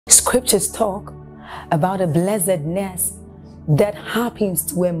Scriptures talk about a blessedness that happens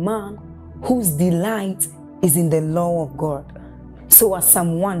to a man whose delight is in the law of God. So as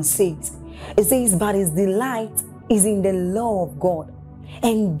Psalm 1 says, it says, but his delight is in the law of God,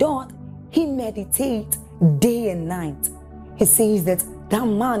 and doth he meditate day and night. He says that that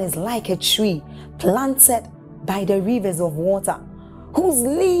man is like a tree planted by the rivers of water, whose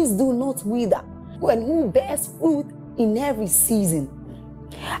leaves do not wither, and who bears fruit in every season.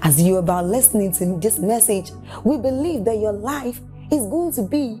 As you're about listening to this message, we believe that your life is going to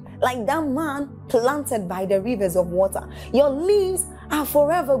be like that man planted by the rivers of water. Your leaves are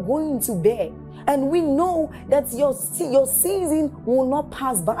forever going to bear. And we know that your season will not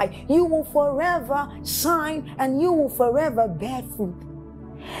pass by. You will forever shine and you will forever bear fruit.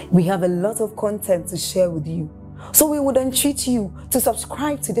 We have a lot of content to share with you. So we would entreat you to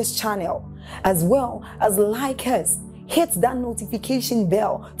subscribe to this channel, as well as like us. Hit that notification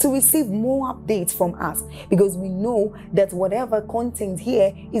bell to receive more updates from us, because we know that whatever content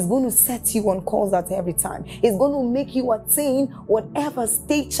here is going to set you on course at every time. It's going to make you attain whatever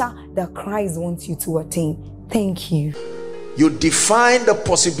stature that Christ wants you to attain. Thank you. You define the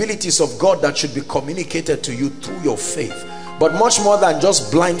possibilities of God that should be communicated to you through your faith, but much more than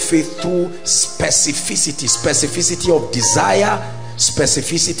just blind faith, through specificity of desire,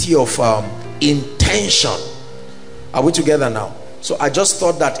 specificity of intention. Are we together now? So I just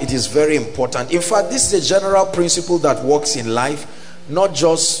thought that it is very important. In fact, this is a general principle that works in life, not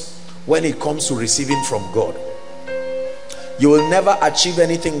just when it comes to receiving from God. You will never achieve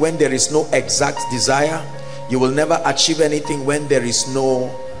anything when there is no exact desire. You will never achieve anything when there is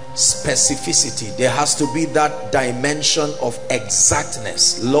no specificity. There has to be that dimension of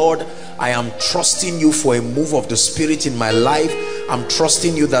exactness. Lord, I am trusting you for a move of the Spirit in my life. I'm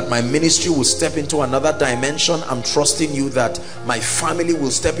trusting you that my ministry will step into another dimension. I'm trusting you that my family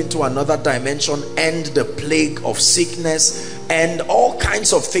will step into another dimension, end the plague of sickness and all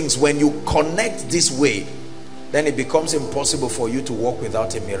kinds of things. When you connect this way, then it becomes impossible for you to walk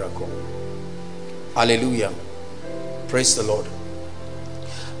without a miracle. Hallelujah. Praise the Lord.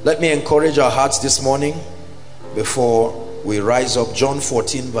 Let me encourage our hearts this morning before we rise up. John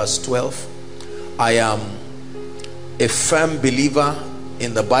 14 verse 12. I am a firm believer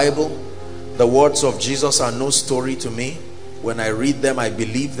in the Bible. The words of Jesus are no story to me. When I read them, I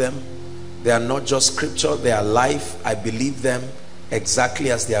believe them. They are not just scripture, they are life. I believe them exactly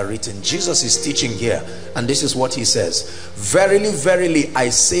as they are written. Jesus is teaching here, and this is what he says. Verily, verily, I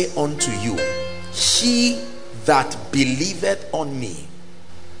say unto you, he that believeth on me,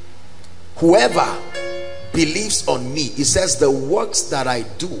 whoever believes on me, he says, the works that I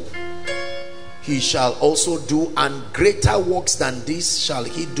do, he shall also do, and greater works than this shall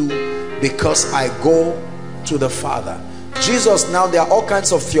he do, because I go to the Father. Jesus, now there are all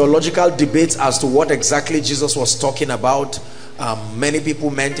kinds of theological debates as to what exactly Jesus was talking about. Many people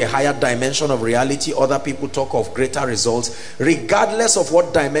meant a higher dimension of reality. Other people talk of greater results. Regardless of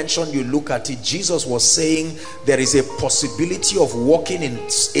what dimension you look at it, Jesus was saying there is a possibility of walking in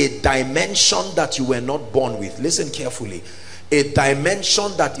a dimension that you were not born with. Listen carefully. A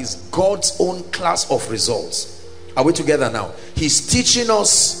dimension that is God's own class of results. Are we together now? He's teaching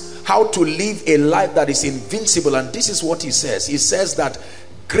us how to live a life that is invincible, and this is what he says. He says that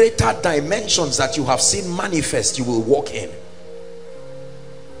greater dimensions that you have seen manifest, you will walk in.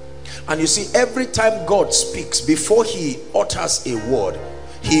 And you see, every time God speaks, before he utters a word,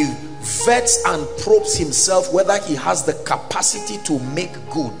 he vets and probes himself whether he has the capacity to make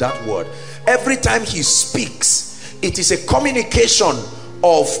good that word. Every time he speaks, it is a communication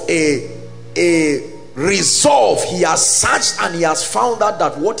of a resolve. He has searched and he has found out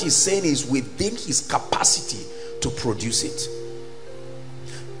that what he's saying is within his capacity to produce it.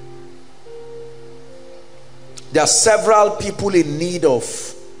 There are several people in need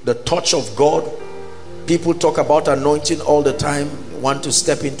of the touch of God. People talk about anointing all the time, want to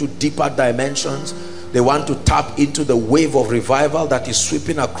step into deeper dimensions. They want to tap into the wave of revival that is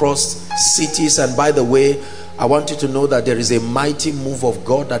sweeping across cities. And by the way, I want you to know that there is a mighty move of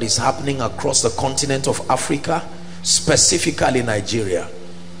God that is happening across the continent of Africa, specifically Nigeria.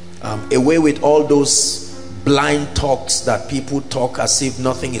 Away with all those blind talks that people talk as if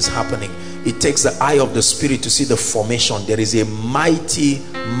nothing is happening. It takes the eye of the Spirit to see the formation. There is a mighty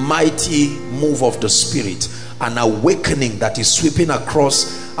move of the Spirit, an awakening that is sweeping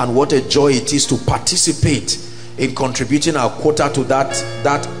across, and what a joy it is to participate in contributing our quota to that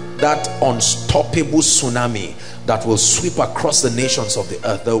that unstoppable tsunami that will sweep across the nations of the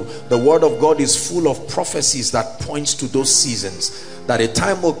earth. The word of God is full of prophecies that points to those seasons, that a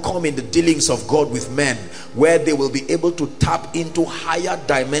time will come in the dealings of God with men where they will be able to tap into higher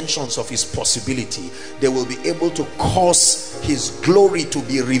dimensions of his possibility. They will be able to cause his glory to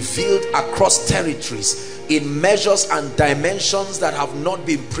be revealed across territories in measures and dimensions that have not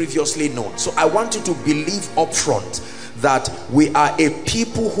been previously known. So I want you to believe up front that we are a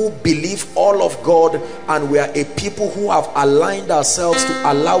people who believe all of God, and we are a people who have aligned ourselves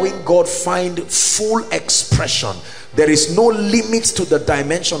to allowing God find full expression. There is no limit to the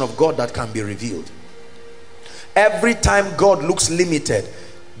dimension of God that can be revealed. Every time God looks limited,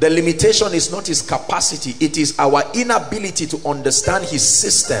 the limitation is not his capacity, it is our inability to understand his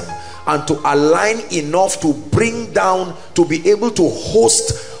system and to align enough to bring down, to be able to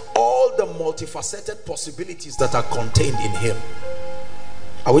host all the multifaceted possibilities that are contained in him.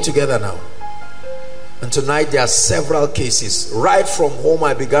 Are we together now? And tonight there are several cases. Right from home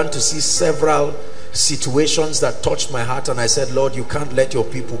I began to see several situations that touched my heart, and I said, Lord, you can't let your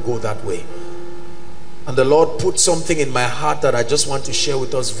people go that way. And the Lord put something in my heart that I just want to share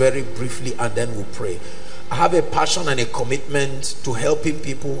with us very briefly, and then we'll pray. I have a passion and a commitment to helping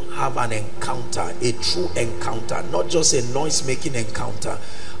people have an encounter, a true encounter, not just a noise-making encounter,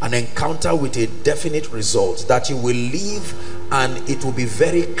 an encounter with a definite result, that you will leave and it will be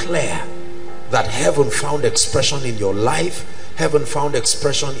very clear that heaven found expression in your life, heaven found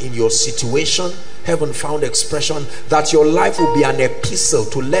expression in your situation, heaven found expression, that your life will be an epistle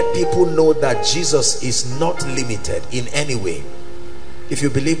to let people know that Jesus is not limited in any way. If you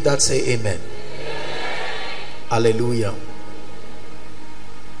believe that, say amen. Hallelujah.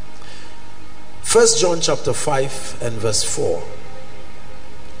 1 John chapter 5 and verse 4.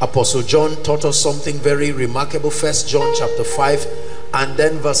 Apostle John taught us something very remarkable. 1 John chapter 5 and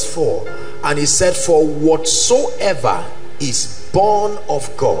then verse 4. And he said, for whatsoever is born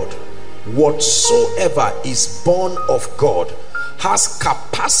of God, whatsoever is born of God has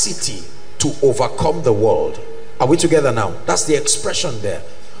capacity to overcome the world. Are we together now? That's the expression there.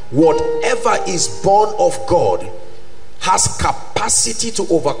 Whatever is born of God has capacity to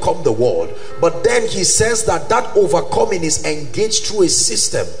overcome the world. But then he says that that overcoming is engaged through a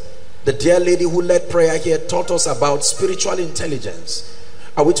system. The dear lady who led prayer here taught us about spiritual intelligence.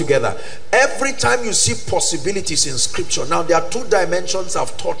 Are we together? Every time you see possibilities in scripture, now there are two dimensions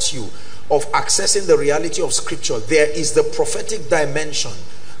I've taught you of accessing the reality of scripture. There is the prophetic dimension,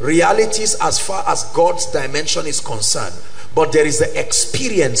 realities as far as God's dimension is concerned. But there is the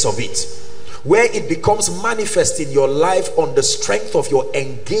experience of it, where it becomes manifest in your life on the strength of your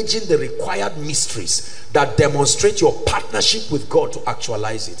engaging the required mysteries that demonstrate your partnership with God to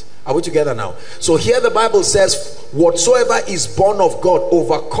actualize it. Are we together now? So here the Bible says, whatsoever is born of God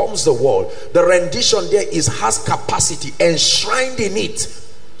overcomes the world. The rendition there is has capacity. Enshrined in it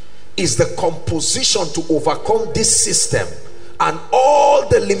is the composition to overcome this system and all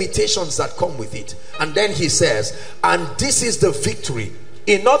the limitations that come with it. And then he says, and this is the victory.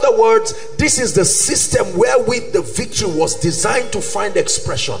 In other words, this is the system wherewith the victory was designed to find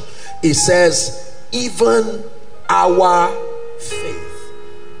expression. It says, even our faith.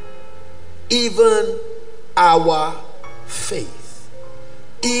 Even our faith.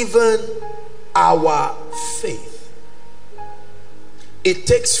 Even our faith. It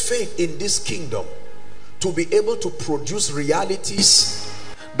takes faith in this kingdom to be able to produce realities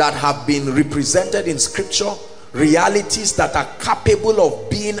that have been represented in scripture, realities that are capable of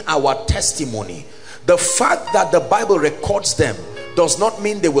being our testimony. The fact that the Bible records them does not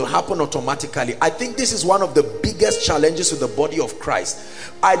mean they will happen automatically. I think this is one of the biggest challenges with the body of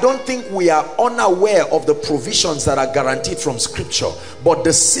Christ. I don't think we are unaware of the provisions that are guaranteed from scripture, but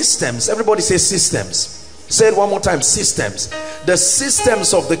the systems, everybody say systems. Say it one more time, systems. The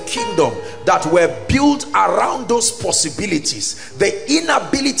systems of the kingdom that were built around those possibilities, the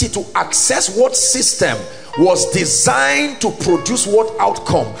inability to access what system was designed to produce what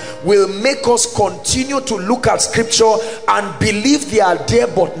outcome, will make us continue to look at scripture and believe they are there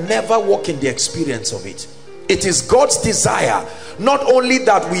but never walk in the experience of it. It is God's desire not only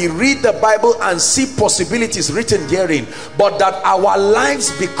that we read the Bible and see possibilities written therein, but that our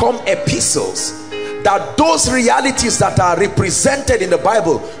lives become epistles, that those realities that are represented in the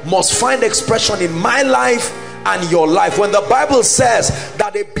Bible must find expression in my life and your life. When the Bible says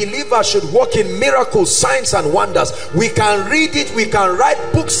that a believer should walk in miracles, signs and wonders, we can read it, we can write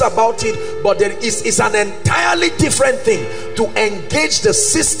books about it, but there is an entirely different thing to engage the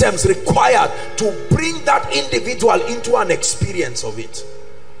systems required to bring that individual into an experience of it.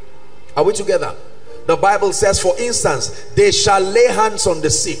 Are we together? The Bible says, for instance, they shall lay hands on the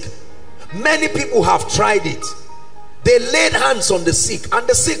sick. Many people have tried it. They laid hands on the sick and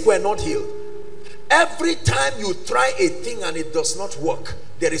the sick were not healed. Every time you try a thing and it does not work,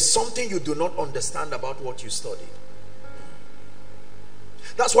 there is something you do not understand about what you studied.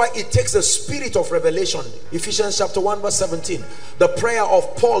 That's why it takes the spirit of revelation. Ephesians chapter 1 verse 17, the prayer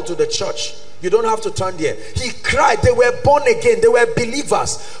of Paul to the church. You don't have to turn there. He cried. They were born again. They were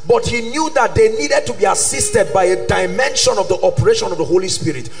believers. But he knew that they needed to be assisted by a dimension of the operation of the Holy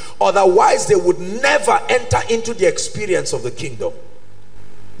Spirit. Otherwise, they would never enter into the experience of the kingdom.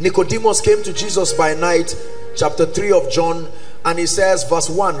 Nicodemus came to Jesus by night, chapter 3 of John, and he says, verse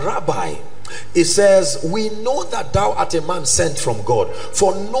 1, Rabbi, it says, we know that thou art a man sent from God,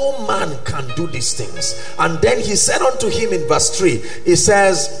 for no man can do these things. And then he said unto him in verse 3, he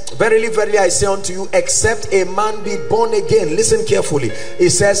says, verily, verily, I say unto you, except a man be born again. Listen carefully. He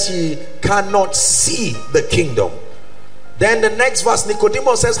says he cannot see the kingdom. Then the next verse,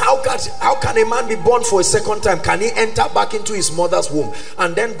 Nicodemus says, how can a man be born for a second time? Can he enter back into his mother's womb?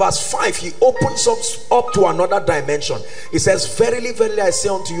 And then verse 5, he opens up to another dimension. He says, verily, verily, I say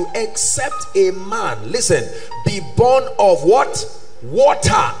unto you, except a man, listen, be born of what?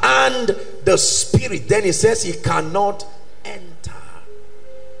 Water and the Spirit. Then he says he cannot enter.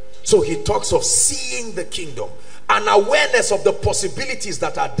 So he talks of seeing the kingdom. An awareness of the possibilities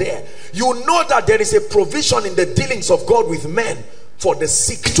that are there. You know that there is a provision in the dealings of God with men for the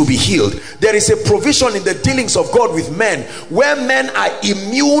sick to be healed. There is a provision in the dealings of God with men where men are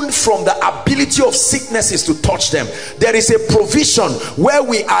immune from the ability of sicknesses to touch them. There is a provision where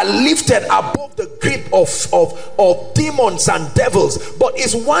we are lifted above the grip of demons and devils. But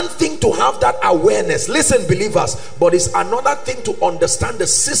it's one thing to have that awareness, listen believers, but it's another thing to understand the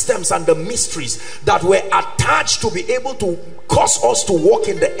systems and the mysteries that were attached to be able to cause us to walk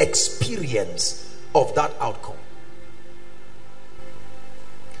in the experience of that outcome.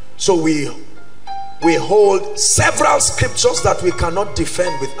 So we hold several scriptures that we cannot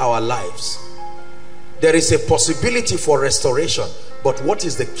defend with our lives. There is a possibility for restoration, but what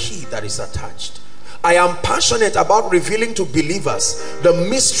is the key that is attached? I am passionate about revealing to believers the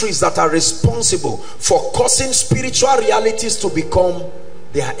mysteries that are responsible for causing spiritual realities to become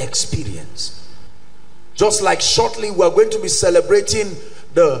their experience. Just like shortly we're going to be celebrating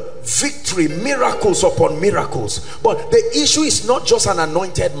the victory, miracles upon miracles. But the issue is not just an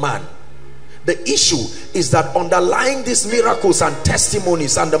anointed man. The issue is that underlying these miracles and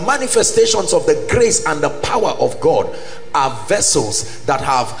testimonies and the manifestations of the grace and the power of God are vessels that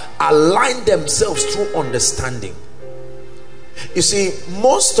have aligned themselves through understanding. You see,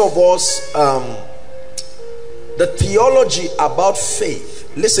 most of us, the theology about faith,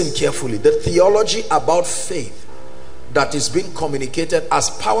 listen carefully, the theology about faith that is being communicated, as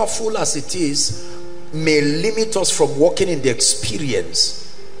powerful as it is, may limit us from walking in the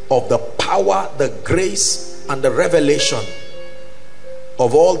experience of the power, the grace, and the revelation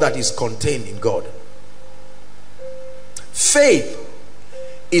of all that is contained in God. Faith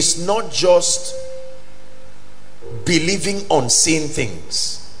is not just believing unseen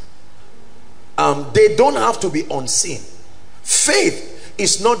things. They don't have to be unseen. Faith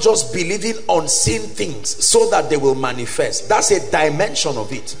is not just believing unseen things so that they will manifest. That's a dimension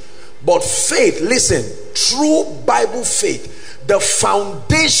of it. But faith, listen, true Bible faith, the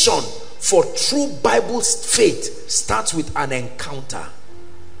foundation for true Bible faith starts with an encounter.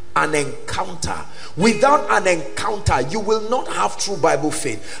 An encounter. Without an encounter, you will not have true Bible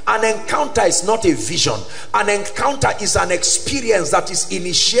faith. An encounter is not a vision. An encounter is an experience that is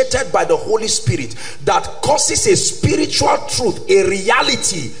initiated by the Holy Spirit that causes a spiritual truth, a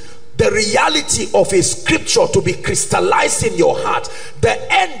reality, the reality of a scripture to be crystallized in your heart.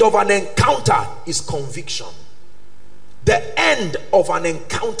 The end of an encounter is conviction. The end of an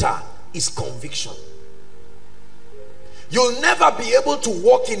encounter is conviction. You'll never be able to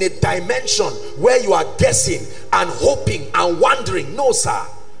walk in a dimension where you are guessing and hoping and wondering. No, sir.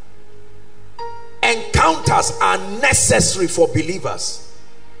 Encounters are necessary for believers.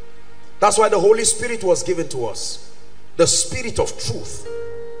 That's why the Holy Spirit was given to us. The Spirit of truth.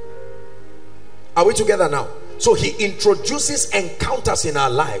 Are we together now? So he introduces encounters in our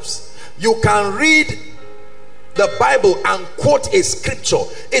lives. You can read the Bible and quote a scripture.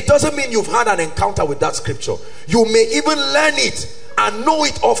 It doesn't mean you've had an encounter with that scripture. You may even learn it and know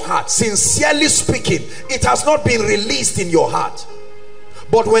it off heart. Sincerely speaking, it has not been released in your heart.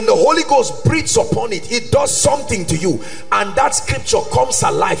 But when the Holy Ghost breathes upon it, it does something to you, and that scripture comes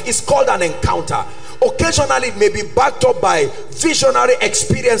alive. It's called an encounter. Occasionally it may be backed up by visionary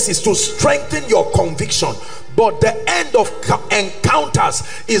experiences to strengthen your conviction. But the end of encounters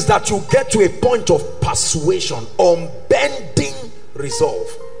is that you get to a point of persuasion, unbending resolve,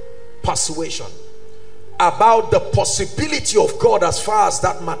 persuasion about the possibility of God as far as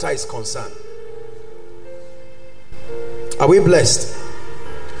that matter is concerned. Are we blessed?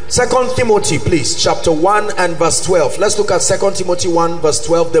 2 Timothy, please, chapter 1 and verse 12. Let's look at 2 Timothy 1 verse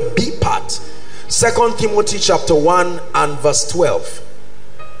 12, the B part. 2 Timothy chapter 1 and verse 12.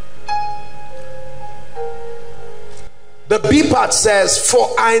 The B part says, for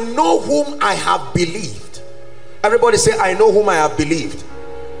I know whom I have believed. Everybody say, I know whom I have believed.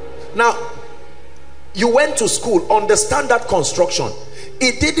 Now, you went to school, understand that construction.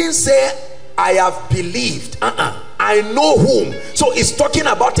 It didn't say, I have believed. I know whom. So it's talking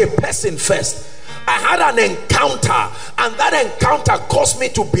about a person first. I had an encounter, and that encounter caused me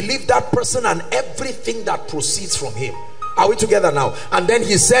to believe that person and everything that proceeds from him. Are we together now? And then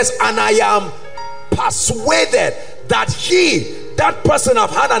he says, and I am persuaded that that person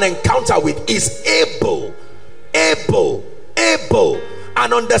I've had an encounter with is able,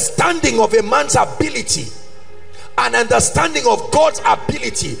 an understanding of a man's ability, an understanding of God's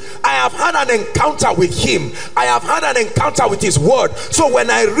ability. I have had an encounter with him. I have had an encounter with his word. So when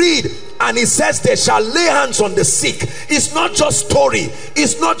I read and it says they shall lay hands on the sick, it's not just story,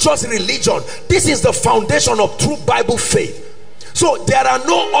 it's not just religion. This is the foundation of true Bible faith. So there are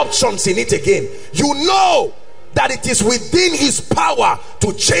no options in it again. You know that it is within his power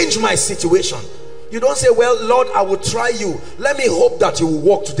to change my situation. You don't say, well, Lord, I will try you. Let me hope that you will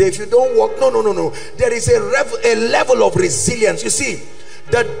walk today. If you don't walk, no. There is a level of resilience. You see,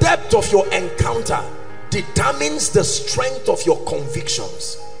 the depth of your encounter determines the strength of your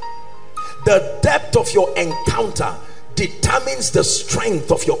convictions. The depth of your encounter determines the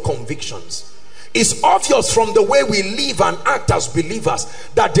strength of your convictions. It's obvious from the way we live and act as believers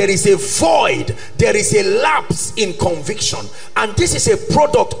that there is a void, there is a lapse in conviction, and this is a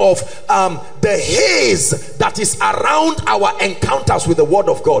product of the haze that is around our encounters with the word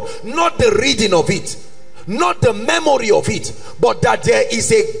of God. Not the reading of it, not the memory of it, but that there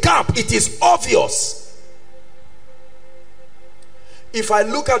is a gap. It is obvious. If I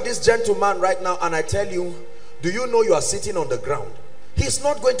look at this gentleman right now and I tell you, do you know you are sitting on the ground? He's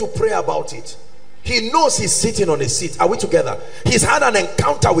not going to pray about it. He knows he's sitting on a seat. Are we together? He's had an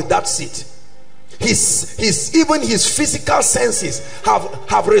encounter with that seat. Even his physical senses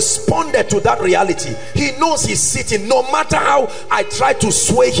have responded to that reality. He knows he's sitting. No matter how I try to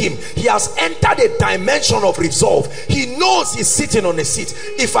sway him, he has entered a dimension of resolve. He knows he's sitting on a seat.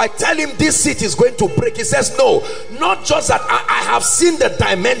 If I tell him this seat is going to break, he says no. Not just that, I have seen the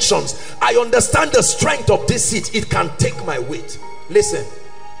dimensions. I understand the strength of this seat. It can take my weight. Listen,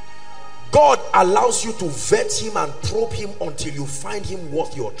 God allows you to vet him and probe him until you find him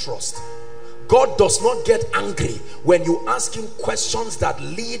worth your trust. God does not get angry when you ask him questions that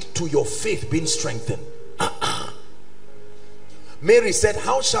lead to your faith being strengthened. Mary said,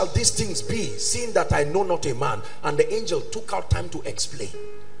 how shall these things be, seeing that I know not a man? And the angel took out time to explain.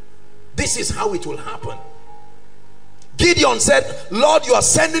 This is how it will happen. Gideon said, Lord, you are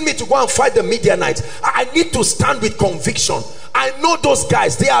sending me to go and fight the Midianites. I need to stand with conviction. I know those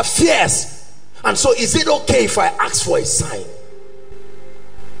guys, they are fierce. And so is it okay if I ask for a sign?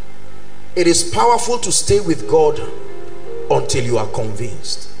 It is powerful to stay with God until you are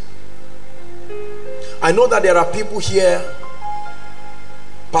convinced. I know that there are people here,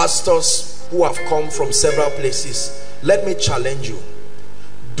 pastors who have come from several places. Let me challenge you.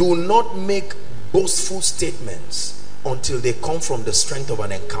 Do not make boastful statements until they come from the strength of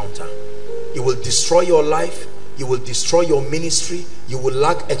an encounter. It will destroy your life. You will destroy your ministry. You will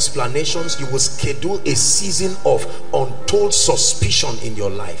lack explanations. You will schedule a season of untold suspicion in your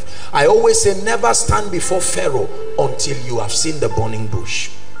life. I always say, never stand before Pharaoh until you have seen the burning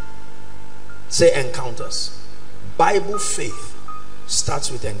bush. Say encounters. Bible faith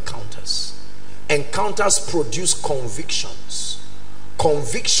starts with encounters. Encounters produce convictions.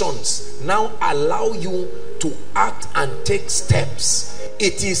 Convictions now allow you to act and take steps.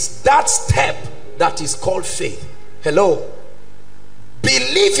 It is that step that is called faith. Hello.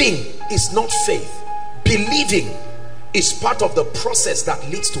 Believing is not faith. Believing is part of the process that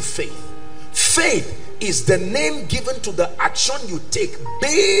leads to faith. Faith is the name given to the action you take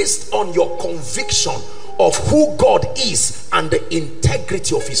based on your conviction of who God is and the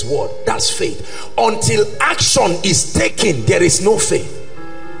integrity of his word. That's faith. Until action is taken, there is no faith.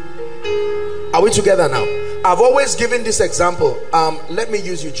 Are we together now? I've always given this example. Let me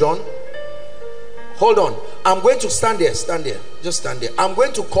use you, John. Hold on. I'm going to stand there. Stand there. Just stand there. I'm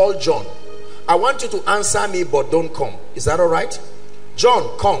going to call John. I want you to answer me, but don't come. Is that all right?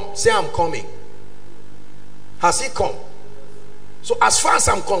 John, come. Say I'm coming. Has he come? So as far as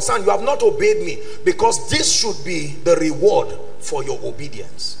I'm concerned, you have not obeyed me, because this should be the reward for your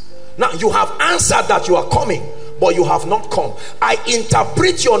obedience. Now you have answered that you are coming, but you have not come. I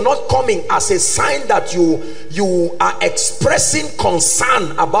interpret your not coming as a sign that you are expressing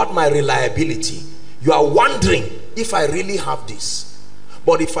concern about my reliability. You are wondering if I really have this.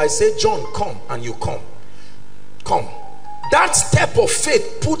 But if I say, John, come, and you come, that step of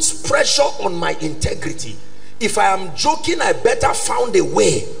faith puts pressure on my integrity. If I am joking, I better found a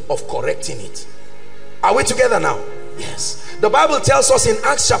way of correcting it. Are we together now? Yes. The Bible tells us in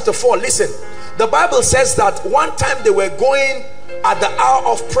Acts chapter 4, listen, the Bible says that one time they were going at the hour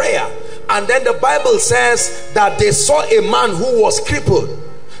of prayer, and then the Bible says that they saw a man who was crippled.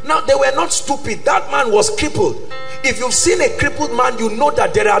 Now they were not stupid. That man was crippled. If you've seen a crippled man, you know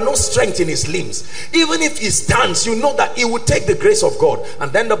that there are no strength in his limbs. Even if he stands, you know that he would take the grace of God.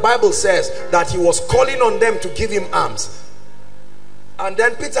 And then the Bible says that he was calling on them to give him alms. And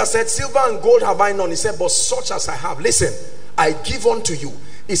then Peter said, silver and gold have I none. He said, but such as I have, listen, I give unto you.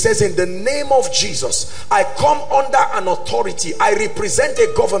 He says, in the name of Jesus, I come under an authority. I represent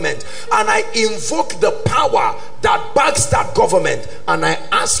a government, and I invoke the power that backs that government. And I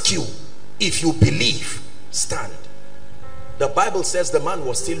ask you, if you believe, stand. The Bible says the man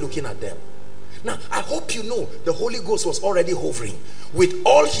was still looking at them. Now, I hope you know the Holy Ghost was already hovering with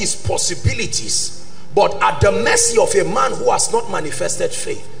all his possibilities, but at the mercy of a man who has not manifested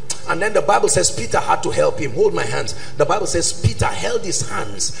faith. And then the Bible says Peter had to help him. Hold my hands. The Bible says Peter held his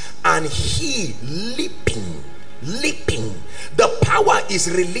hands, and he leaping. The power is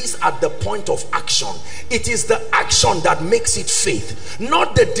released at the point of action. It is the action that makes it faith,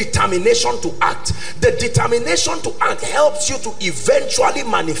 not the determination to act. The determination to act helps you to eventually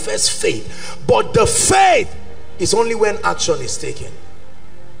manifest faith, but the faith is only when action is taken.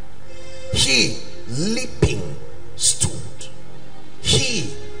 He leaping stood.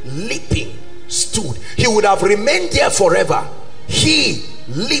 He leaping stood. He would have remained there forever. He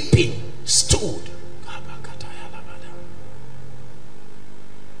leaping stood.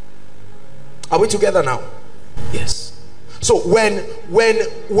 Are we together now? Yes. So when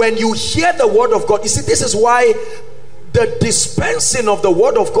you hear the word of God, you see, this is why the dispensing of the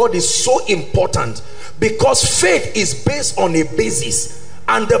word of God is so important, because faith is based on a basis.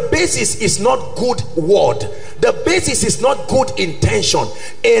 And the basis is not good word. The basis is not good intention.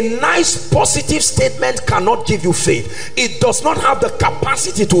 A nice positive statement cannot give you faith. It does not have the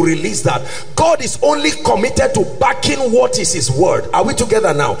capacity to release that. God is only committed to backing what is his word. Are we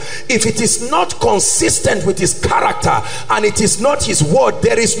together now? If it is not consistent with his character and it is not his word,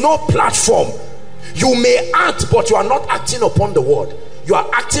 there is no platform. You may act, but you are not acting upon the word. You are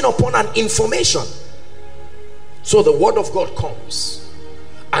acting upon an information. So the word of God comes,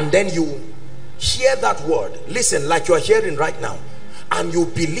 and then you hear that word, listen, like you are hearing right now, and you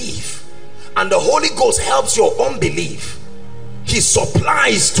believe, and the Holy Ghost helps your unbelief. He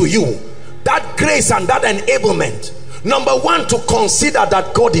supplies to you that grace and that enablement. Number one, to consider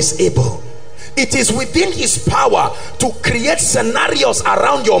that God is able. It is within his power to create scenarios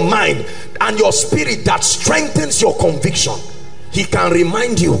around your mind and your spirit that strengthens your conviction. He can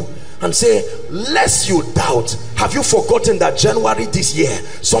remind you and say, lest you doubt, have you forgotten that January this year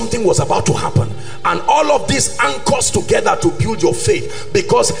something was about to happen? And all of this anchors together to build your faith,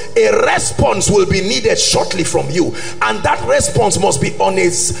 because a response will be needed shortly from you, and that response must be on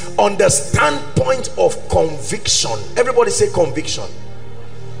the standpoint of conviction. Everybody say conviction.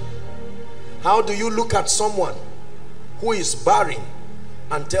 How do you look at someone who is barren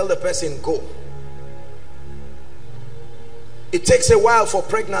and tell the person go? It takes a while for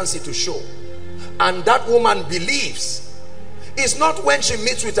pregnancy to show, and that woman believes. It's not when she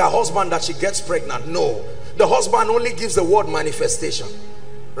meets with her husband that she gets pregnant. No, the husband only gives the word manifestation,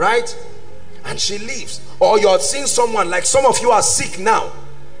 right? And she leaves. Or you're seeing someone, like some of you are sick now,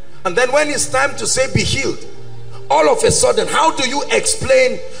 and then when it's time to say be healed, all of a sudden, how do you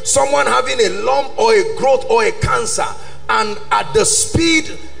explain someone having a lump or a growth or a cancer, and at the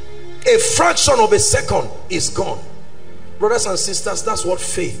speed, a fraction of a second is gone? Brothers and sisters, that's what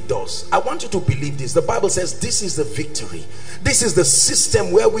faith does. I want you to believe this. The Bible says this is the victory. This is the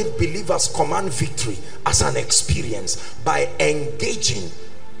system wherewith believers command victory as an experience, by engaging.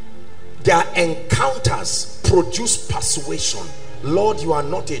 Their encounters produce persuasion. Lord, you are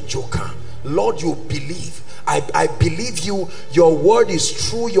not a joker. Lord, you believe. I believe you. Your word is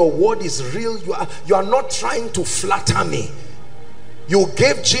true. Your word is real. You are not trying to flatter me. You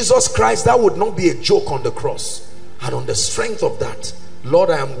gave Jesus Christ. That would not be a joke on the cross. And on the strength of that,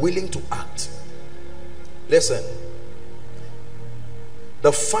 Lord, I am willing to act. Listen,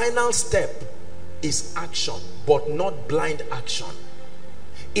 the final step is action, but not blind action.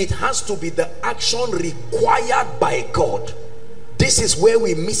 It has to be the action required by God. This is where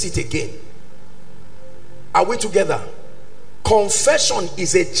we miss it again. Are we together? Confession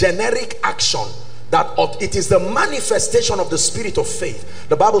is a generic action that it is the manifestation of the spirit of faith.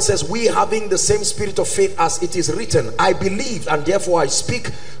 The Bible says, we having the same spirit of faith as it is written, I believe and therefore I speak.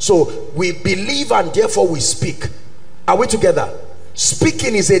 So we believe and therefore we speak. Are we together?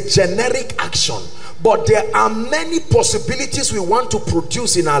 Speaking is a generic action, but there are many possibilities we want to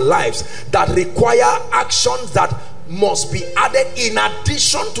produce in our lives that require actions that must be added in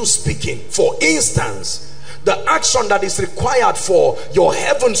addition to speaking. For instance, the action that is required for your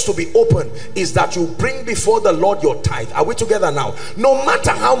heavens to be open is that you bring before the Lord your tithe. Are we together now? No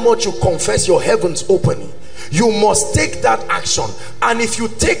matter how much you confess your heavens opening, you must take that action. And if you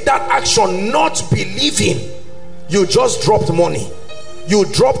take that action not believing, you just dropped money. You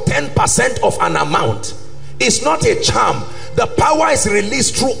drop 10% of an amount. It's not a charm. The power is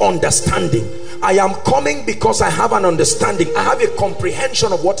released through understanding. I am coming because I have an understanding. I have a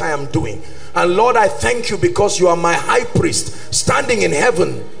comprehension of what I am doing. And Lord, I thank you because you are my high priest standing in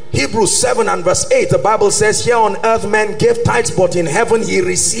heaven. Hebrews 7 and verse 8, the Bible says, here on earth men gave tithes, but in heaven he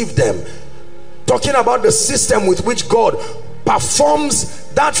received them. Talking about the system with which God performs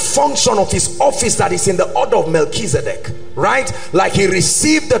that function of his office that is in the order of Melchizedek, right? Like he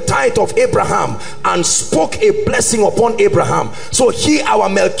received the tithe of Abraham and spoke a blessing upon Abraham. So he, our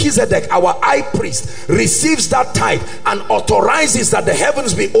Melchizedek, our high priest, receives that tithe and authorizes that the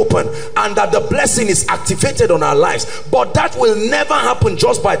heavens be open and that the blessing is activated on our lives. But that will never happen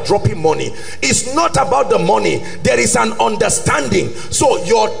just by dropping money. It's not about the money. There is an understanding. So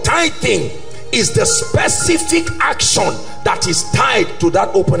your tithing is the specific action that is tied to that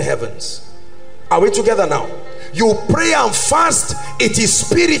open heavens. Are we together now? You pray and fast, it is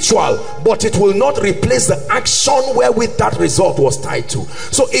spiritual, but it will not replace the action wherewith that result was tied to.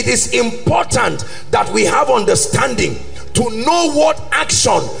 So it is important that we have understanding to know what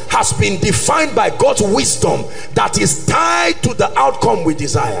action has been defined by God's wisdom that is tied to the outcome we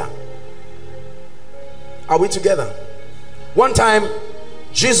desire. Are we together? One time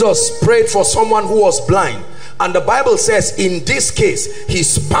Jesus prayed for someone who was blind, and the Bible says in this case he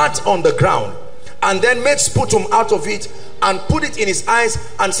spat on the ground and then made sputum out of it and put it in his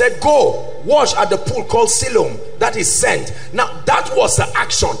eyes and said, go wash at the pool called Siloam, that is sent. Now that was the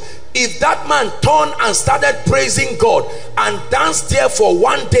action. If that man turned and started praising God and danced there for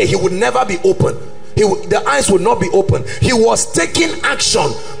one day, he would never be open. The eyes would not be open. He was taking action,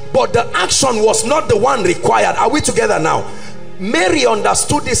 but the action was not the one required. Are we together now? Mary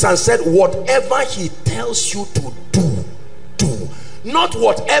understood this and said, whatever he tells you to do, do. Not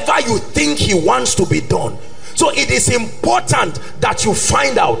whatever you think he wants to be done. So it is important that you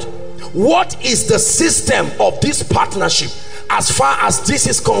find out what is the system of this partnership as far as this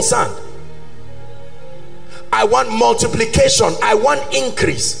is concerned. I want multiplication. I want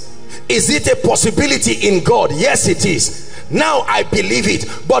increase. Is it a possibility in God? Yes, it is. Now I believe it.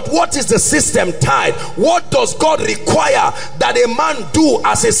 But what is the system tied? What does God require that a man do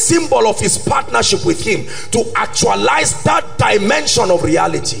as a symbol of his partnership with him to actualize that dimension of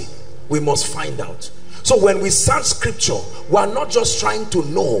reality? We must find out. So when we search scripture, we are not just trying to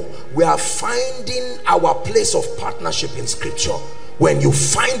know, we are finding our place of partnership in scripture. When you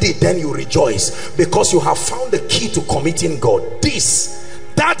find it, then you rejoice because you have found the key to committing God.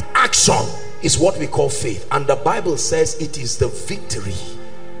 That action is what we call faith, and the Bible says it is the victory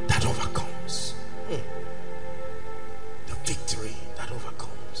that overcomes. The victory that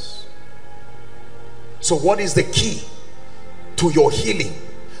overcomes. So what is the key to your healing?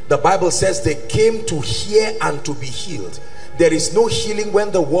 The Bible says they came to hear and to be healed. There is no healing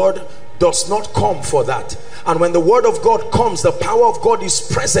when the word does not come for that. And when the word of God comes, the power of God is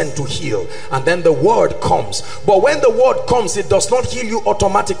present to heal, and then the word comes. But when the word comes, it does not heal you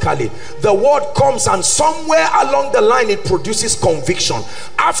automatically. The word comes and somewhere along the line it produces conviction.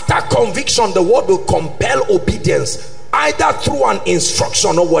 After conviction, the word will compel obedience, either through an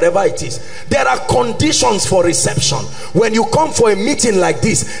instruction or whatever it is. There are conditions for reception. When you come for a meeting like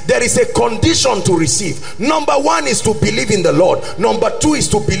this, there is a condition to receive. Number one is to believe in the Lord. Number two is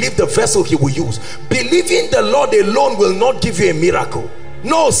to believe the vessel he will use. Believing the Lord alone will not give you a miracle.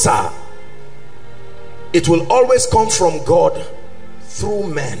 No, sir. It will always come from God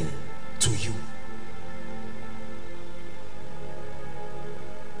through men to you.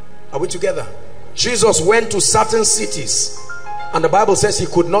 Are we together? Jesus went to certain cities and the Bible says he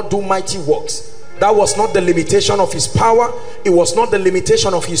could not do mighty works That was not the limitation of his power. It was not the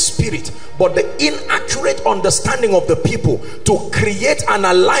limitation of his spirit, but the inaccurate understanding of the people to create an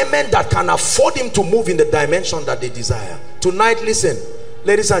alignment that can afford him to move in the dimension that they desire. Tonight, listen,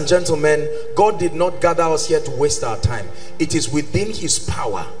 ladies and gentlemen, God did not gather us here to waste our time. It is within his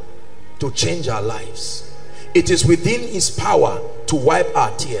power to change our lives. It is within his power to wipe our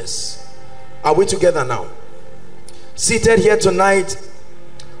tears. Are we together now? Seated here tonight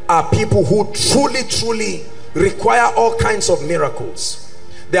are people who truly require all kinds of miracles.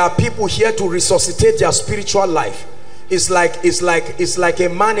 There are people here to resuscitate their spiritual life. It's like a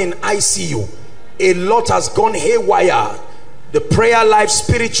man in ICU. A lot has gone haywire. The prayer life,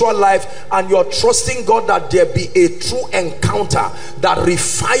 spiritual life, and you're trusting God that there be a true encounter that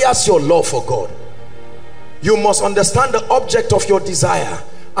refires your love for God. You must understand the object of your desire,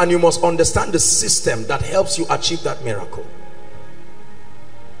 and you must understand the system that helps you achieve that miracle.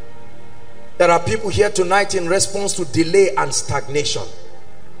 There are people here tonight in response to delay and stagnation.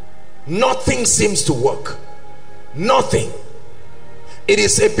 Nothing seems to work. Nothing. It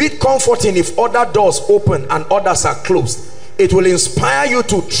is a bit comforting if other doors open and others are closed. It will inspire you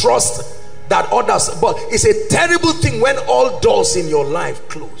to trust that others, but it's a terrible thing when all doors in your life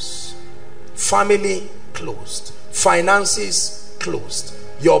close. Family closed, finances closed,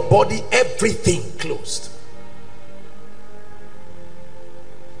 your body, everything closed.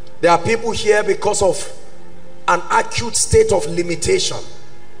 There are people here because of an acute state of limitation,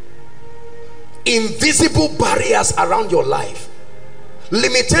 invisible barriers around your life.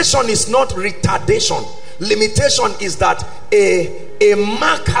 Limitation is not retardation. Limitation is that a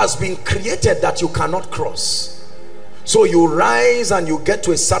mark has been created that you cannot cross. So you rise and you get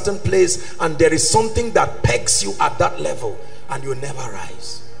to a certain place, and there is something that pegs you at that level, and you never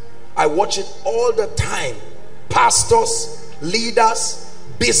rise. I watch it all the time. Pastors, leaders,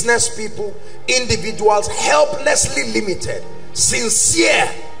 business people, individuals, helplessly limited, sincere,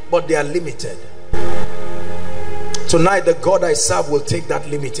 but they are limited. Tonight, the God I serve will take that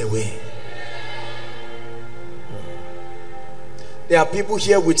limit away. There are people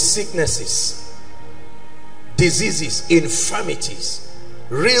here with sicknesses, diseases, infirmities,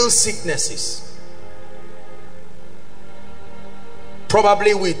 real sicknesses,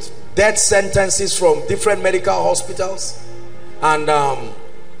 probably with death sentences from different medical hospitals, and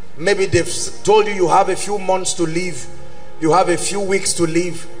maybe they've told you have a few months to live, you have a few weeks to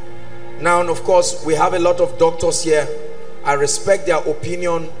live. Now, and of course, we have a lot of doctors here. I respect their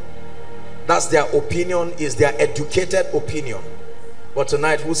opinion. That's their opinion, is their educated opinion. But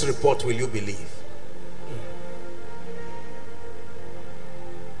tonight, whose report will you believe?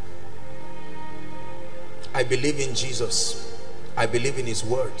 I believe in Jesus. I believe in his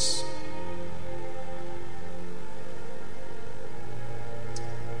words.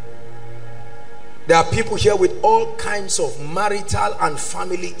 There are people here with all kinds of marital and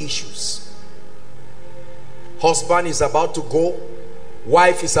family issues. Husband is about to go,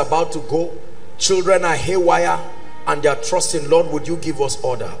 wife is about to go, children are haywire, and they are trusting, Lord, would you give us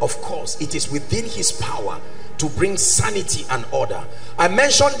order? Of course, it is within his power to bring sanity and order. I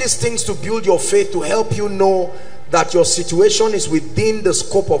mentioned these things to build your faith, to help you know that your situation is within the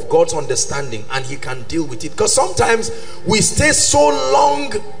scope of God's understanding, and he can deal with it. Because sometimes we stay so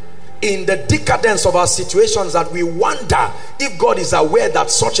long in the decadence of our situations that we wonder if God is aware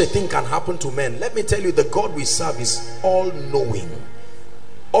that such a thing can happen to men. Let me tell you, the God we serve is all-knowing.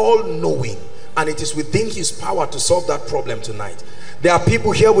 All-knowing. And it is within his power to solve that problem tonight. There are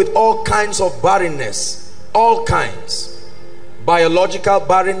people here with all kinds of barrenness. All kinds. Biological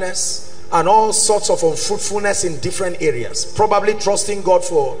barrenness and all sorts of unfruitfulness in different areas. Probably trusting God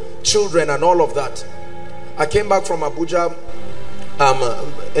for children and all of that. I came back from Abuja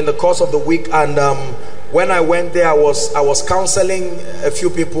in the course of the week, and when I went there, I was counseling a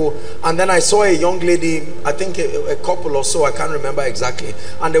few people, and then I saw a young lady, I think a couple or so, I can't remember exactly,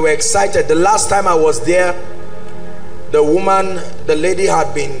 and they were excited. The last time I was there, the lady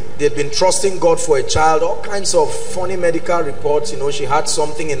they'd been trusting God for a child, all kinds of funny medical reports. You know, she had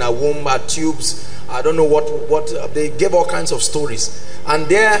something in her womb, her tubes, I don't know what they gave all kinds of stories. And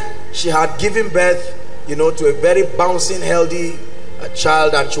there she had given birth, you know, to a very bouncing, healthy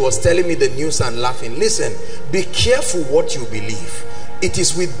child, and she was telling me the news and laughing. Listen, be careful what you believe. It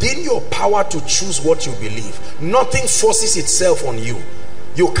is within your power to choose what you believe. Nothing forces itself on you.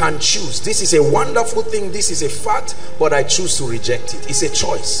 You can choose. This is a wonderful thing. This is a fact, but I choose to reject it. It's a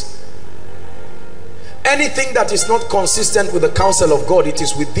choice. Anything that is not consistent with the counsel of God, it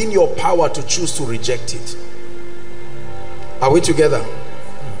is within your power to choose to reject it. Are we together?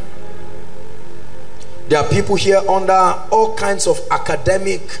 There are people here under all kinds of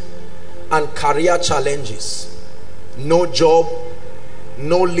academic and career challenges, no job,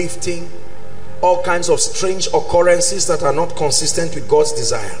 no lifting, all kinds of strange occurrences that are not consistent with God's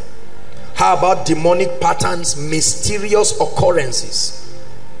desire. How about demonic patterns, mysterious occurrences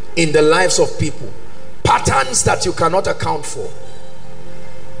in the lives of people, patterns that you cannot account for?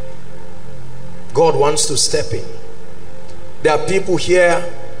 God wants to step in. There are people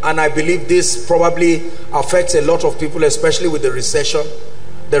here, and I believe this probably affects a lot of people, especially with the recession,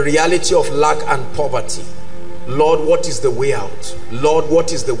 the reality of lack and poverty. Lord, what is the way out? Lord,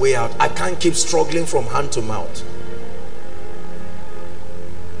 what is the way out? I can't keep struggling from hand to mouth.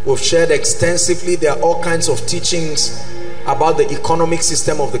 We've shared extensively. There are all kinds of teachings about the economic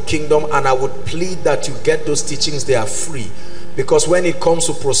system of the kingdom, and I would plead that you get those teachings. They are free, because when it comes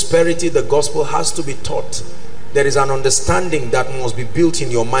to prosperity, the gospel has to be taught. There is an understanding that must be built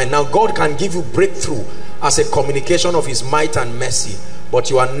in your mind. Now, God can give you breakthrough as a communication of his might and mercy, but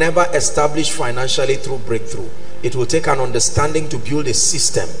you are never established financially through breakthrough. It will take an understanding to build a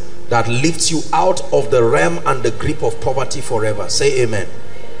system that lifts you out of the realm and the grip of poverty forever. Say amen.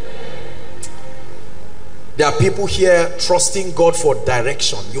 There are people here trusting God for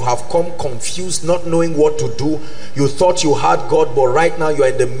direction. You have come confused, not knowing what to do. You thought you had God, but right now you are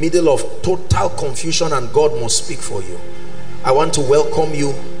in the middle of total confusion, and God must speak for you. I want to welcome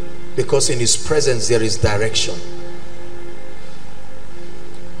you, because in his presence there is direction.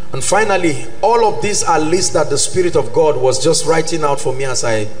 And finally, all of these are lists that the Spirit of God was just writing out for me as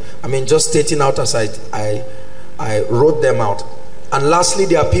just stating out as I wrote them out. And lastly,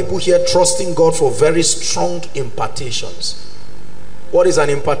 there are people here trusting God for very strong impartations. What is an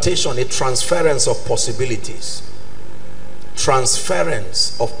impartation? A transference of possibilities.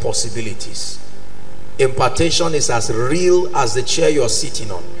 Transference of possibilities. Impartation is as real as the chair you're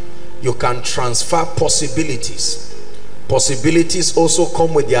sitting on. You can transfer possibilities. Possibilities also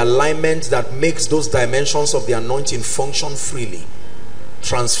come with the alignment that makes those dimensions of the anointing function freely.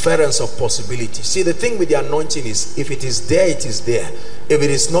 Transference of possibility. See, the thing with the anointing is, if it is there, it is there. If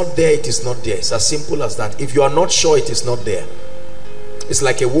it is not there, it is not there. It's as simple as that. If you are not sure, it is not there. It's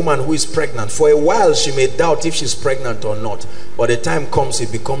like a woman who is pregnant. For a while she may doubt if she's pregnant or not, but the time comes,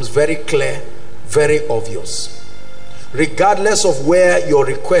 it becomes very clear, very obvious. Regardless of where your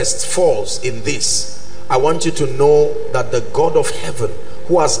request falls in this, I want you to know that the God of heaven,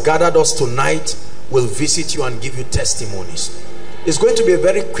 who has gathered us tonight, will visit you and give you testimonies. It's going to be a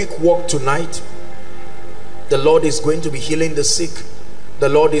very quick walk tonight. The Lord is going to be healing the sick. The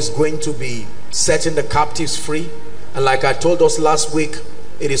Lord is going to be setting the captives free. And like I told us last week,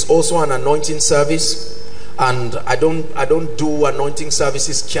 it is also an anointing service. And I don't do anointing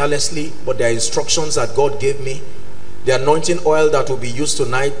services carelessly, but there are instructions that God gave me. The anointing oil that will be used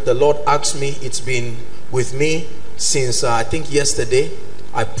tonight, the Lord asked me, it's been with me since I think yesterday.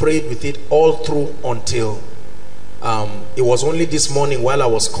 I prayed with it all through until it was only this morning while I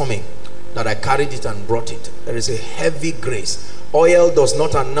was coming that I carried it and brought it. There is a heavy grace. Oil does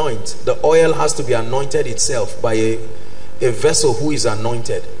not anoint. The oil has to be anointed itself by a vessel who is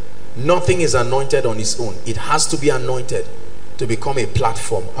anointed. Nothing is anointed on its own. It has to be anointed to become a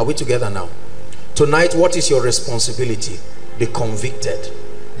platform. Are we together now? Tonight, what is your responsibility? Be convicted.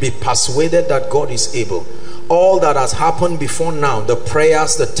 Be persuaded that God is able. All that has happened before now, the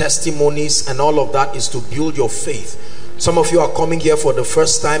prayers, the testimonies, and all of that is to build your faith. Some of you are coming here for the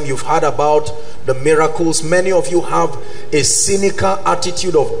first time. You've heard about the miracles. Many of you have a cynical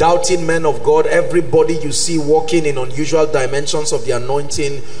attitude of doubting men of God. Everybody you see walking in unusual dimensions of the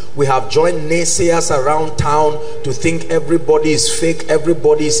anointing. We have joined naysayers around town to think everybody is fake,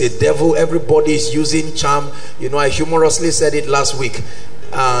 everybody is a devil, everybody is using charm. You know, I humorously said it last week.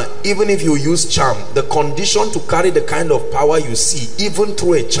 Even if you use charm, the condition to carry the kind of power you see, even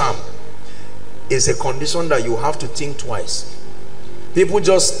through a charm, is a condition that you have to think twice. People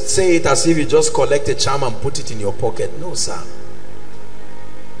just say it as if you just collect a charm and put it in your pocket. No, sir.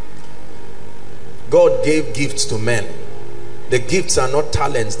 God gave gifts to men. The gifts are not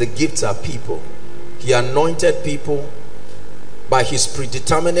talents, the gifts are people. He anointed people by his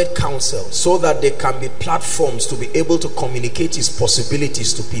predeterminate counsel so that there can be platforms to be able to communicate his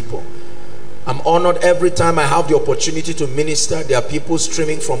possibilities to people. I'm honored every time I have the opportunity to minister. There are people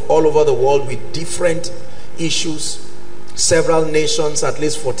streaming from all over the world with different issues. Several nations, at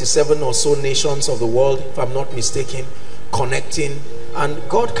least 47 or so nations of the world, if I'm not mistaken, connecting. And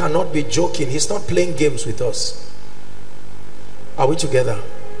God cannot be joking. He's not playing games with us. Are we together?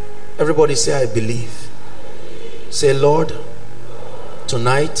 Everybody say, I believe. Say, Lord,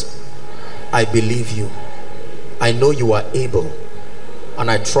 tonight I believe you. I know you are able, and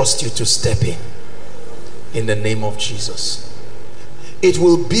I trust you to step in the name of Jesus. it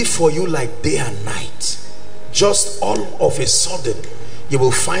will be for you like day and night. Just all of a sudden, you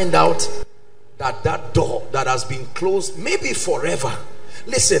will find out that that door that has been closed, maybe forever.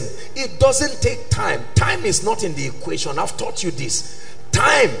 Listen, it doesn't take time. Time is not in the equation. I've taught you this.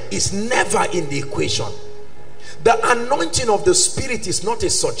 Time is never in the equation. The anointing of the Spirit is not a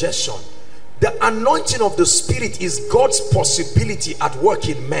suggestion. The anointing of the Spirit is God's possibility at work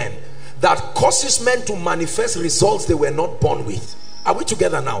in men that causes men to manifest results they were not born with. Are we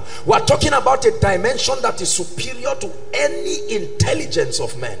together now? We're talking about a dimension that is superior to any intelligence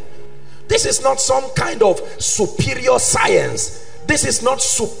of men. This is not some kind of superior science. This is not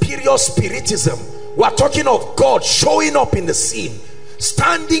superior spiritism. We're talking of God showing up in the scene,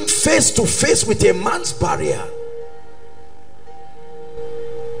 standing face to face with a man's barrier.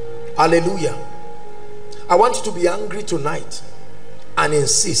 Hallelujah. I want you to be angry tonight and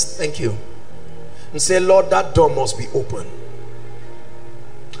insist, thank you, and say, Lord, that door must be open.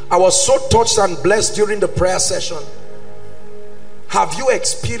 I was so touched and blessed during the prayer session. Have you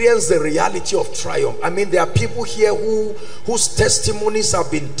experienced the reality of triumph? I mean, there are people here whose testimonies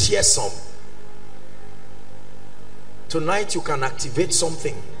have been tearsome. Tonight you can activate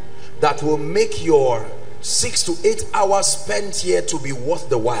something that will make your 6 to 8 hours spent here to be worth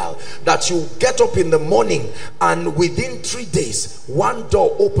the while. That you get up in the morning and within 3 days, one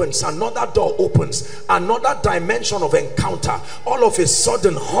door opens, another door opens, another dimension of encounter. All of a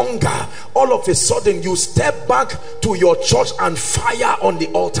sudden, hunger. All of a sudden, you step back to your church and fire on the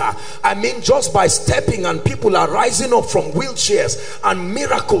altar. I mean, just by stepping, and people are rising up from wheelchairs, and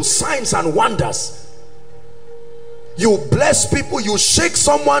miracles, signs and wonders. You bless people, you shake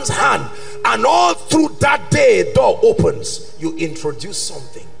someone's hand, and all through that day a door opens. You introduce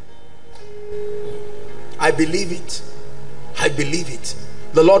something. I believe it. I believe it.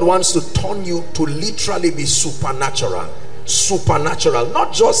 The Lord wants to turn you to literally be supernatural. Supernatural,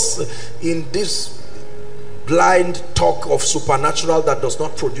 not just in this blind talk of supernatural that does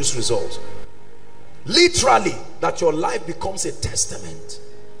not produce results. Literally, that your life becomes a testament.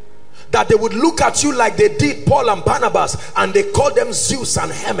 That they would look at you like they did Paul and Barnabas, and they called them Zeus and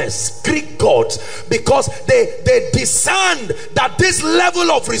Hermes, Greek gods, because they discerned that this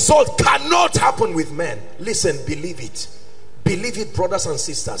level of result cannot happen with men. Listen, believe it. Believe it, brothers and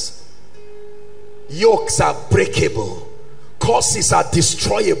sisters. Yokes are breakable. Curses are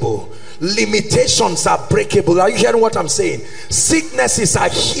destroyable. Limitations are breakable. Are you hearing what I'm saying? Sicknesses are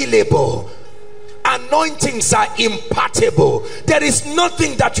healable. Anointings are impartable. There is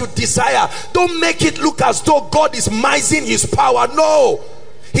nothing that you desire. Don't make it look as though God is mising his power. No,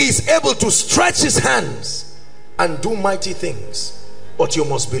 he is able to stretch his hands and do mighty things, but you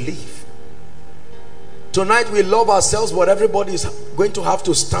must believe. Tonight we love ourselves, but everybody is going to have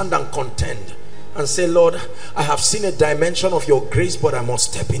to stand and contend and say, Lord, I have seen a dimension of your grace, but I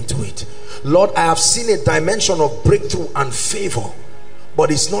must step into it. Lord, I have seen a dimension of breakthrough and favor, but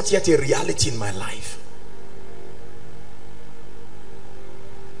it's not yet a reality in my life.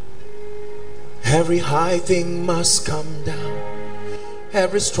 Every high thing must come down.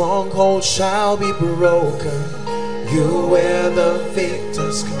 Every stronghold shall be broken. You wear the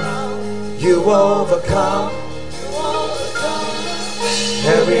victor's crown. You overcome.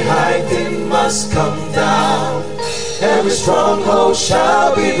 Every high thing must come down. Every stronghold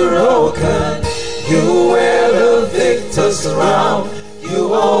shall be broken. You wear the victor's crown.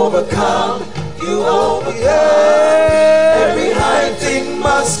 You overcome, you overcome. Every high thing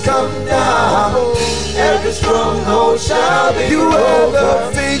must come down. Every stronghold shall be broken. You are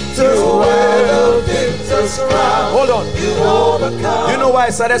the victor. You are the victor's crown. Hold on. You overcome. You know why I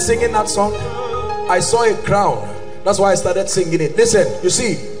started singing that song? I saw a crown. That's why I started singing it. Listen, you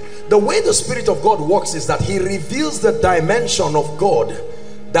see, the way the Spirit of God works is that he reveals the dimension of God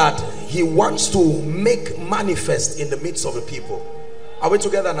that he wants to make manifest in the midst of the people. Are we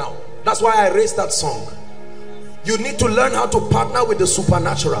together now? That's why I raised that song. You need to learn how to partner with the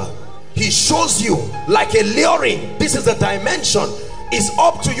supernatural. He shows you like a luring. This is the dimension. It's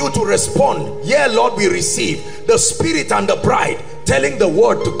up to you to respond. Yeah, Lord, we receive. The Spirit and the bride telling the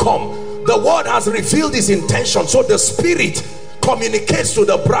word to come. The word has revealed his intention, so the Spirit communicates to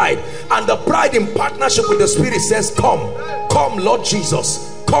the bride, and the bride in partnership with the Spirit says, come, come Lord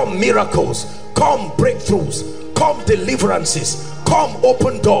Jesus, come miracles, come breakthroughs, come deliverances, come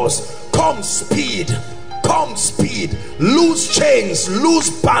open doors, come speed, loose chains,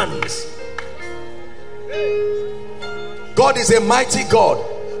 loose bands. God is a mighty God.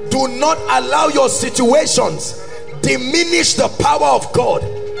 Do not allow your situations diminish the power of God.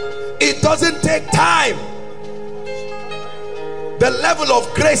 It doesn't take time. The level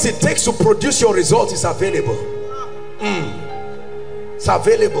of grace it takes to produce your result is available. It's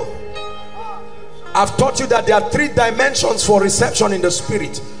available. I've taught you that there are 3 dimensions for reception in the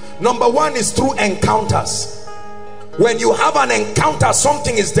spirit. Number 1 is through encounters. When you have an encounter,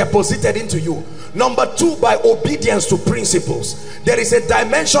 something is deposited into you. Number 2, by obedience to principles. There is a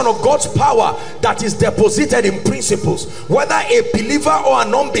dimension of God's power that is deposited in principles. Whether a believer or a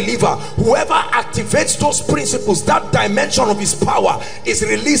non-believer, whoever activates those principles, that dimension of his power is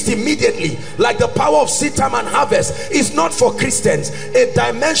released immediately. Like the power of seed time and harvest is not for Christians. A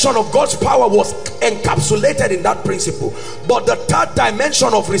dimension of God's power was encapsulated in that principle. But the 3rd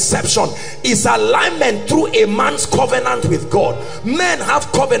dimension of reception is alignment through a man's covenant with God. Men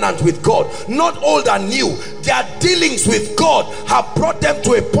have covenant with God, not old and new. Their dealings with God have brought them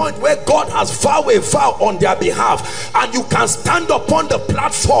to a point where God has vowed a vow on their behalf, and you can stand upon the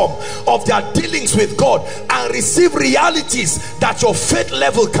platform of their dealings with God and receive realities that your faith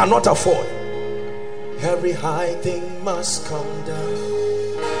level cannot afford. Every high thing must come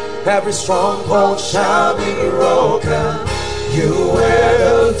down, every stronghold shall be broken. You wear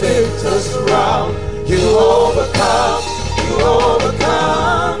the victor's crown, you overcome, you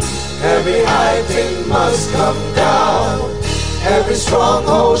overcome. Every high thing must come down, every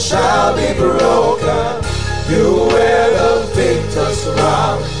stronghold shall be broken. You wear the victor's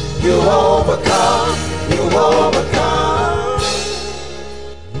crown, you overcome, you overcome.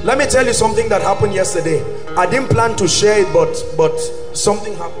 Let me tell you something that happened yesterday. I didn't plan to share it, but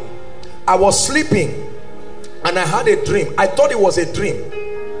something happened. I was sleeping and I had a dream. I thought it was a dream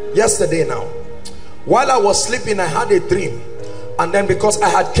yesterday. Now, while I was sleeping, I had a dream. And then because I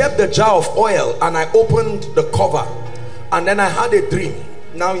had kept the jar of oil and I opened the cover, and then I had a dream.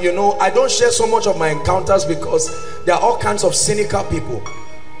 Now, you know, I don't share so much of my encounters because there are all kinds of cynical people.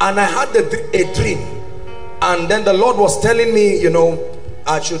 And I had a dream, and then the Lord was telling me, you know,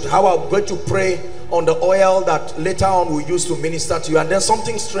 how I'm going to pray on the oil that later on we use to minister to you. And then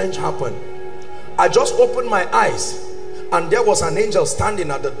something strange happened. I just opened my eyes and there was an angel standing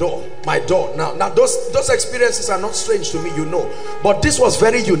at the door, my door. Now those experiences are not strange to me, you know, but this was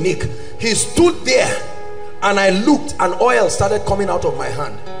very unique. He stood there and I looked and oil started coming out of my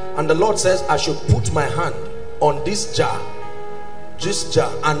hand, and the Lord says I should put my hand on this jar,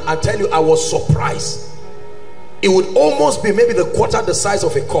 and I tell you, I was surprised. It would almost be maybe the quarter the size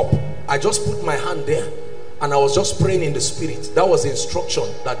of a cup. I just put my hand there and I was just praying in the spirit. That was the instruction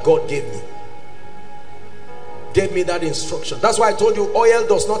that God gave me. Gave me that instruction. That's why I told you, oil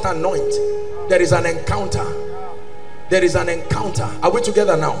does not anoint. There is an encounter. There is an encounter. Are we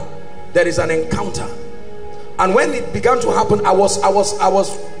together now? There is an encounter. And when it began to happen, I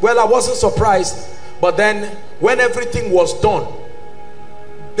wasn't surprised. But then when everything was done,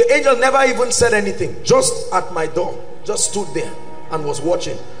 the angel never even said anything. Just at my door, just stood there and was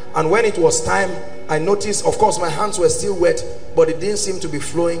watching. And when it was time, I noticed, of course, my hands were still wet, but it didn't seem to be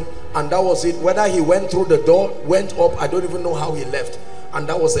flowing. And that was it. Whether he went through the door, went up, I don't even know how he left. And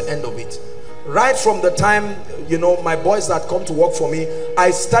that was the end of it. Right from the time, you know, my boys that come to work for me, I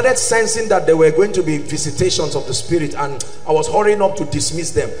started sensing that there were going to be visitations of the spirit, and I was hurrying up to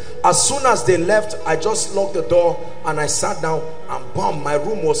dismiss them. As soon as they left, I just locked the door and I sat down, and boom, my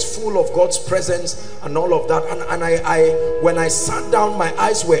room was full of God's presence and all of that. And when I sat down, my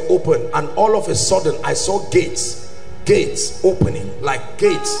eyes were open, and all of a sudden I saw gates opening, like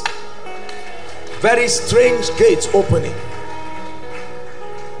gates, very strange gates opening.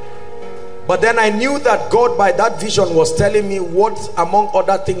 But then I knew that God, by that vision, was telling me what, among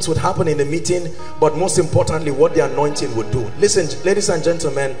other things, would happen in the meeting, but most importantly, what the anointing would do. Listen, ladies and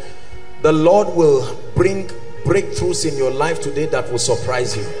gentlemen, the Lord will bring breakthroughs in your life today that will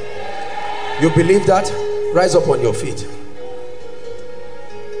surprise you. You believe that? Rise up on your feet.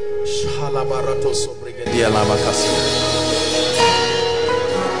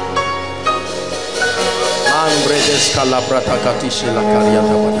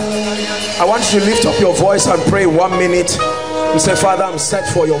 I want you to lift up your voice and pray 1 minute. You say, Father, I'm set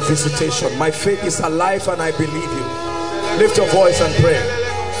for your visitation. My faith is alive and I believe you. Lift your voice and pray.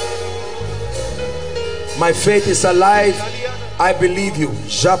 My faith is alive, I believe you.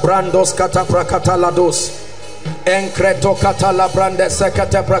 Jabrandos kataprakatalados. Enkreto katalabrande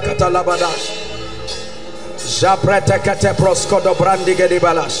sekate prakatalabadash. Jabrete kate proskodo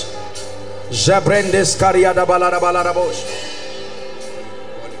brandigedibalash. Jabrendes kariada balada baladabosh.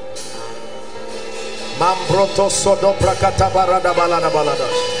 Mambroto sodo prakata barada balada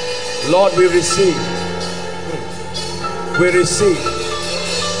baladash. Lord, we receive. We receive.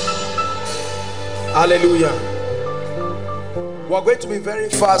 Hallelujah. We're going to be very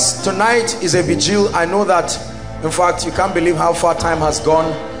fast. Tonight is a vigil. I know that, in fact, you can't believe how far time has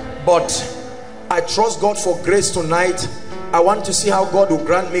gone, but I trust God for grace tonight I want to see how God will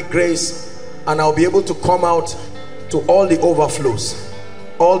grant me grace and I'll be able to come out to all the overflows.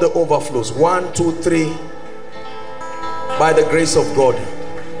 All the overflows. 1, 2, 3. By the grace of God.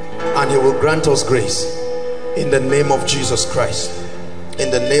 And He will grant us grace. In the name of Jesus Christ. In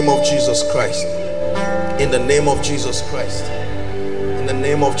the name of Jesus Christ. In the name of Jesus Christ. In the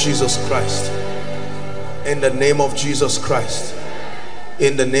name of Jesus Christ. In the name of Jesus Christ.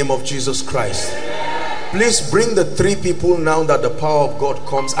 In the name of Jesus Christ. Please bring the 3 people now that the power of God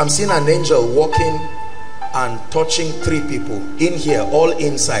comes. I'm seeing an angel walking and touching 3 people in here, all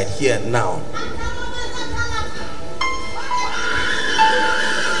inside here now.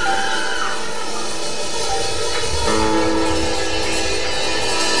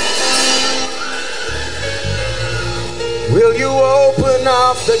 Will you open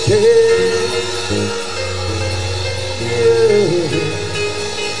up the gate? Yeah.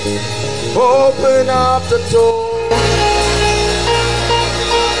 Open up the door.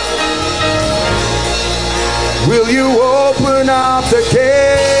 Will you open up the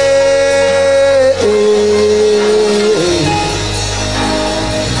gate?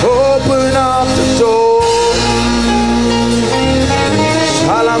 Open up the door.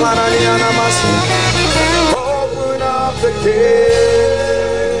 Open up the gate.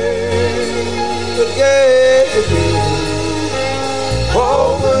 The gate.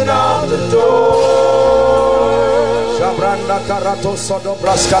 Open up the door. Shabranda karato sodo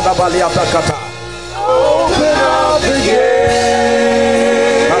braskada baliata kata. Open up the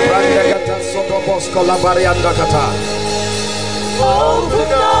gate. Shabranda kata sodo bosko la bariata kata.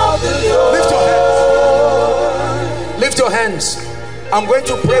 Open up the door. Lift your hands. Lift your hands. I'm going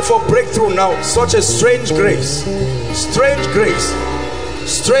to pray for breakthrough now. Such a strange grace. Strange grace.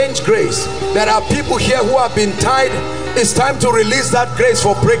 Strange grace. There are people here who have been tied. It's time to release that grace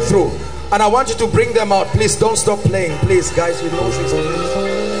for breakthrough, and I want you to bring them out. Please don't stop playing, please, guys, with noses.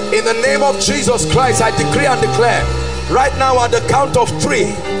 In the name of Jesus Christ, I decree and declare right now at the count of 3,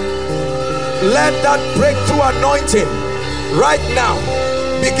 let that breakthrough anointing right now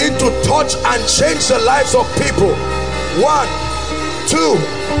begin to touch and change the lives of people. 1, 2,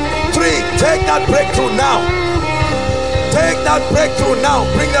 3. Take that breakthrough now. Take that breakthrough now.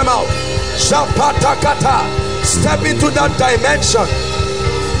 Bring them out. Shapatakata. Step into that dimension.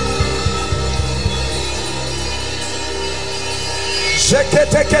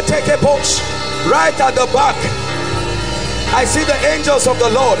 Right at the back, I see the angels of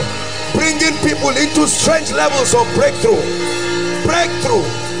the Lord bringing people into strange levels of breakthrough. Breakthrough.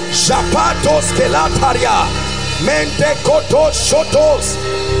 Shapatos kelataria. Mente kotos shotos.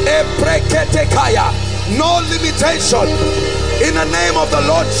 Epreketekaya. No limitation. In the name of the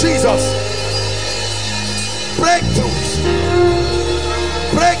Lord Jesus. Breakthroughs,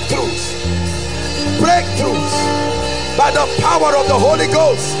 breakthroughs, breakthroughs by the power of the Holy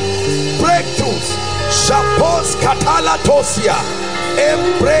Ghost. Breakthroughs. Shapos katalatosia,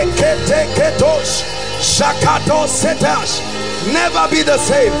 embrekete ketosh, shakato setash. Never be the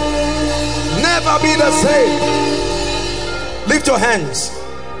same. Never be the same. Lift your hands.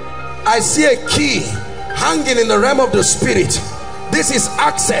 I see a key hanging in the realm of the spirit. This is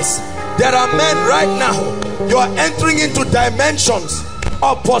access. There are men right now. You are entering into dimensions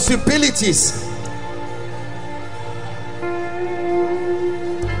of possibilities.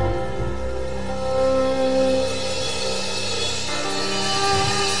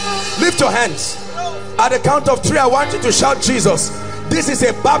 Lift your hands. At the count of 3, I want you to shout Jesus. This is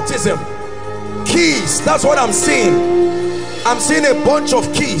a baptism. Keys. That's what I'm seeing. I'm seeing a bunch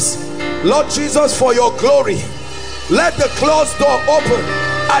of keys. Lord Jesus, for your glory, let the closed door open.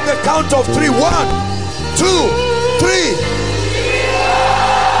 At the count of 3. 1, 2, 3.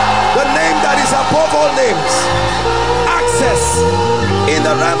 The name that is above all names. Access in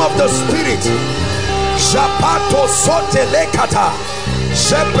the realm of the spirit. Japato sote lekata.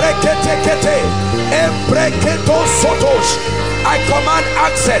 Jebreketekete. Ebreketo sotosh. I command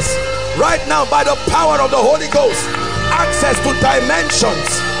access right now by the power of the Holy Ghost. Access to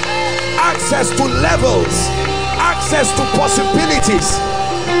dimensions. Access to levels. Access to possibilities.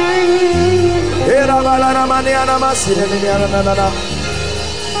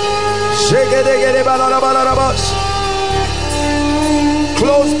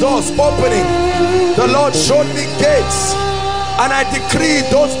 Closed doors opening. The Lord showed me gates, and I decree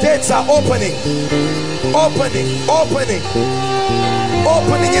those gates are opening. Opening, opening,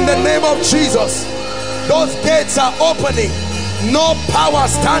 opening in the name of Jesus. Those gates are opening. No power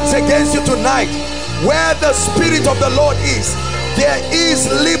stands against you tonight. Where the Spirit of the Lord is, there is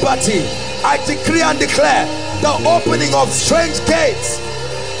liberty. I decree and declare the opening of strange gates.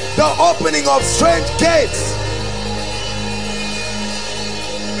 The opening of strange gates.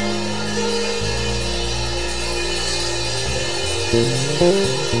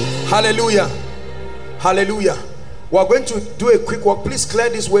 Hallelujah. Hallelujah. We're going to do a quick walk. Please clear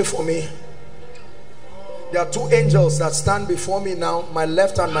this way for me. There are two angels that stand before me now, my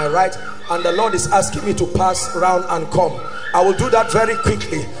left and my right, and the Lord is asking me to pass round and come. I will do that very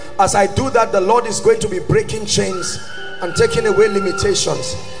quickly. As I do that, the Lord is going to be breaking chains and taking away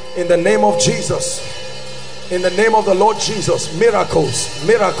limitations in the name of Jesus. In the name of the Lord Jesus. Miracles,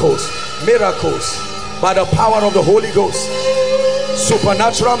 miracles, miracles by the power of the Holy Ghost.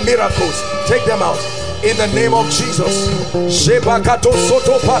 Supernatural miracles, take them out in the name of Jesus.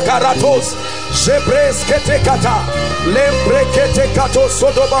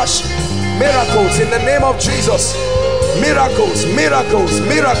 Miracles in the name of Jesus. Miracles, miracles,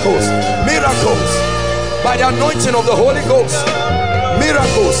 miracles, miracles by the anointing of the Holy Ghost.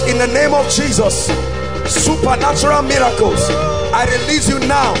 Miracles in the name of Jesus. Supernatural miracles. I release you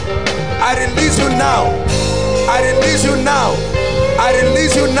now. I release you now. I release you now. I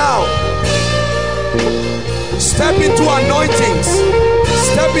release you now. Step into anointings.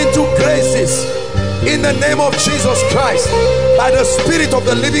 Step into graces in the name of Jesus Christ. By the Spirit of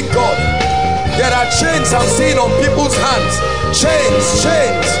the living God. There are chains I'm seeing on people's hands. Chains,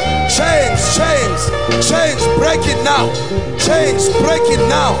 chains, chains, chains, chains breaking now. Chains breaking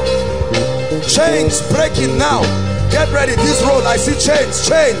now. Chains breaking now. Get ready. This road I see chains,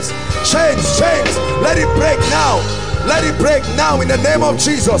 chains, chains, chains. Let it break now. Let it break now in the name of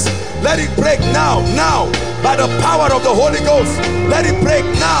Jesus. Let it break now, now by the power of the Holy Ghost. Let it break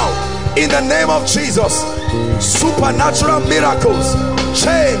now in the name of Jesus. Supernatural miracles.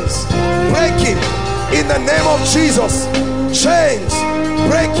 Chains breaking in the name of Jesus. Chains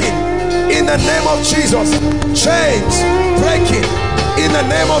breaking in the name of Jesus. Chains breaking in the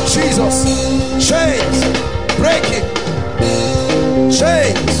name of Jesus. Chains breaking.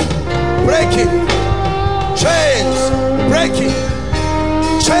 Chains breaking. Chains breaking.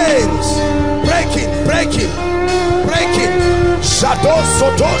 Chains breaking. Breaking. Breaking. Shadow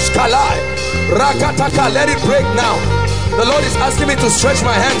sotosh kalai. Rakataka. Let it break now. The Lord is asking me to stretch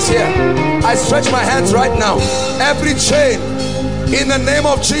my hands here. I stretch my hands right now. Every chain in the name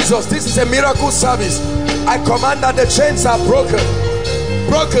of Jesus. This is a miracle service. I command that the chains are broken.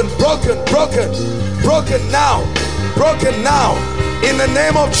 Broken, broken, broken, broken now. Broken now in the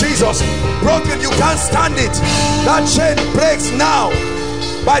name of Jesus. Broken, you can't stand it. That chain breaks now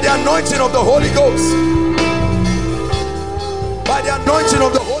by the anointing of the Holy Ghost. By the anointing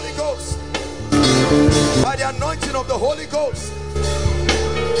of the Holy Ghost. By the anointing of the Holy Ghost.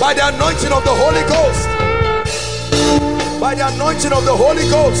 By the anointing of the Holy Ghost. By the anointing of the Holy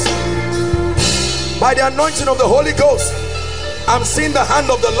Ghost. By the anointing of the Holy Ghost. I'm seeing the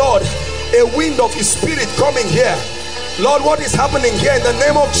hand of the Lord. A wind of his spirit coming here. Lord, what is happening here in the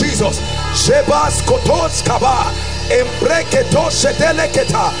name of Jesus? Shebas kotos kaba embreketo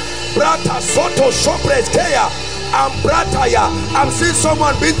shedeleketa brata soto shopreskeya ambrataya. I'm seeing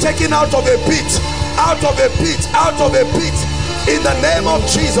someone being taken out of a pit, out of a pit, out of a pit in the name of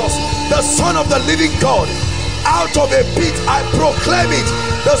Jesus, the Son of the living God. Out of a pit, I proclaim it.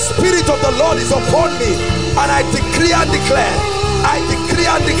 The Spirit of the Lord is upon me, and I decree and declare, I decree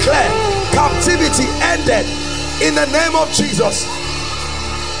and declare, captivity ended in the name of Jesus.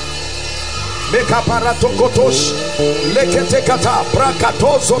 I'm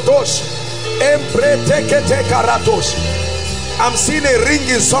seeing a ring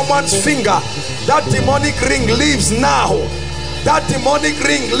in someone's finger. That demonic ring leaves now. That demonic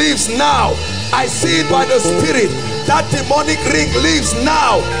ring leaves now. I see it by the Spirit. That demonic ring leaves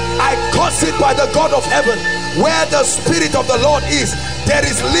now. I curse it by the God of heaven. Where the Spirit of the Lord is, there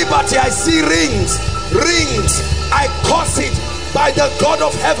is liberty. I see rings. Rings. I curse it by the God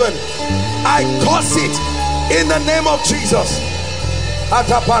of heaven. I curse it in the name of Jesus.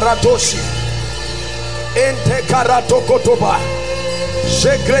 Ataparatoshi ente karato kotoba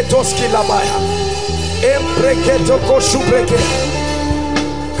jegretoski labaya empreketo koshubreke.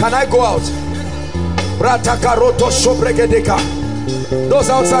 Can I go out? Bratakaroto shobregedeka. Those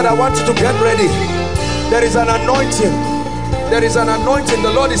outside, I want you to get ready. There is an anointing. There is an anointing.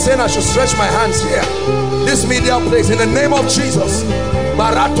 The Lord is saying I should stretch my hands here. This media place in the name of Jesus.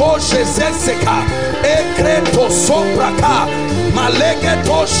 Barato shezeseka ekreto sobraka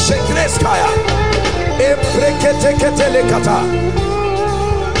malegeto shegreskaya empreketeketelekata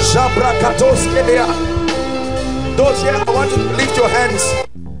jabrakatoskedea. Those here, I want you to lift your hands.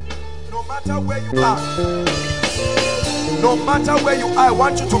 No matter where you are, no matter where you are, I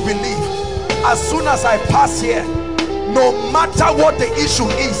want you to believe. As soon as I pass here, no matter what the issue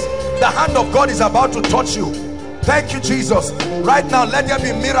is, the hand of God is about to touch you. Thank you, Jesus. Right now, let there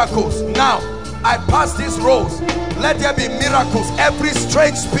be miracles. Now, I pass these rows. Let there be miracles. Every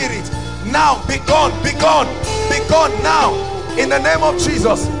strange spirit now be gone, be gone, be gone now in the name of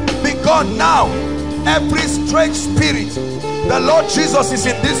Jesus. Be gone now. Every strange spirit, the Lord Jesus is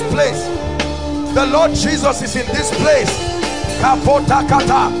in this place. The Lord Jesus is in this place.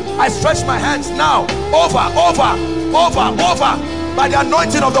 I stretch my hands now over by the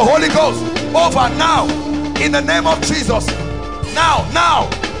anointing of the Holy Ghost. Over now in the name of Jesus. Now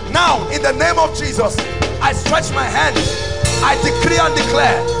in the name of Jesus, I stretch my hands. I decree and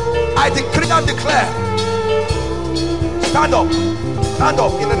declare. I decree and declare. Stand up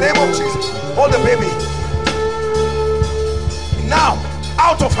in the name of Jesus. Hold the baby now,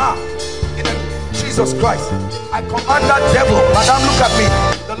 out of her in the name of Jesus Christ. I command that devil. Madam, look at me.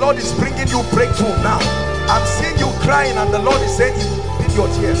 The Lord is bringing you breakthrough now. I'm seeing you crying and the Lord is saying, in your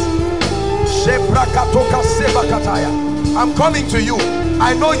tears, I'm coming to you.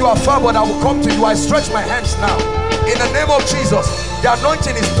 I know you are far, but I will come to you. I stretch my hands now in the name of Jesus. The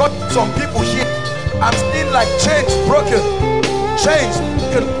anointing is touching some people here. I'm seeing like chains broken. Chains,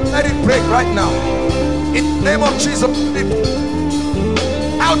 let it break right now in the name of Jesus.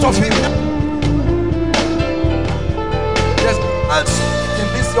 Out of him. There's answer in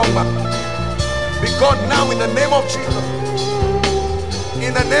this young man. Be gone now in the name of Jesus.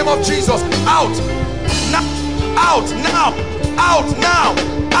 In the name of Jesus. Out now, out now, out now,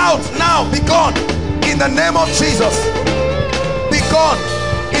 out now. Be gone in the name of Jesus. Be gone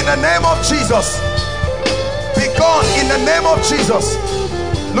in the name of Jesus. Be gone in the name of Jesus.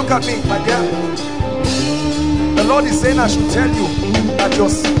 Look at me, my dear. The Lord is saying I should tell you that your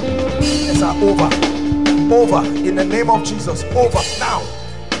sins are over. Over in the name of Jesus. Over now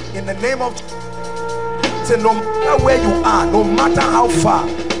in the name of Jesus. Say, no matter where you are, no matter how far,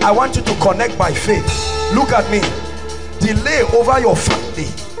 I want you to connect by faith. Look at me. Delay over your family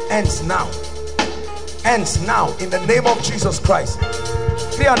ends now. Ends now in the name of Jesus Christ.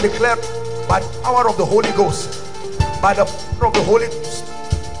 Decree and declare by the power of the Holy Ghost. By the power of the Holy Ghost.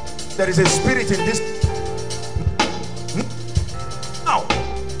 There is a spirit in this. Now.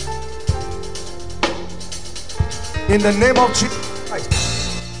 In the name of Jesus Christ.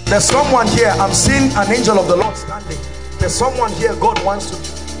 There's someone here. I'm seeing an angel of the Lord standing. There's someone here God wants to.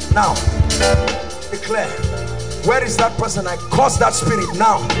 Now. Declare. Where is that person? I curse that spirit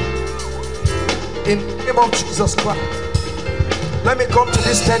now. In the name of Jesus Christ. Let me come to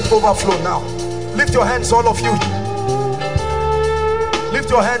this tent overflow now. Lift your hands, all of you. Lift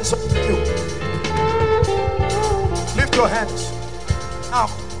your hands, all of you. Lift your hands. Now,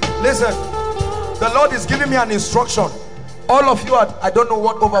 listen. The Lord is giving me an instruction. All of you are, I don't know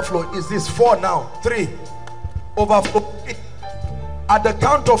what overflow is this. 4 now. 3. Overflow. At the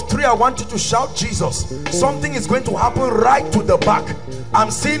count of 3, I want you to shout Jesus. Something is going to happen right to the back. I'm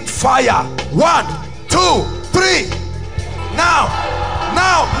seeing fire. 1, 2, 3. Now.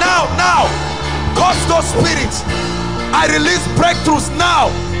 Curse those spirits. I release breakthroughs now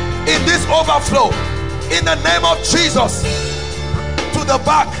in this overflow. In the name of Jesus. To the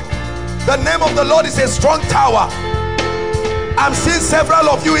back. The name of the Lord is a strong tower. I'm seeing several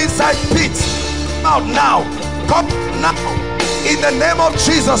of you inside pits. Out now. Come now. In the name of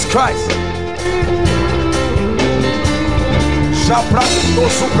Jesus Christ.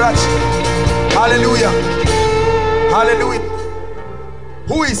 Hallelujah. Hallelujah.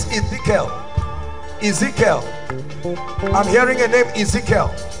 Who is Ezekiel? Ezekiel. I'm hearing a name,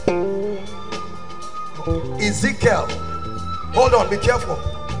 Ezekiel. Ezekiel. Hold on, be careful.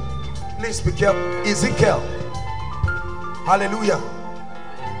 Please be careful. Ezekiel. Hallelujah.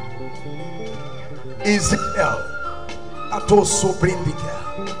 Ezekiel.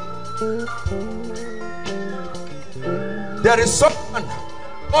 There is someone,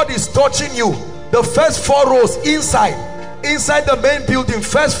 God is touching you. The first 4 rows inside the main building,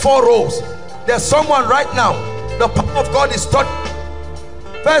 first 4 rows. There's someone right now. The power of God is touching.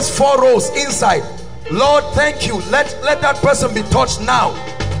 First 4 rows inside. Lord, thank you. Let that person be touched now.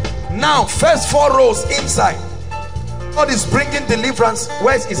 Now, first 4 rows inside. God is bringing deliverance.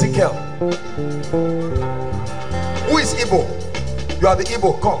 Where is Ezekiel? Who is Igbo? You are the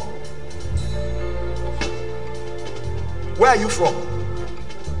Igbo. Come. Where are you from?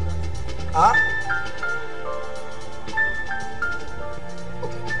 Huh?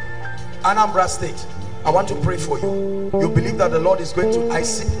 Okay. Anambra State. I want to pray for you. You believe that the Lord is going to. I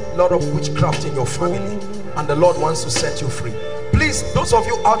see a lot of witchcraft in your family, and the Lord wants to set you free. Please, those of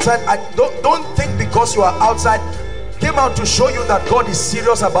you outside, don't think because you are outside. Came out to show you that God is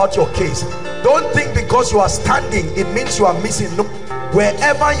serious about your case. Don't think because you are standing it means you are missing. No,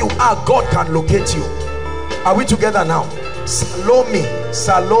 wherever you are, God can locate you. Are we together now? Salome.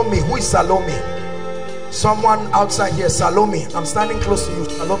 Salome. Who is Salome? Someone outside here, Salome, I'm standing close to you.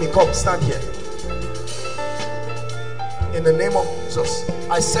 Salome, come, stand here. In the name of Jesus,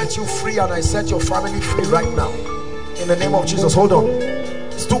 I set you free and I set your family free right now. In the name of Jesus, hold on.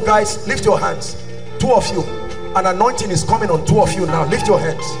 It's two guys, lift your hands. Two of you. An anointing is coming on two of you now. Lift your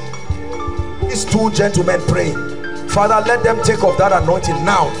hands. These two gentlemen praying. Father, let them take of that anointing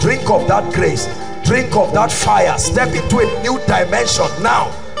now. Drink of that grace. Drink of that fire. Step into a new dimension now.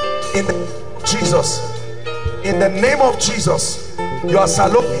 In the name of Jesus. In the name of Jesus. You are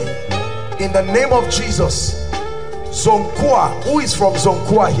Salome. In the name of Jesus. Zonkua. Who is from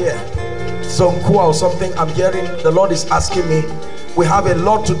Zonkua here? Zonkua or something. I'm hearing the Lord is asking me. We have a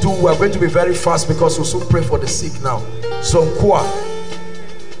lot to do. We are going to be very fast because we'll soon pray for the sick now. Zonkua.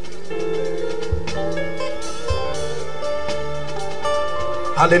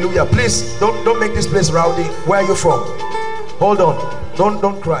 Hallelujah. Please don't make this place rowdy. Where are you from? Hold on.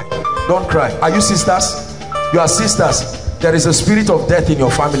 Don't cry. Don't cry. Are you sisters? You are sisters. There is a spirit of death in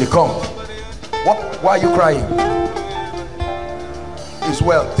your family. Come. Why are you crying? It's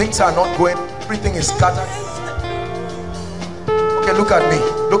well. Things are not going. Everything is scattered. Okay, look at me.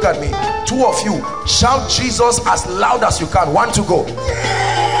 Look at me. Two of you. Shout Jesus as loud as you can. One to go.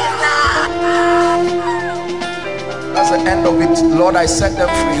 That's the end of it. Lord, I set them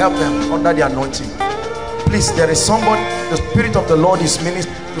free. Help them under the anointing. Please, there is somebody. The Spirit of the Lord is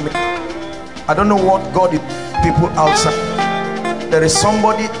ministering to me. I don't know what God is. People outside. There is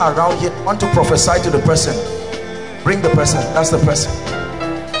somebody around here. I want to prophesy to the person. Bring the person. That's the person.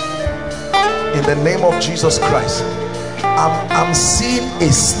 In the name of Jesus Christ. I'm seeing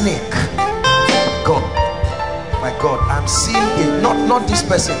a snake. God, my God, I'm seeing a not this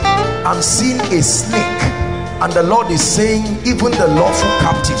person. I'm seeing a snake, and the Lord is saying, even the lawful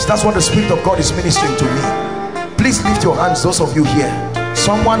captives. That's what the Spirit of God is ministering to me. Please lift your hands, those of you here.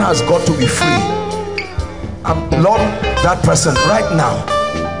 Someone has got to be free. Lord, that person right now,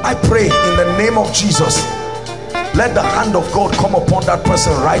 I pray in the name of Jesus, let the hand of God come upon that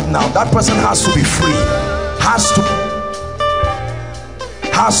person right now. That person has to be free. Has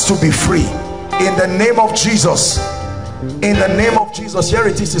to be free in the name of Jesus. In the name of Jesus. Here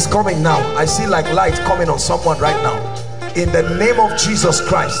it is coming now. I see like light coming on someone right now. In the name of Jesus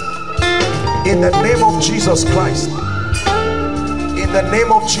Christ. In the name of Jesus Christ. In the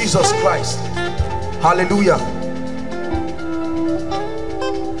name of Jesus Christ. Hallelujah.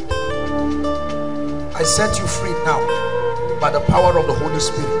 I set you free now by the power of the Holy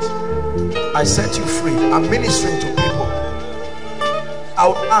Spirit. I set you free. I'm ministering to people.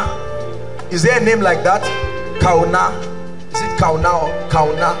 Kauna. Is there a name like that? Kauna. Is it Kauna or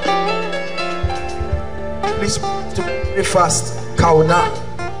Kauna? Please to very fast. Kauna.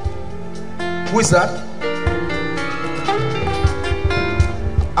 Who is that?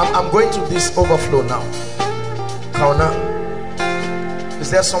 I'm going to this overflow now. Kauna. Is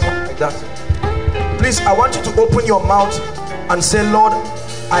there someone like that? Please, I want you to open your mouth and say, Lord,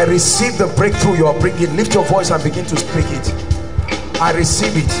 I receive the breakthrough you are bringing. Lift your voice and begin to speak it. I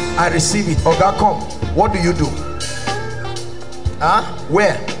receive it. I receive it. Oga, come. What do you do? Huh?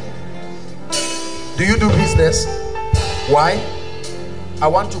 Where? Do you do business? Why? I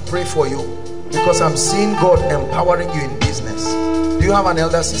want to pray for you because I'm seeing God empowering you in business. Do you have an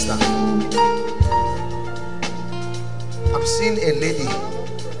elder sister? I'm seeing a lady.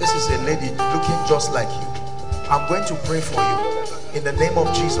 This is a lady looking just like you. I'm going to pray for you in the name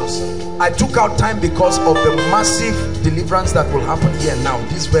of Jesus. I took out time because of the massive deliverance that will happen here now,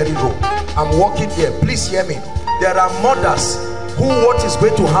 this very row. I'm walking here. Please hear me. There are mothers who what is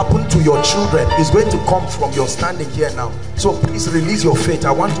going to happen to your children is going to come from your standing here now. So please release your faith.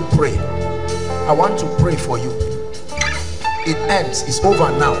 I want to pray. I want to pray for you. It ends. It's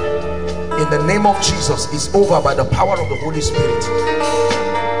over now. In the name of Jesus, it's over by the power of the Holy Spirit.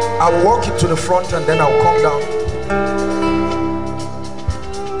 I'll walk it to the front and then I'll come down.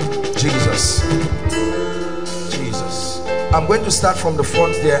 Jesus. Jesus. I'm going to start from the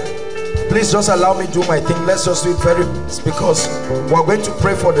front there. Please just allow me to do my thing. Let's just do it very fast because we're going to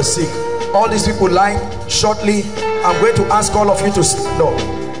pray for the sick. All these people lying shortly, I'm going to ask all of you to stand up.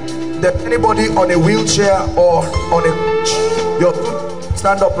 There anybody on a wheelchair or on a you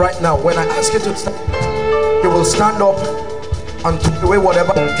stand up right now. When I ask you to stand, you will stand up and put away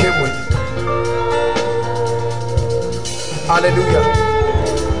whatever you came with. Hallelujah.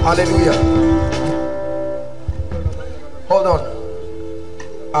 Hallelujah. Hold on.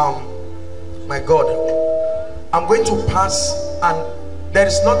 My God, I'm going to pass, and there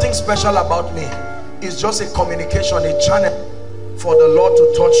is nothing special about me. It's just a communication, a channel for the Lord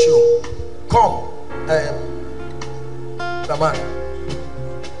to touch you. Come, come on.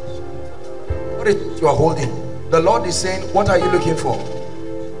 What is it you are holding? The Lord is saying, what are you looking for?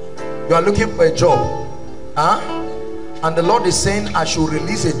 You are looking for a job. Huh? And the Lord is saying, I should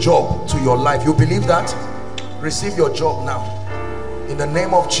release a job to your life. You believe that? Receive your job now. In the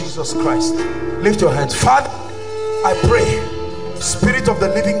name of Jesus Christ. Lift your hands. Father, I pray, Spirit of the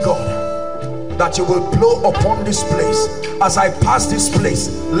living God, that you will blow upon this place. As I pass this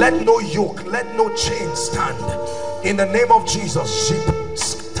place, let no yoke, let no chain stand. In the name of Jesus.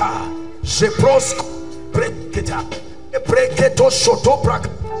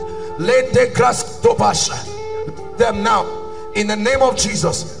 Them now. In the name of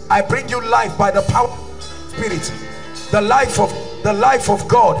Jesus, I bring you life by the power of the Spirit. The life of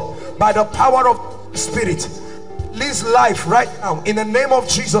God by the power of the Spirit. Release life right now in the name of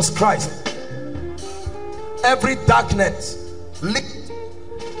Jesus Christ. Every darkness,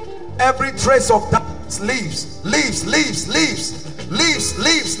 every trace of darkness leaves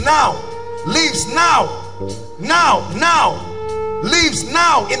now, leaves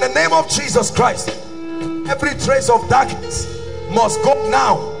now in the name of Jesus Christ. Every trace of darkness must go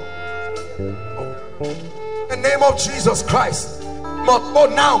now. In the name of Jesus Christ, must go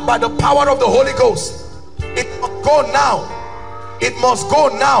now by the power of the Holy Ghost. It must go now. It must go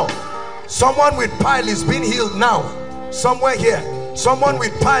now. Someone with pile is being healed now. Somewhere here, someone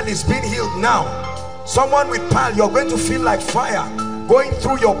with pile is being healed now. Someone with pile, you're going to feel like fire going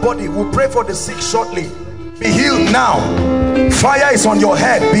through your body. We'll pray for the sick shortly. Be healed now. Fire is on your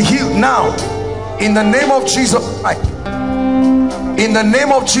head. Be healed now. In the name of Jesus Christ. In the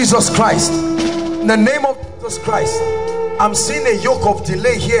name of Jesus Christ. In the name of Jesus Christ. I'm seeing a yoke of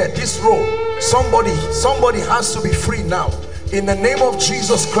delay here. This row. Somebody has to be free now. In the name of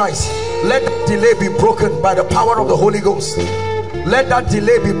Jesus Christ. Let that delay be broken by the power of the Holy Ghost. Let that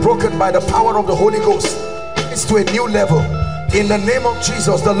delay be broken by the power of the Holy Ghost. It's to a new level. In the name of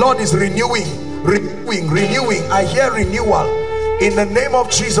Jesus, the Lord is renewing. I hear renewal. In the name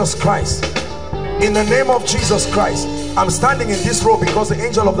of Jesus Christ. In the name of Jesus Christ. I'm standing in this row because the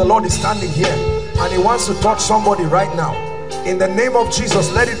angel of the Lord is standing here. And he wants to touch somebody right now. In the name of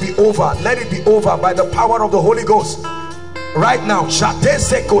Jesus, let it be over. Let it be over by the power of the Holy Ghost. Right now. Please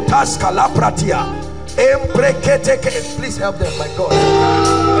help them, my God.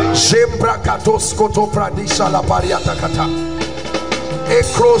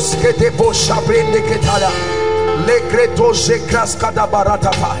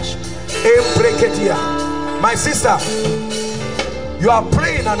 My sister, you are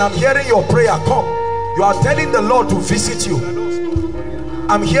praying and I'm hearing your prayer. Come, you are telling the Lord to visit you.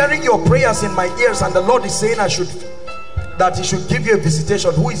 I'm hearing your prayers in my ears, and the Lord is saying that he should give you a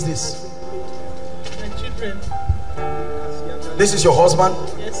visitation. Who is this? My children. This is your husband?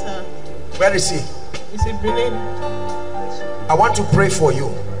 Yes, sir. Where is he? He's in Berlin. I want to pray for you.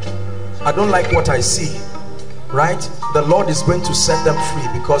 I don't like what I see. Right? The Lord is going to set them free,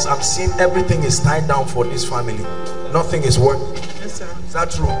 because I'm seeing everything is tied down for this family. Nothing is working. Yes, sir. Is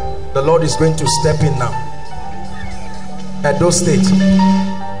that true? The Lord is going to step in now. Edo State.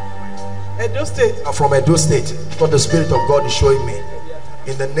 Edo State. I'm from Edo State. What the Spirit of God is showing me.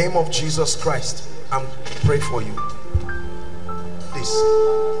 In the name of Jesus Christ, I'm praying for you. This,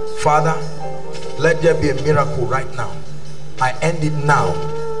 Father, let there be a miracle right now. I end it now. In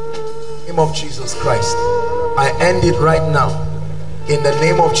the name of Jesus Christ. I end it right now. In the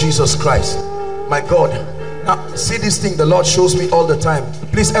name of Jesus Christ. My God. Now, see this thing the Lord shows me all the time.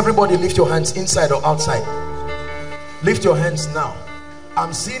 Please, everybody, lift your hands inside or outside. Lift your hands now.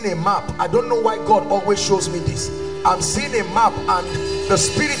 I'm seeing a map. I don't know why God always shows me this. I'm seeing a map, and the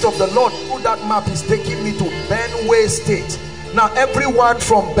Spirit of the Lord through that map is taking me to Benue State. Now, everyone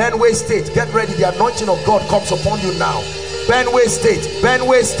from Benue State, get ready. The anointing of God comes upon you now. Benue State,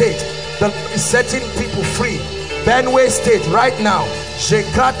 Benue State. The Lord is setting people free. Benue State right now.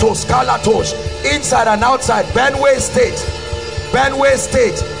 Shekratos, Kalatos, inside and outside. Benue State, Benue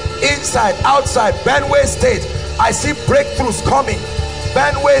State, inside, outside. Benue State. I see breakthroughs coming.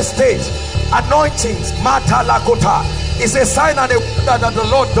 Benue State, anointings. Mata Lakota is a sign and a wonder that the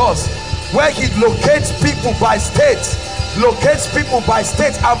Lord does, where he locates people by states. Locates people by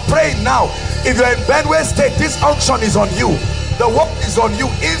states. I'm praying now. If you're in Benue State, this unction is on you. The work is on you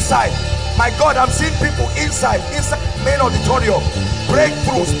inside. My God, I'm seeing people inside main auditorium.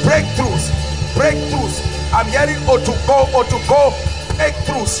 Breakthroughs, breakthroughs, breakthroughs. I'm hearing Otuko,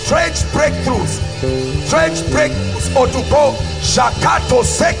 breakthroughs, strange breakthroughs, strange breakthroughs. Otuko, Shakato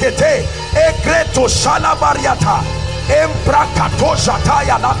Sekete, Egreto Shalabariata, Embrakato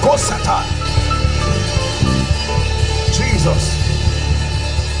Shataya Lakosata. Jesus.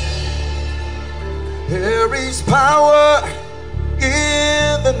 There is power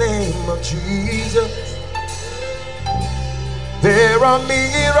In the name of Jesus, there are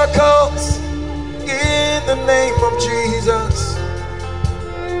miracles. In the name of Jesus,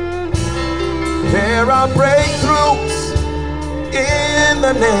 there are breakthroughs. In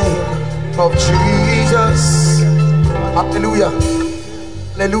the name of Jesus. Hallelujah.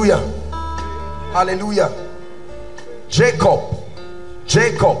 Hallelujah. Hallelujah. Jacob,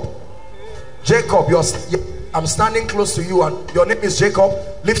 I'm standing close to you and your name is Jacob.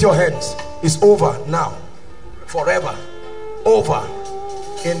 Lift your hands. It's over now, forever, over,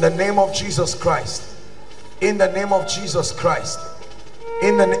 in the name of Jesus Christ. In the name of Jesus Christ.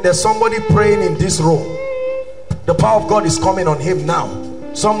 There's somebody praying in this room. The power of God is coming on him now.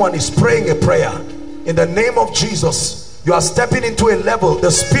 Someone is praying a prayer in the name of Jesus. You are stepping into a level.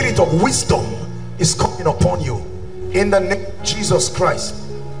 The spirit of wisdom is coming upon you in the name of Jesus Christ.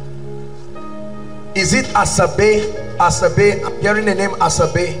 Is it Asabe? Asabe, I'm hearing the name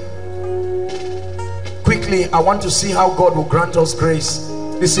Asabe. Quickly, I want to see how God will grant us grace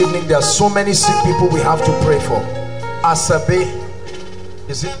this evening. There are so many sick people we have to pray for. Asabe,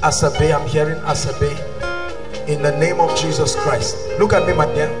 is it Asabe? I'm hearing Asabe. In the name of Jesus Christ. Look at me, my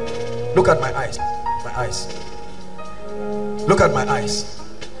dear. Look at my eyes. My eyes. Look at my eyes.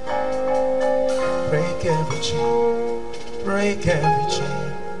 Break every chain. Break every chain.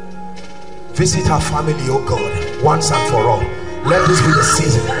 Visit her family, oh God, once and for all. Let this be the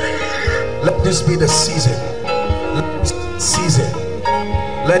season. Let this be the season. Let this be the season.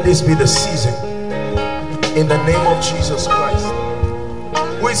 Let this be the season. In the name of Jesus Christ.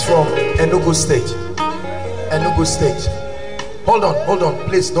 Who is from Enugu State? Enugu State. Hold on,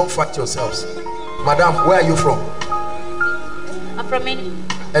 please don't fight yourselves. Madam, where are you from? I'm from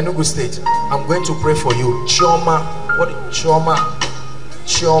Enugu State. I'm going to pray for you. Chioma. What is Chioma?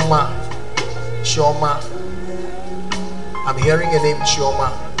 Chioma. Chioma. I'm hearing a name,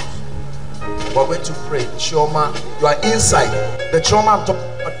 Chioma. We're going to pray. Chioma, you are inside. The Chioma I'm talking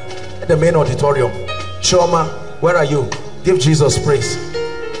about, the main auditorium. Chioma, where are you? Give Jesus praise.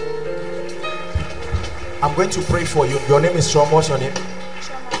 I'm going to pray for you. Your name is Chioma. What's your name?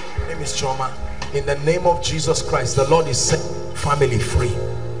 Chioma. Your name is Chioma. In the name of Jesus Christ, the Lord is setting family free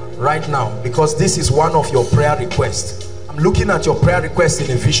right now, because this is one of your prayer requests. I'm looking at your prayer request in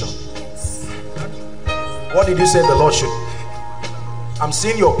a vision. What did you say the Lord should? I'm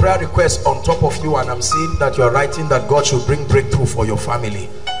seeing your prayer request on top of you, and I'm seeing that you are writing that God should bring breakthrough for your family.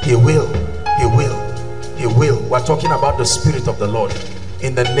 He will. He will. He will. We're talking about the Spirit of the Lord.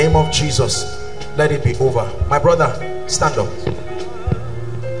 In the name of Jesus, let it be over. My brother, stand up.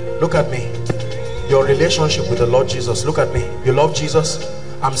 Look at me. Your relationship with the Lord Jesus. Look at me. You love Jesus.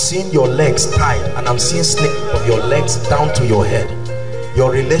 I'm seeing your legs tied, and I'm seeing snake of your legs down to your head. Your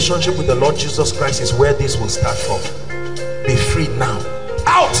relationship with the Lord Jesus Christ is where this will start from. Be free now.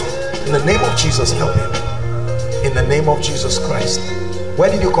 Out! In the name of Jesus, help him. In the name of Jesus Christ. Where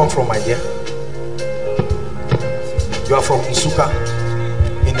did you come from, my dear? You are from Isuka.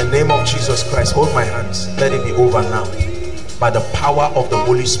 In the name of Jesus Christ, hold my hands. Let it be over now. By the power of the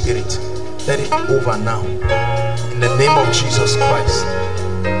Holy Spirit, let it be over now. In the name of Jesus Christ.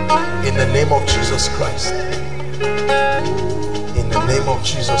 In the name of Jesus Christ. In the name of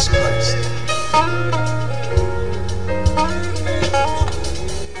Jesus Christ.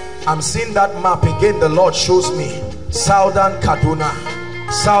 I'm seeing that map again. The Lord shows me Southern Kaduna.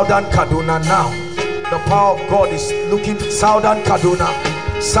 Southern Kaduna now. The power of God is looking. Southern Kaduna.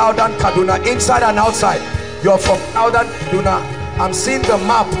 Southern Kaduna, inside and outside. You're from Southern Kaduna. I'm seeing the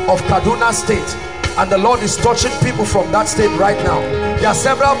map of Kaduna State, and the Lord is touching people from that state right now. There are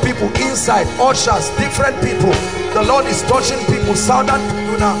several people inside, ushers, different people. The Lord is touching people. Southern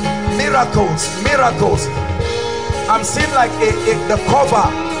Kaduna, miracles, miracles. I'm seeing like the cover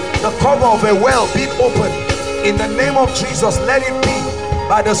of a well being opened. In the name of Jesus, let it be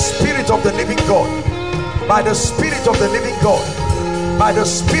by the Spirit of the living God. By the Spirit of the living God. By the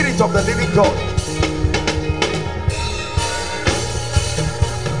Spirit of the living God.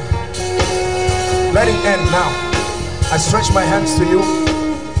 Let it end now. I stretch my hands to you.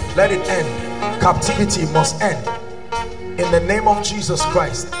 Let it end. Captivity must end. In the name of Jesus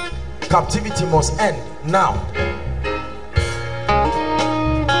Christ. Captivity must end now.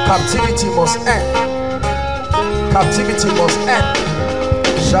 Captivity must end. Captivity must end.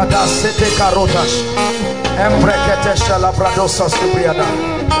 Shada sete karotash. Embrekete shalabradosa stubriada.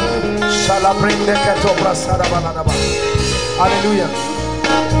 Shalabrinde ketobra sarabanadaba. Hallelujah.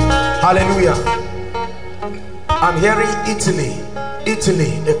 Hallelujah. I'm hearing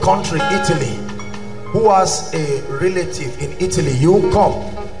Italy, a country, Italy. Who has a relative in Italy? You come.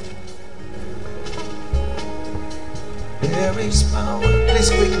 There there is power. Please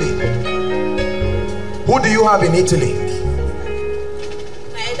quickly. Who do you have in Italy?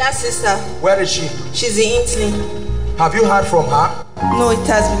 My elder sister. Where is she? She's in Italy. Have you heard from her? No, it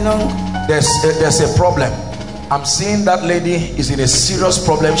has been long. There's a problem. I'm seeing that lady is in a serious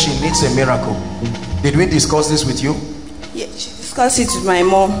problem. She needs a miracle. Did we discuss this with you? Yeah, she discussed it with my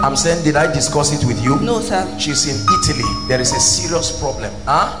mom. I'm saying, did I discuss it with you? No, sir. She's in Italy. There is a serious problem.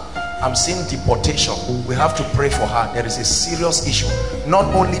 I'm seeing deportation. We have to pray for her. There is a serious issue. Not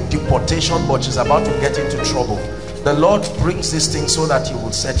only deportation, but she's about to get into trouble. The Lord brings this thing so that He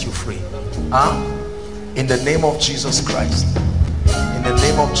will set you free. In the name of Jesus Christ. In the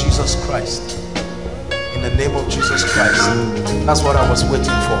name of Jesus Christ. In the name of Jesus Christ. That's what I was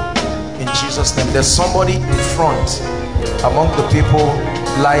waiting for. In Jesus' name. There's somebody in front among the people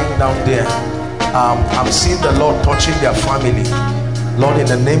lying down there. I'm seeing the Lord touching their family. Lord, in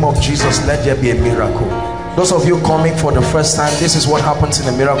the name of Jesus, let there be a miracle. Those of you coming for the first time, this is what happens in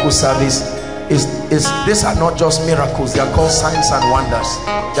a miracle service. These are not just miracles, they are called signs and wonders.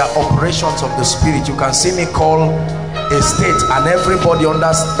 They are operations of the Spirit. You can see me call a state, and everybody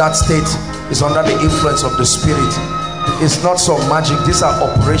under that state is under the influence of the Spirit. It's not some magic. These are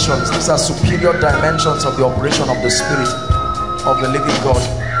operations. These are superior dimensions of the operation of the Spirit of the living God.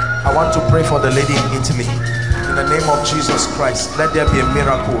 I want to pray for the lady in Italy. In the name of Jesus Christ, let there be a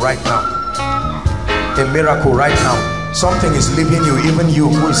miracle right now. A miracle right now. Something is leaving you, even you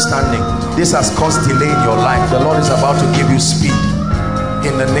who is standing. This has caused delay in your life. The Lord is about to give you speed.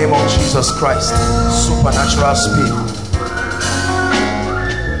 In the name of Jesus Christ, supernatural speed.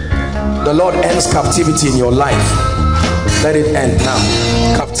 The Lord ends captivity in your life. Let it end now.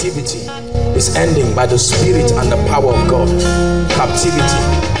 Captivity is ending by the Spirit and the power of God. Captivity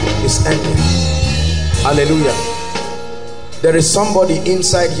is ending. Hallelujah. There is somebody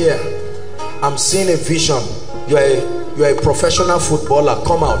inside here. I'm seeing a vision. You are a professional footballer.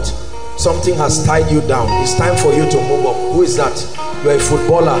 Come out. Something has tied you down. It's time for you to move up. Who is that? You are a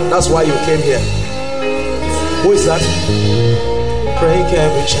footballer. That's why you came here. Who is that? Break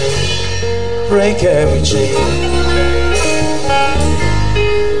every chain. Break every chain.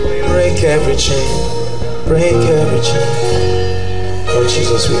 Break every chain. Break every chain. Lord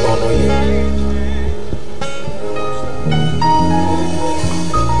Jesus, we honor you.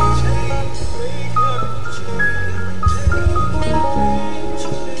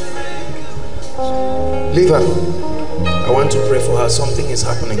 Leave her. I want to pray for her. Something is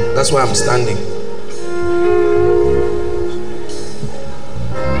happening. That's why I'm standing.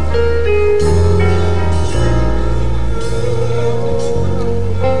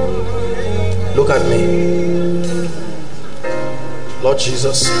 Look at me. Lord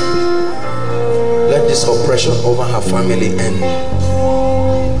Jesus, let this oppression over her family end.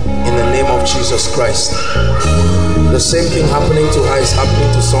 In the name of Jesus Christ. The same thing happening to her is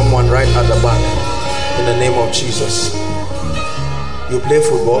happening to someone right at the back. In the name of Jesus. You play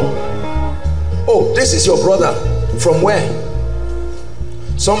football? Oh, this is your brother. From where?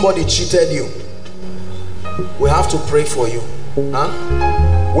 Somebody cheated you. We have to pray for you.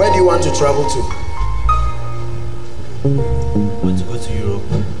 Where do you want to travel to? I want to go to Europe.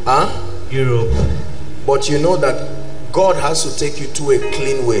 Europe. But you know that God has to take you to a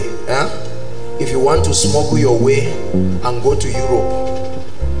clean way. If you want to smuggle your way and go to Europe,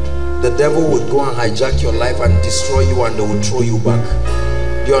 the devil would go and hijack your life and destroy you, and they will throw you back.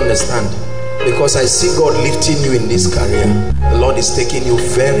 Do you understand? Because I see God lifting you in this career. The Lord is taking you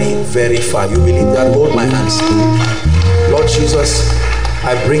very, very far. You believe that? Hold my hands. Lord Jesus,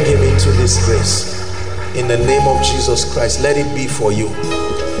 I bring him into this grace. In the name of Jesus Christ, let it be for you.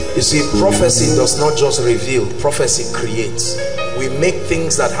 You see, prophecy does not just reveal, prophecy creates. We make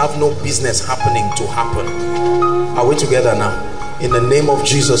things that have no business happening to happen. Are we together now? In the name of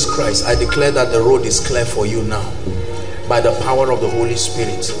Jesus Christ, I declare that the road is clear for you now. By the power of the Holy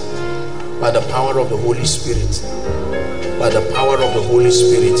Spirit. By the power of the Holy Spirit. By the power of the Holy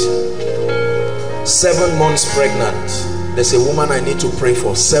Spirit. 7 months pregnant. There's a woman I need to pray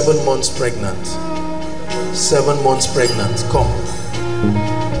for. 7 months pregnant. 7 months pregnant. Come.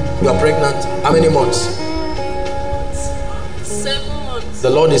 You are pregnant. How many months? 7 months. The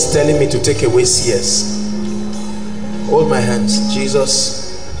Lord is telling me to take away CS. Hold my hands.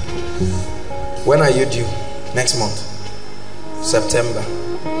 Jesus, when are you due? Next month? September.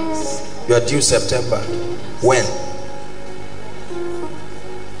 You are due September. When?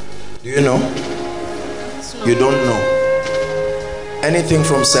 Do you know? You don't know. Anything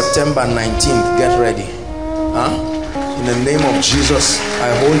from September 19th, get ready. In the name of Jesus,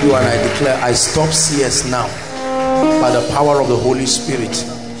 I hold you and I declare I stop CS now by the power of the Holy Spirit.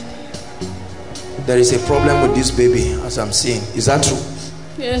 There is a problem with this baby, as I'm seeing. Is that true?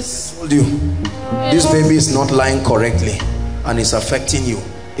 Yes. I told you. This baby is not lying correctly and it's affecting you.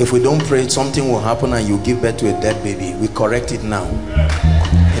 If we don't pray, something will happen and you give birth to a dead baby. We correct it now.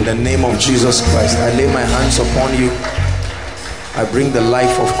 In the name of Jesus Christ, I lay my hands upon you. I bring the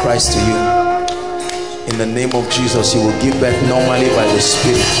life of Christ to you. In the name of Jesus, you will give birth normally by the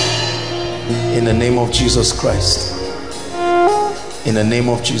Spirit. In the name of Jesus Christ. In the name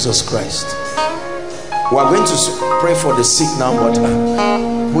of Jesus Christ. We are going to pray for the sick now, but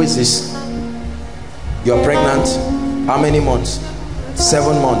who is this? You are pregnant? How many months?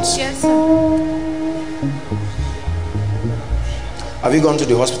 7 months. Yes, sir. Have you gone to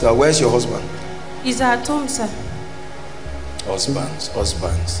the hospital? Where's your husband? He's at home, sir.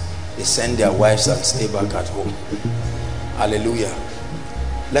 Husbands. They send their wives and stay back at home. Hallelujah.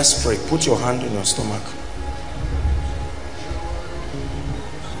 Let's pray. Put your hand on your stomach.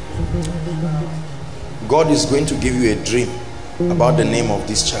 God is going to give you a dream about the name of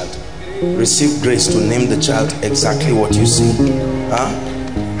this child. Receive grace to name the child exactly what you see.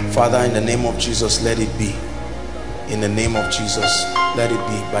 Father, in the name of Jesus, let it be. In the name of Jesus, let it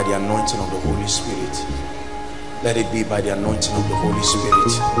be by the anointing of the Holy Spirit. Let it be by the anointing of the Holy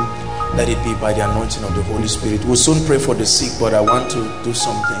Spirit. Let it be by the anointing of the Holy Spirit. We'll soon pray for the sick, but I want to do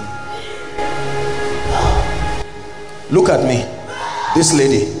something. Look at me. This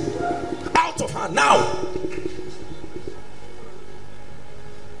lady. Out of her now.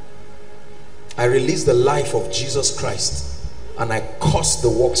 I release the life of Jesus Christ and I curse the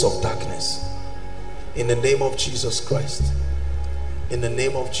works of darkness. In the name of Jesus Christ. In the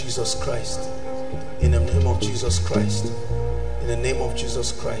name of Jesus Christ. In the name of Jesus Christ. In the name of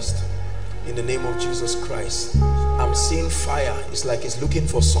Jesus Christ. In the name of Jesus Christ. I'm seeing fire. It's like it's looking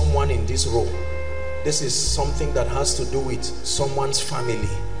for someone in this row. This is something that has to do with someone's family.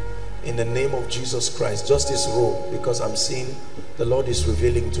 In the name of Jesus Christ. Just this row, because I'm seeing the Lord is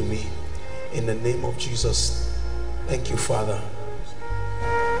revealing to me. In the name of Jesus. Thank you, Father.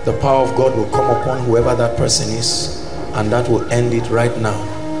 The power of God will come upon whoever that person is, and that will end it right now.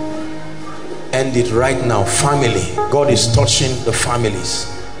 End it right now. Family. God is touching the families.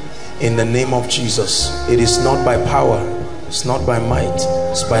 In the name of Jesus. It is not by power. It's not by might.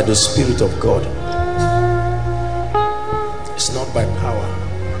 It's by the Spirit of God. It's not by power.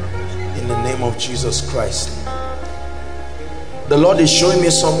 In the name of Jesus Christ. The Lord is showing me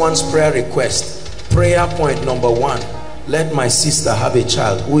someone's prayer request. Prayer point number 1. Let my sister have a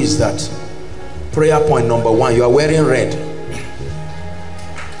child. Who is that? Prayer point number 1. You are wearing red.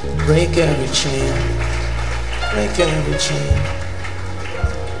 Break every chain. Break every chain.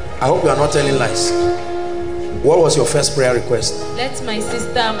 I hope you are not telling lies. What was your first prayer request? Let my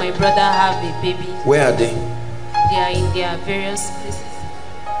sister and my brother have a baby. Where are they? They are in their various places.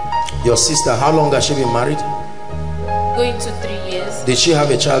 Your sister, how long has she been married? Going to 3 years. Did she have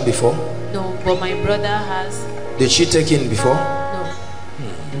a child before? No, but my brother has. Did she take in before? No.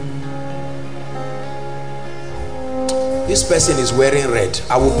 This person is wearing red.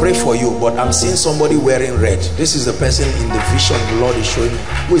 I will pray for you, but I'm seeing somebody wearing red. This is the person in the vision the Lord is showing me.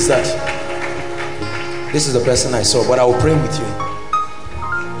 Who is that? This is the person I saw, but I will pray with you.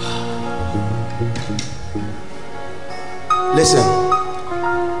 Listen,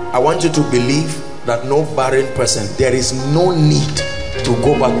 I want you to believe that no barren person, there is no need to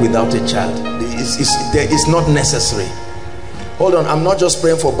go back without a child. It's not necessary. Hold on, I'm not just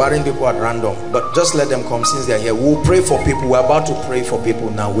praying for barren people at random, but just let them come since they're here. We'll pray for people. We're about to pray for people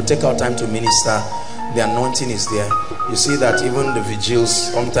now. We'll take our time to minister. The anointing is there. You see that even the vigils,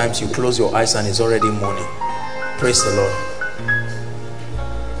 sometimes you close your eyes and it's already morning. Praise the Lord.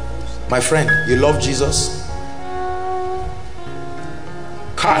 My friend, you love Jesus?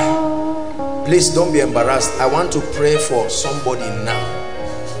 Kai, please don't be embarrassed. I want to pray for somebody now.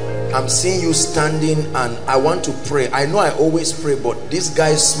 I'm seeing you standing and I want to pray. I know I always pray, but this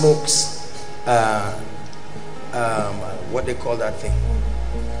guy smokes what they call that thing.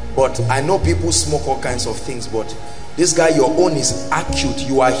 But I know people smoke all kinds of things, but this guy, your own is acute.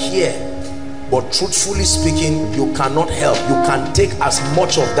 You are here, but truthfully speaking, you cannot help. You can take as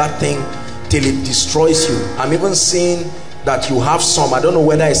much of that thing till it destroys you. I'm even seeing that you have some. I don't know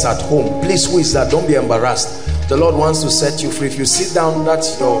whether it's at home. Please, who is that? Don't be embarrassed. The Lord wants to set you free. If you sit down,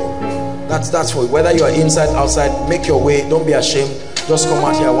 that's for whether you are inside, outside. Make your way. Don't be ashamed. Just come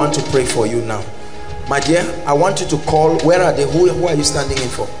out here. I want to pray for you now. My dear, I want you to call. Where are they? Who are you standing in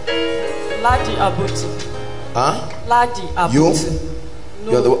for? Ladi Abuti. Huh? Ladi Abuti.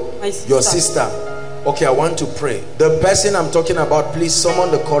 You? No, your sister. Okay, I want to pray. The person I'm talking about, please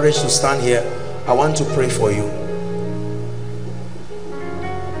summon the courage to stand here. I want to pray for you.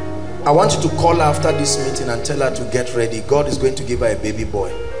 I want you to call her after this meeting and tell her to get ready. God is going to give her a baby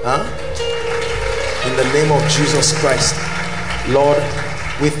boy. In the name of Jesus Christ. Lord,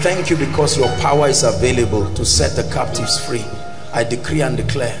 we thank you because your power is available to set the captives free. I decree and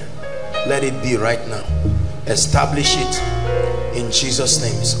declare, let it be right now. Establish it in Jesus'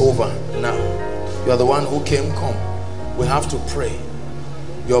 name. It's over now. You are the one who came. Come. We have to pray.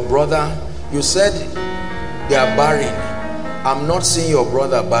 Your brother, you said they are barren. I'm not seeing your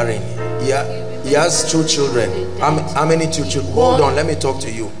brother barren. He has 2 children. How many 2 children? Hold on, let me talk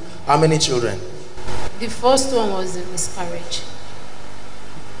to you. How many children? The first one was a miscarriage.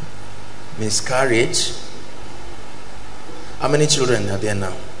 Miscarriage? How many children are there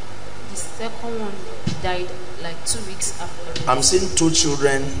now? The second one died like 2 weeks after. I'm seeing 2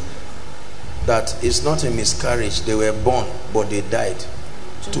 children that is not a miscarriage. They were born, but they died.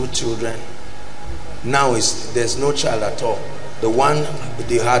 2 children. Now there's no child at all. The one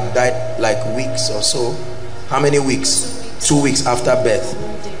they had died like weeks or so. How many weeks? 2 weeks after birth.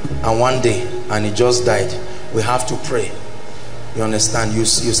 And 1 day, and he just died. We have to pray. You understand? You're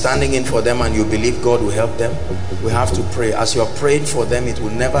standing in for them and you believe God will help them. We have to pray. As you're praying for them, it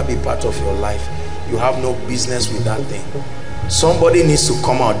will never be part of your life. You have no business with that thing. Somebody needs to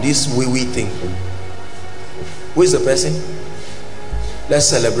come out. This wee thing. Who is the person? Let's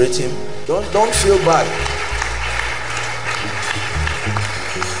celebrate him. Don't feel bad.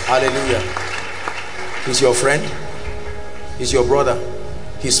 Hallelujah. He's your friend. He's your brother.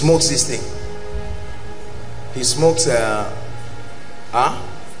 He smokes this thing. He smokes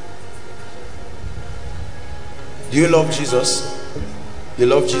Do you love Jesus? You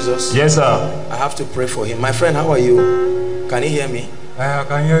love Jesus? Yes, sir. I have to pray for him. My friend, how are you? Can you hear me? I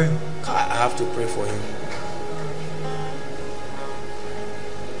can hear you. I have to pray for him.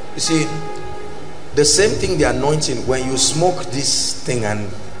 You see, the same thing, the anointing, when you smoke this thing and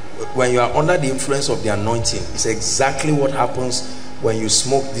when you are under the influence of the anointing, it's exactly what happens when you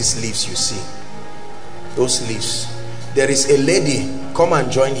smoke these leaves you see. Those leaves. There is a lady, come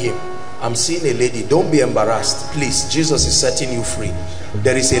and join him. I'm seeing a lady. Don't be embarrassed, please. Jesus is setting you free.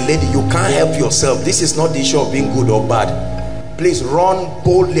 There is a lady, you can't help yourself. This is not the issue of being good or bad. Please run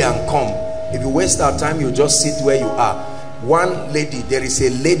boldly and come. If you waste our time, you just sit where you are. One lady, there is a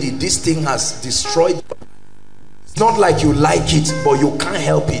lady, this thing has destroyed. It's not like you like it, but you can't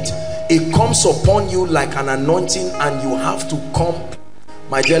help it. It comes upon you like an anointing and you have to come.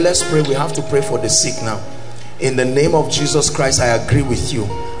 My dear, let's pray. We have to pray for the sick now. In the name of Jesus Christ, I agree with you.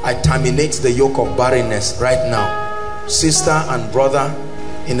 I terminate the yoke of barrenness right now. Sister and brother,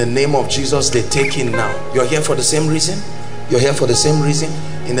 in the name of Jesus, they take in now. You're here for the same reason? You're here for the same reason?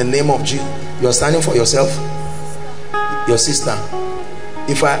 In the name of Jesus. You're standing for yourself? Your sister.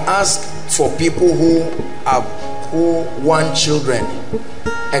 If I ask for people who want children,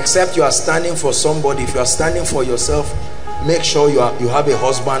 except you are standing for somebody, if you are standing for yourself, make sure you have a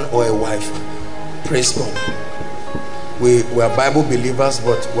husband or a wife. Praise God. We are Bible believers,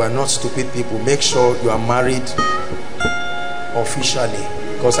 but we are not stupid people. Make sure you are married officially,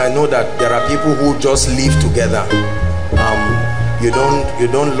 because I know that there are people who just live together. You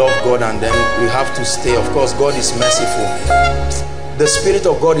don't love God, and then we have to stay. Of course, God is merciful. The Spirit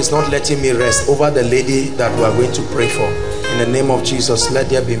of God is not letting me rest over the lady that we are going to pray for. In the name of Jesus, let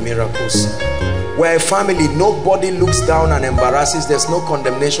there be miracles. We're a family. Nobody looks down and embarrasses. There's no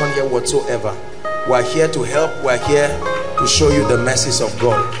condemnation here whatsoever. We're here to help. We're here to show you the mercies of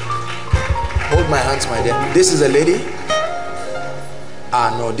God. Hold my hands, my dear. This is a lady?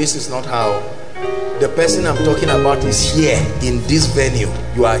 No, this is not how. The person I'm talking about is here in this venue.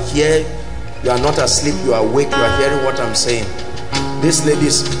 You are here. You are not asleep. You are awake. You are hearing what I'm saying. This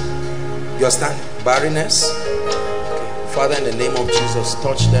ladies, you understand? Barrenness. Okay. Father, in the name of Jesus,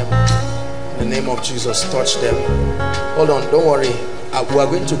 touch them. In the name of Jesus, touch them. Hold on, don't worry. We are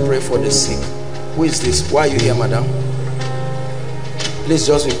going to pray for the sick. Who is this? Why are you here, madam? Please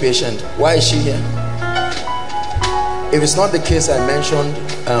just be patient. Why is she here? If it's not the case I mentioned,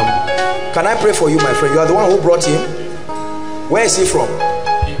 can I pray for you, my friend? You are the one who brought him. Where is he from?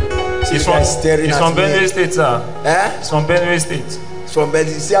 He's from Benue State, sir. He's from Benue State. He's from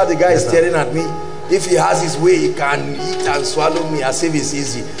Benue. See how the guy is staring at me? If he has his way, he can eat and swallow me as if it's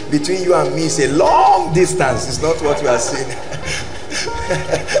easy. Between you and me, it's a long distance. It's not what we are saying.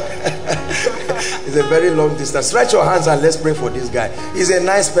 It's a very long distance. Stretch your hands and let's pray for this guy. He's a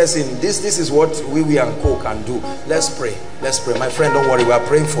nice person. This is what we and Co can do. Let's pray. Let's pray. My friend, don't worry. We are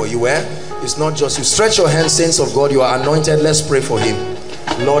praying for you. It's not just you. Stretch your hands, saints of God. You are anointed. Let's pray for him.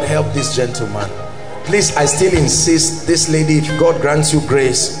 Lord, help this gentleman. Please, I still insist, this lady, if God grants you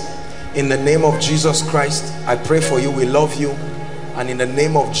grace, in the name of Jesus Christ, I pray for you. We love you. And in the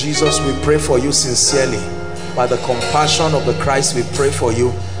name of Jesus, we pray for you sincerely. By the compassion of the Christ, we pray for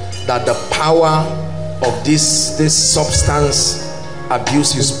you that the power of this substance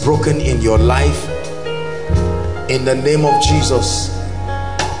abuse is broken in your life. In the name of Jesus.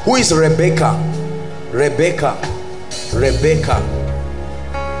 Who is Rebecca? Rebecca. Rebecca.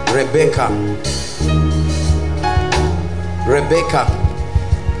 Rebecca. Rebecca.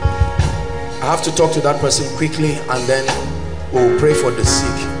 I have to talk to that person quickly and then we'll pray for the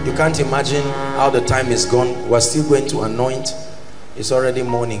sick. You can't imagine how the time is gone. We're still going to anoint. It's already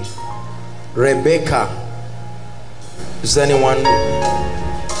morning. Rebecca. Is there anyone?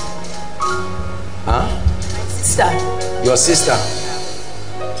 Huh? My sister. Your sister.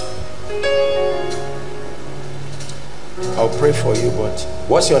 I'll pray for you, but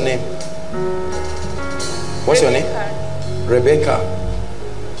what's your name? What's your name? Rebecca.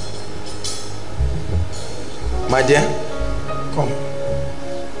 My dear, come.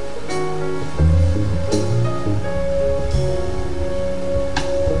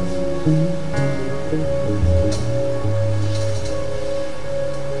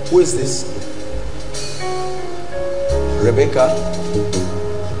 Who is this? Rebecca,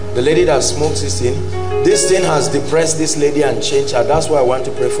 the lady that smokes this thing. This thing has depressed this lady and changed her. That's why I want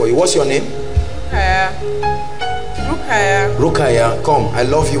to pray for you. What's your name? Rukaya. Rukaya, come. I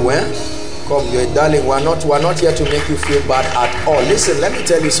love you, eh? Come, you're a darling. We're not here to make you feel bad at all. Listen, let me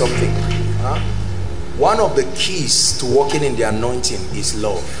tell you something. One of the keys to walking in the anointing is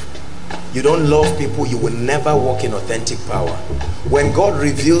love. You don't love people, you will never walk in authentic power. When God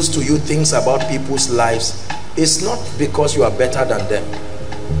reveals to you things about people's lives, it's not because you are better than them.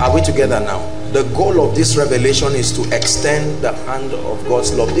 Are we together now? The goal of this revelation is to extend the hand of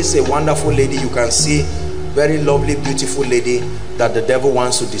God's love. This is a wonderful lady. You can see, very lovely, beautiful lady that the devil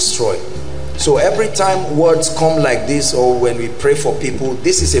wants to destroy. So every time words come like this, or when we pray for people,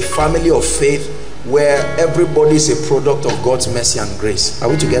 this is a family of faith where everybody is a product of God's mercy and grace. Are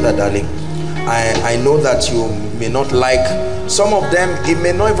we together, darling? I know that you may not like some of them. It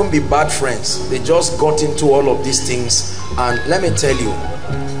may not even be bad friends. They just got into all of these things. And let me tell you,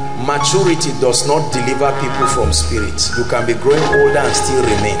 maturity does not deliver people from spirits. You can be growing older and still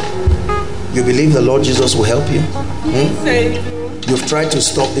remain. You believe the Lord Jesus will help you? You've tried to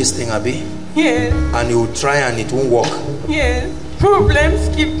stop this thing, Abi? Yes. And you will try and it won't work? Yes. Problems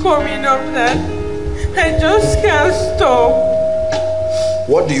keep coming up that I just can't stop.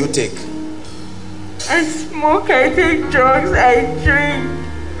 What do you take? I smoke, I take drugs, I drink.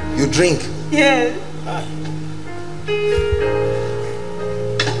 You drink? Yes.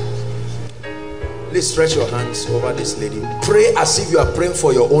 Please stretch your hands over this lady. Pray as if you are praying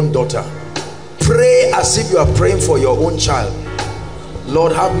for your own daughter. Pray as if you are praying for your own child.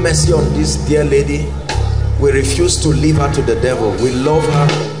 Lord, have mercy on this dear lady. We refuse to leave her to the devil. We love her.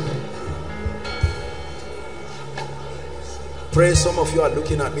 Pray. Some of you are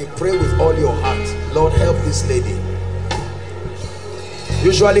looking at me. Pray with all your heart. Lord, help this lady.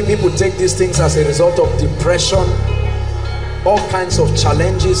 Usually people take these things as a result of depression, all kinds of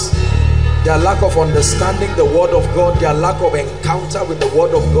challenges, their lack of understanding the word of God, their lack of encounter with the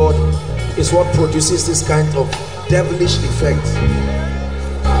word of God is what produces this kind of devilish effect.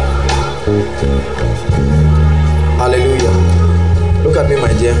 Hallelujah. Look at me,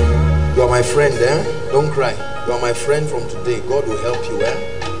 my dear. You are my friend, eh? Don't cry. You are my friend from today. God will help you, eh?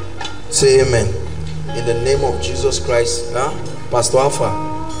 Say amen. In the name of Jesus Christ, Pastor Alpha,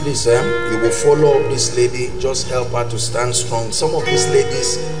 please, you will follow up this lady. Just help her to stand strong. Some of these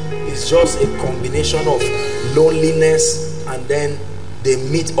ladies, it's just a combination of loneliness, and then they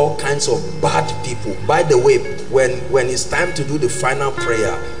meet all kinds of bad people. By the way, when it's time to do the final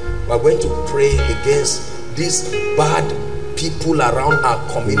prayer, we're going to pray against these bad people around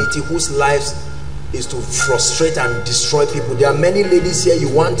our community whose lives is to frustrate and destroy people. There are many ladies here, you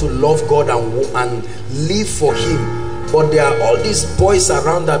want to love God and live for him, but there are all these boys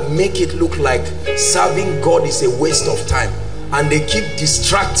around that make it look like serving God is a waste of time, and they keep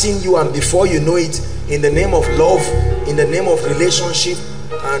distracting you, and before you know it, in the name of love, in the name of relationship,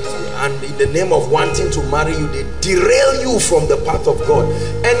 and in the name of wanting to marry you, they derail you from the path of God.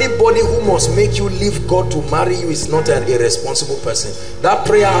 Anybody who must make you leave God to marry you is not an irresponsible person. That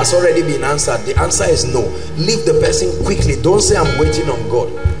prayer has already been answered. The answer is no. Leave the person quickly. Don't say I'm waiting on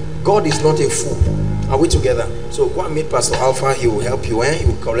God. God is not a fool. Are we together? So go and meet Pastor Alpha. He will help you, he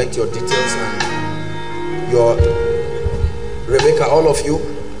will correct your details. And your Rebecca, all of you,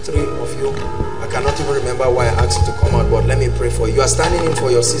 3 of you, I cannot even remember why I asked you to come out, but let me pray for you. You are standing in for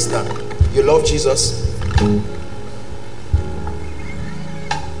your sister. You love Jesus?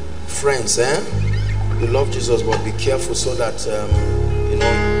 Friends, You love Jesus, but be careful so that you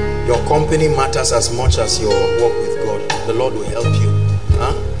know, your company matters as much as your walk with God. The Lord will help you.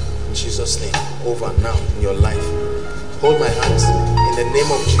 In Jesus' name, over now in your life. Hold my hands in the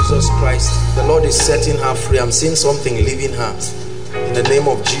name of Jesus Christ. The Lord is setting her free. I'm seeing something leaving her. In the name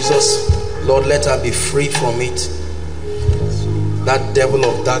of Jesus, Lord, let her be free from it. That devil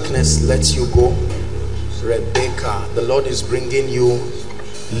of darkness lets you go. Rebecca, the Lord is bringing you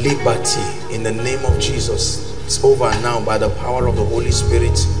liberty in the name of Jesus. It's over now by the power of the Holy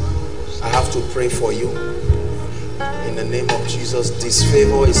Spirit. I have to pray for you. In the name of Jesus,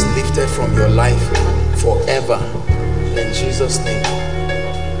 disfavor is lifted from your life forever. In Jesus' name.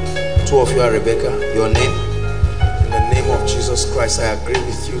 Two of you are Rebecca. Your name? In the name of Jesus Christ, I agree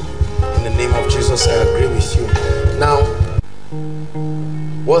with you. In the name of Jesus, I agree with you. Now,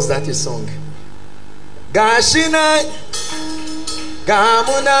 what's that a song? Gashina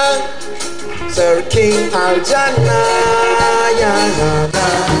Gamuna Sir King Aljana Yanana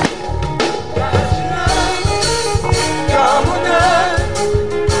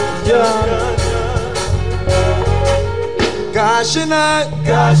Gashina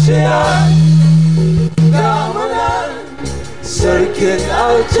Gamuna Sir King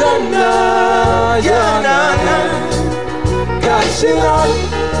Aljana Yanana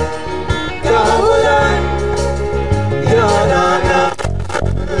Gashina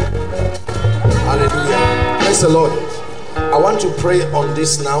Hallelujah. Praise the Lord. I want to pray on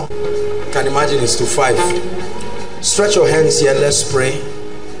this now. You can imagine it's to 5. Stretch your hands here. Let's pray.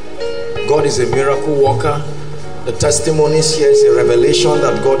 God is a miracle worker. The testimonies here is a revelation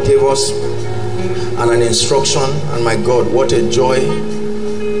that God gave us and an instruction. And my God, what a joy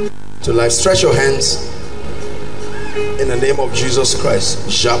to life. Stretch your hands. In the name of Jesus Christ.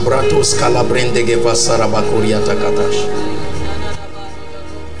 Jabratos kalabrende geva sarabakuriata katash.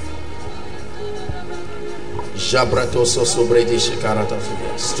 Jabratos sobredi shikarata.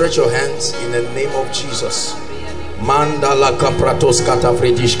 Stretch your hands in the name of Jesus. Mandala kapratos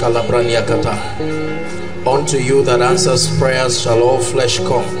katafridish kalabrania kata. Unto you that answers prayers shall all flesh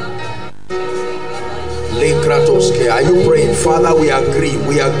come. Lekratoske. Are you praying? Father, we agree.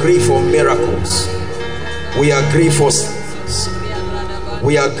 We agree for miracles. We agree for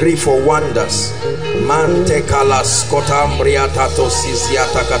wonders. Mante kalas kotambria tato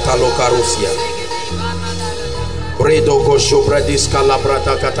siziata katalokarusia. Bredo goshobradis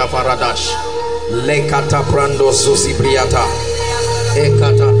kalabrata katafaradash. Lekata brando zuzibriata.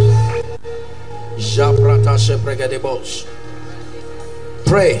 Ekata. Jabrata shepregedebosh.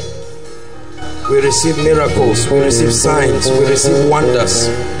 Pray. We receive miracles. We receive signs. We receive wonders.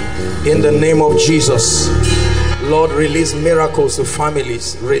 In the name of Jesus, Lord, release miracles to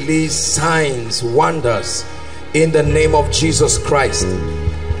families, release signs, wonders in the name of Jesus Christ.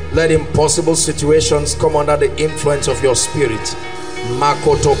 Let impossible situations come under the influence of your spirit.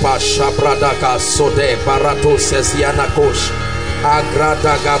 Makotopa shabradaka sode barato sesianakosh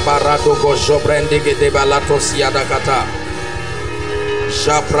agradaga barato gojobrendige de balatos yadakata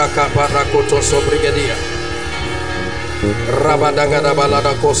jabraka barakoto sobrigadia. In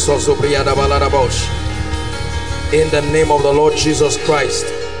the name of the Lord Jesus Christ.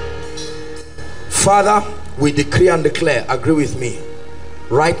 Father, we decree and declare, agree with me,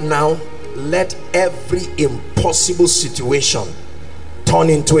 right now, let every impossible situation turn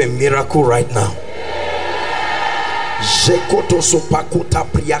into a miracle right now.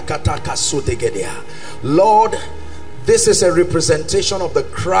 Lord, this is a representation of the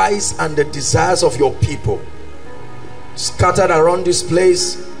cries and the desires of your people scattered around this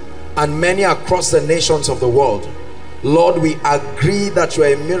place and many across the nations of the world. Lord, we agree that you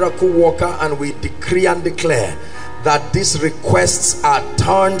are a miracle worker, and we decree and declare that these requests are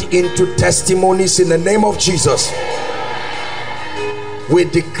turned into testimonies in the name of Jesus. We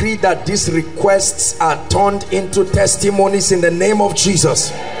decree that these requests are turned into testimonies in the name of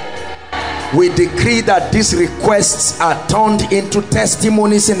Jesus. We decree that these requests are turned into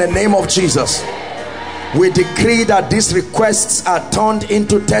testimonies in the name of Jesus. We decree that these requests are turned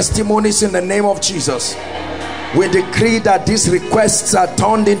into testimonies in the name of Jesus. We decree that these requests are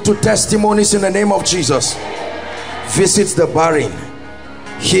turned into testimonies in the name of Jesus. Visit the barren,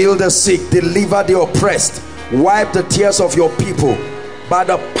 heal the sick, deliver the oppressed, wipe the tears of your people. By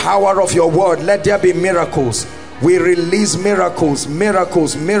the power of your word, let there be miracles. We release miracles,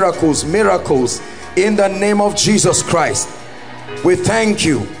 miracles, miracles, miracles in the name of Jesus Christ. We thank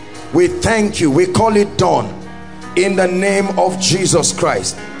you. We thank you. We call it done in the name of Jesus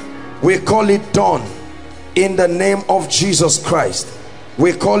Christ. We call it done in the name of Jesus Christ.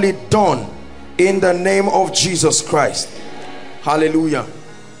 We call it done in the name of Jesus Christ. Hallelujah.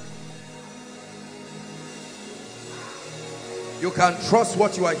 You can trust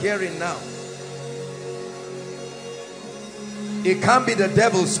what you are hearing now. It can't be the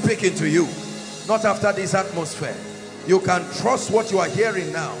devil speaking to you. Not after this atmosphere. You can trust what you are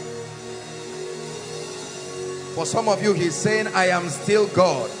hearing now. For some of you, he's saying, I am still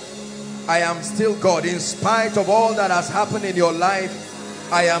God. I am still God. In spite of all that has happened in your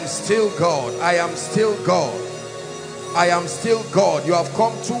life, I am still God. I am still God. I am still God. You have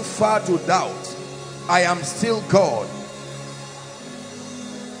come too far to doubt. I am still God.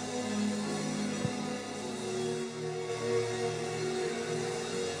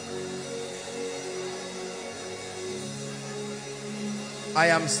 I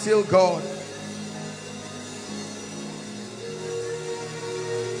am still God.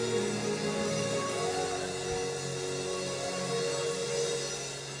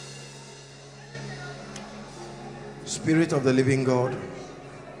 Spirit of the living God,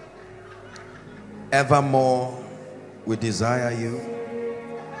 evermore we desire you.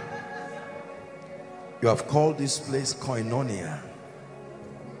 You have called this place Koinonia,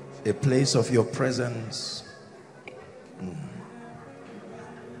 a place of your presence.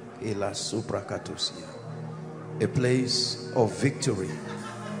 A place of victory,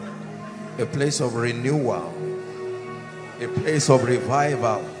 a place of renewal, a place of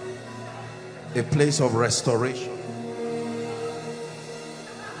revival, a place of restoration.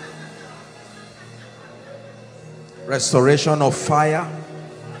 Restoration of fire,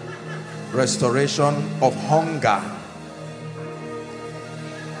 restoration of hunger,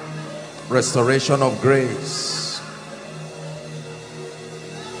 restoration of grace,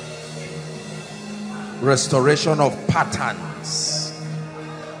 restoration of patterns,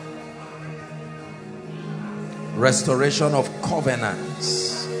 restoration of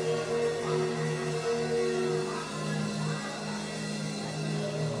covenants,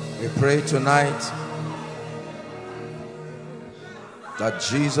 we pray tonight that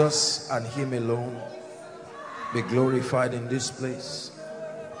Jesus and him alone be glorified in this place.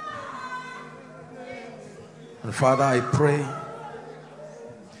 And Father, I pray,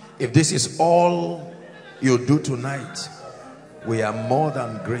 if this is all you do tonight, we are more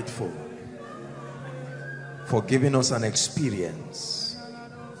than grateful for giving us an experience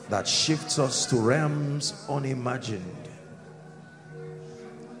that shifts us to realms unimagined.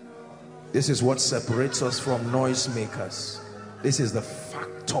 This is what separates us from noisemakers. This is the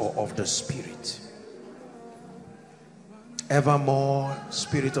factor of the Spirit. Evermore,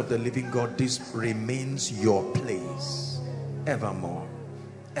 Spirit of the living God, this remains your place. Evermore,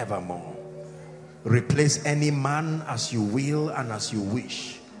 evermore. Replace any man as you will and as you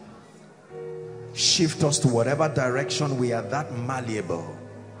wish. Shift us to whatever direction we are that malleable.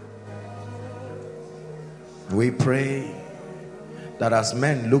 We pray that as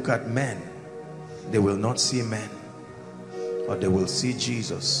men look at men, they will not see men, but they will see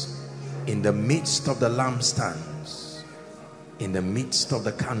Jesus in the midst of the lampstands, in the midst of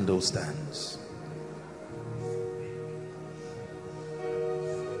the candlestands.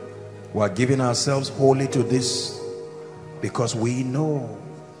 We are giving ourselves wholly to this because we know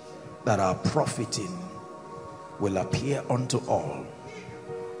that our profiting will appear unto all.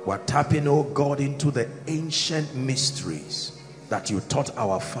 We are tapping, oh God, into the ancient mysteries that you taught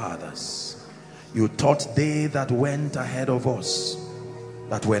our fathers. You taught they that went ahead of us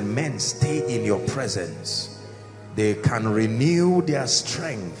that when men stay in your presence, they can renew their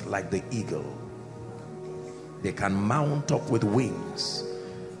strength like the eagle. They can mount up with wings.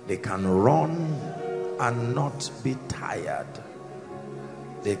 They can run and not be tired.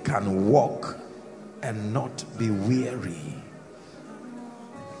 They can walk and not be weary.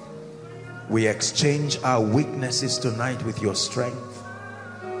 We exchange our weaknesses tonight with your strength.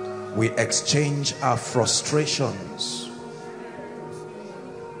 We exchange our frustrations.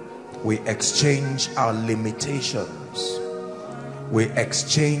 We exchange our limitations. We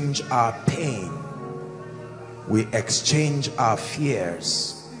exchange our pain. We exchange our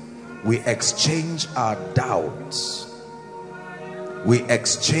fears. We exchange our doubts. We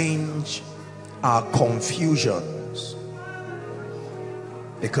exchange our confusions.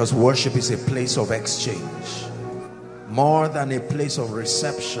 Because worship is a place of exchange, more than a place of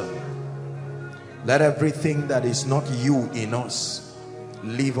reception. Let everything that is not you in us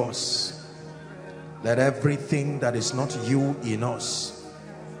leave us. Let everything that is not you in us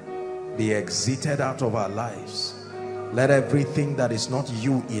be exited out of our lives. Let everything that is not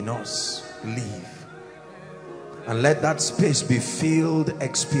you in us leave. And let that space be filled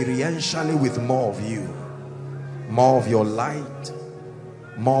experientially with more of you, more of your light,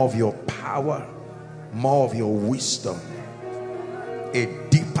 more of your power, more of your wisdom, a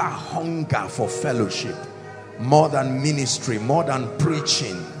deeper hunger for fellowship, more than ministry, more than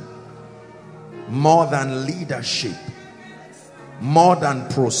preaching, more than leadership, more than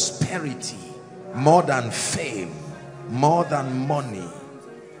prosperity, more than fame, more than money.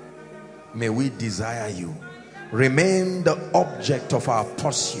 May we desire you. Remain the object of our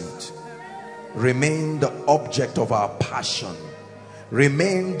pursuit. Remain the object of our passion.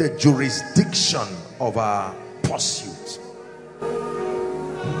 Remain the jurisdiction of our pursuit.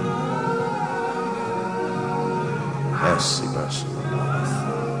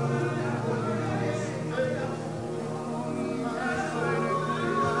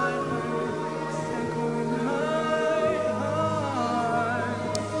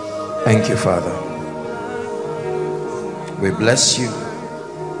 Thank you, Father. We bless you,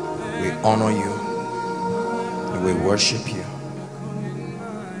 we honor you, and we worship you.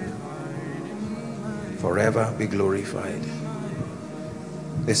 Forever be glorified.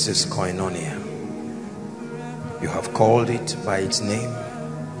 This is Koinonia. You have called it by its name.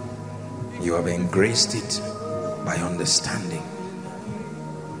 You have engraced it by understanding.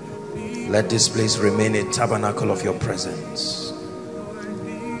 Let this place remain a tabernacle of your presence.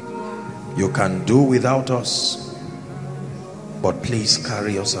 You can do without us, but please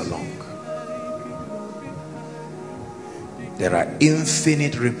carry us along. There are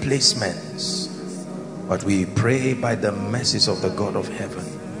infinite replacements, but we pray by the mercies of the God of heaven,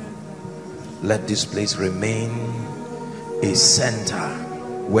 let this place remain a center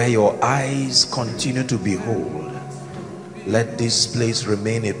where your eyes continue to behold. Let this place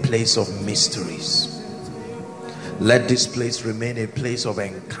remain a place of mysteries. Let this place remain a place of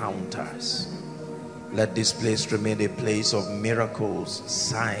encounters. Let this place remain a place of miracles,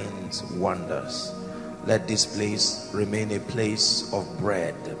 signs, wonders. Let this place remain a place of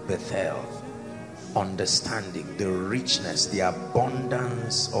bread, Bethel, understanding, the richness, the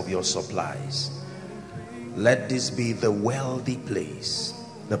abundance of your supplies. Let this be the wealthy place,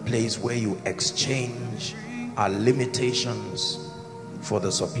 the place where you exchange our limitations for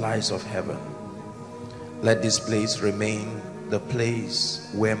the supplies of heaven. Let this place remain the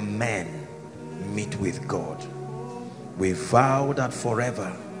place where men meet with God. We vow that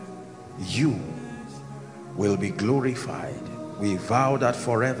forever you will be glorified. We vow that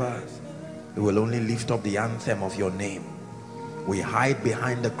forever we will only lift up the anthem of your name. We hide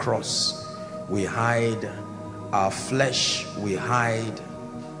behind the cross. We hide our flesh. We hide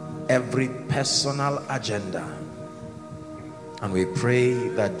every personal agenda. And we pray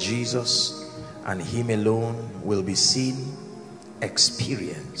that Jesus and him alone will be seen,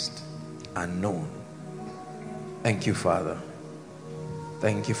 experienced, and known. Thank you, Father.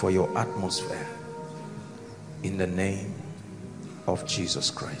 Thank you for your atmosphere. In the name of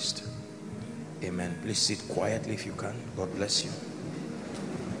Jesus Christ. Amen. Please sit quietly if you can. God bless you.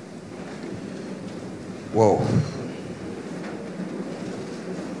 Whoa.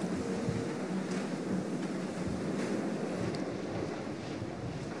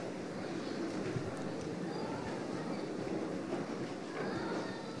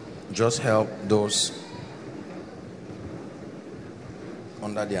 Just help those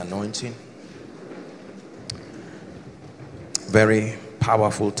under the anointing. Very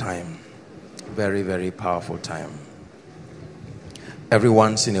powerful time. Very, very powerful time. Every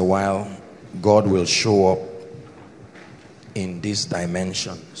once in a while, God will show up in these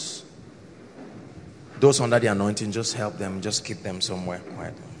dimensions. Those under the anointing, just help them. Just keep them somewhere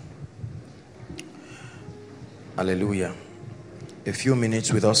quietly. Hallelujah. A few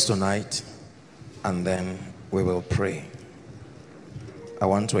minutes with us tonight, and then we will pray. I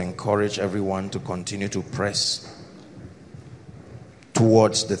want to encourage everyone to continue to press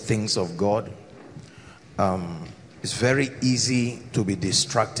towards the things of God. It's very easy to be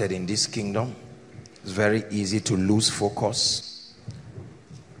distracted in this kingdom. It's very easy to lose focus,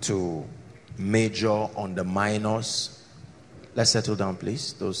 to major on the minors. Let's settle down,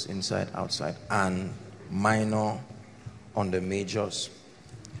 please. Those inside, outside, and minor on the majors.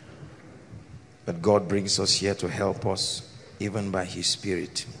 But God brings us here to help us, even by his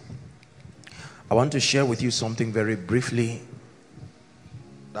Spirit. I want to share with you something very briefly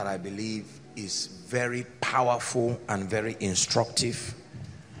that I believe is very powerful and very instructive,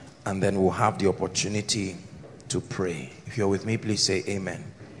 and then we'll have the opportunity to pray. If you're with me, please say amen.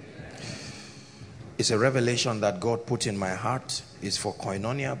 It's a revelation that God put in my heart. It's for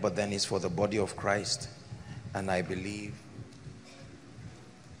Koinonia, but then it's for the body of Christ. And I believe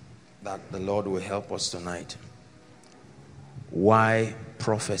that the Lord will help us tonight. Why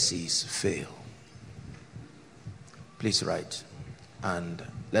prophecies fail. Please write. And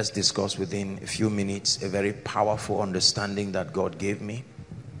let's discuss within a few minutes a very powerful understanding that God gave me.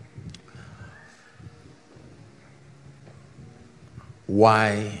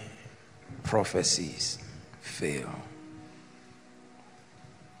 Why prophecies fail.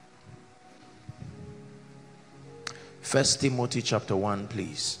 First Timothy chapter 1,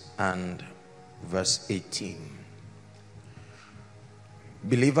 please, and verse 18.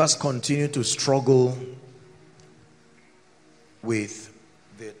 Believers continue to struggle with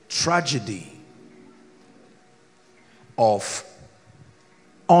the tragedy of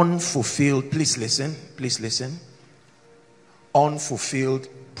unfulfilled, please listen, unfulfilled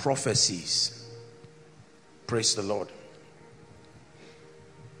prophecies. Praise the Lord.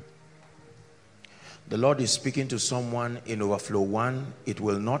 The Lord is speaking to someone in Overflow 1. It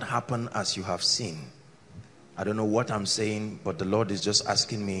will not happen as you have seen. I don't know what I'm saying, but the Lord is just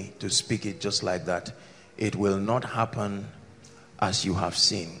asking me to speak it just like that. It will not happen as you have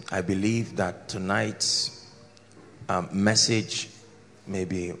seen. I believe that tonight's message may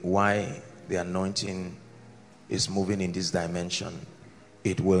be why the anointing is moving in this dimension.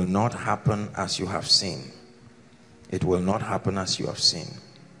 It will not happen as you have seen. It will not happen as you have seen.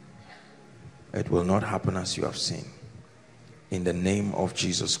 It will not happen as you have seen. In the name of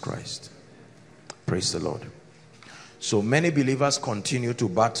Jesus Christ. Praise the Lord. So many believers continue to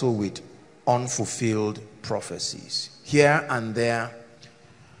battle with unfulfilled prophecies. Here and there,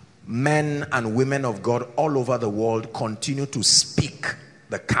 men and women of God all over the world continue to speak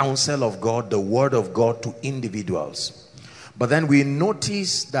the counsel of God, the word of God to individuals. But then we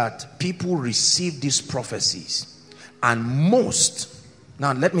notice that people receive these prophecies, and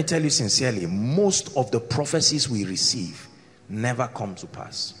now let me tell you sincerely, most of the prophecies we receive never come to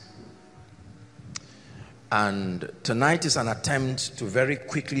pass. And tonight is an attempt to very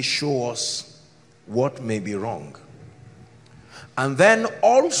quickly show us what may be wrong. And then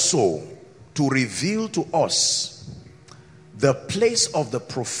also to reveal to us the place of the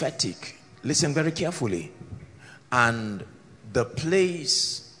prophetic, listen very carefully, and the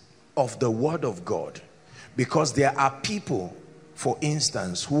place of the word of God. Because there are people, for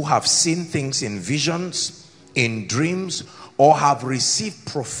instance, who have seen things in visions, in dreams, or have received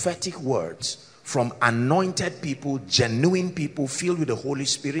prophetic words from anointed people, genuine people filled with the Holy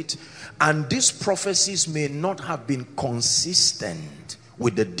Spirit, and these prophecies may not have been consistent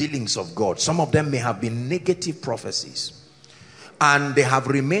with the dealings of God. Some of them may have been negative prophecies, and they have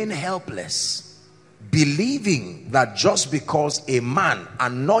remained helpless, believing that just because a man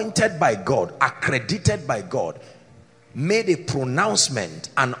anointed by God, accredited by God, made a pronouncement,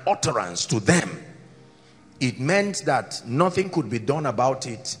 an utterance to them, it meant that nothing could be done about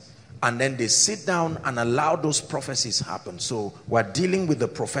it. And then they sit down and allow those prophecies happen. So we're dealing with the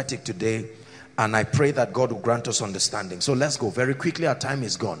prophetic today, and I pray that God will grant us understanding. So let's go very quickly. Our time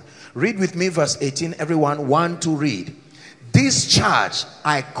is gone. Read with me verse 18. Everyone, 1, 2, read. This charge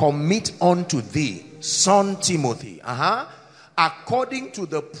I commit unto thee, son Timothy, according to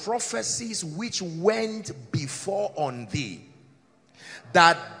the prophecies which went before on thee,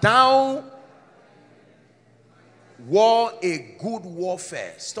 that thou war a good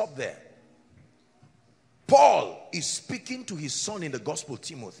warfare. Stop there. Paul is speaking to his son in the gospel,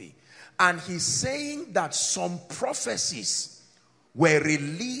 Timothy, and he's saying that some prophecies were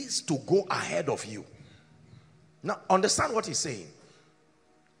released to go ahead of you. Now understand what he's saying.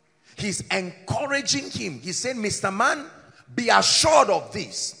 He's encouraging him. He's saying, Mr. Man, be assured of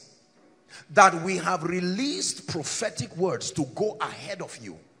this, that we have released prophetic words to go ahead of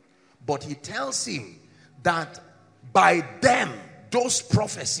you. But he tells him that by them, those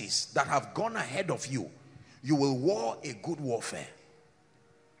prophecies that have gone ahead of you, you will war a good warfare.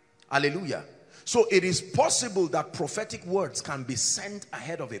 Hallelujah. So it is possible that prophetic words can be sent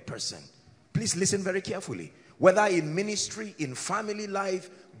ahead of a person. Please listen very carefully. Whether in ministry, in family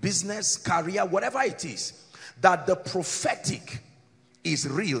life, business, career, whatever it is, that the prophetic is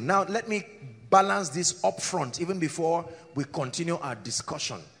real. Now let me balance this up front even before we continue our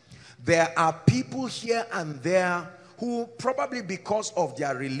discussion. There are people here and there who, probably because of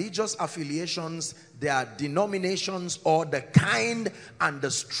their religious affiliations, their denominations, or the kind and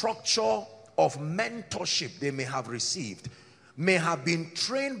the structure of mentorship they may have received, may have been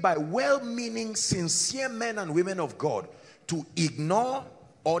trained by well-meaning, sincere men and women of God to ignore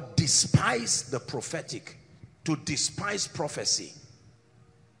or despise the prophetic, to despise prophecy.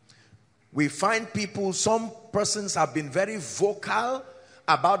 We find people, some persons have been very vocal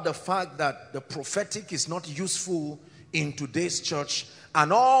about the fact that the prophetic is not useful in today's church,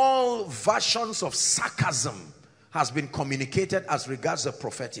 and all versions of sarcasm has been communicated as regards the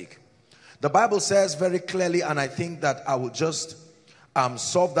prophetic. The Bible says very clearly, and I think that I will just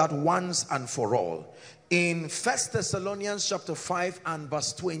solve that once and for all. In 1 Thessalonians chapter 5 and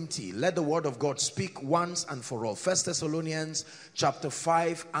verse 20, let the word of God speak once and for all. 1 Thessalonians chapter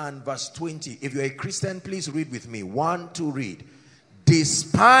 5 and verse 20. If you're a Christian, please read with me. 1, 2, read.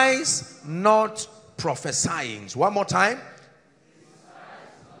 Despise not prophesying. One more time.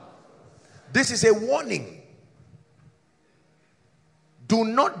 This is a warning. Do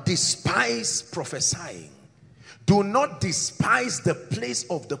not despise prophesying. Do not despise the place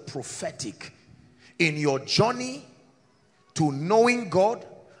of the prophetic in your journey to knowing God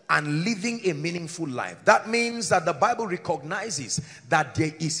and living a meaningful life. That means that the Bible recognizes that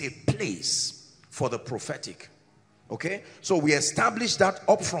there is a place for the prophetic. Okay? So we establish that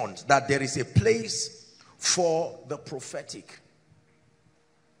up front, that there is a place for the prophetic.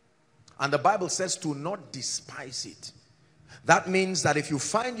 And the Bible says to not despise it. That means that if you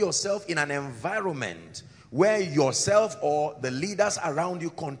find yourself in an environment where yourself or the leaders around you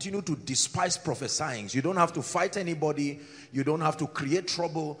continue to despise prophesying, you don't have to fight anybody, you don't have to create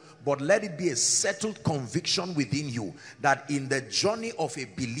trouble, but let it be a settled conviction within you that in the journey of a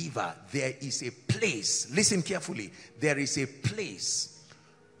believer, there is a place, listen carefully, there is a place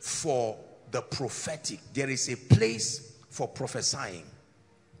for the prophetic. There is a place for prophesying.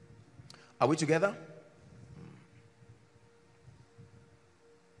 Are we together?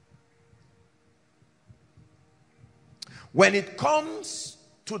 When it comes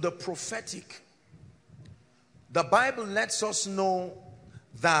to the prophetic, the Bible lets us know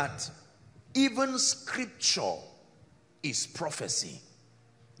that even scripture is prophecy.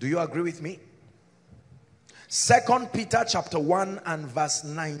 Do you agree with me? 2 Peter chapter 1 and verse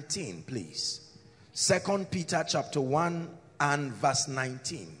 19, please. 2 Peter chapter 1 and verse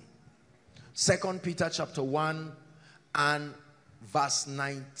 19. 2 Peter chapter 1 and verse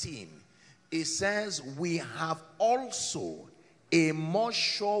 19. It says, we have also a more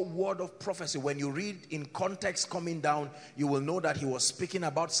sure word of prophecy. When you read in context coming down, you will know that he was speaking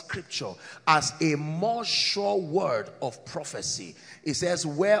about scripture as a more sure word of prophecy. It says,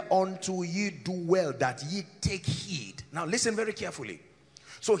 whereunto ye do well that ye take heed. Now listen very carefully.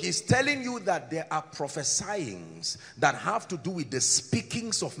 So he's telling you that there are prophesyings that have to do with the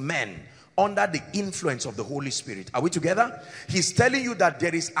speakings of men under the influence of the Holy Spirit. Are we together? He's telling you that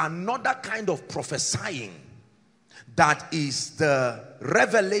there is another kind of prophesying that is the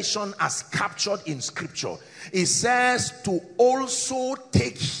revelation as captured in scripture. It says to also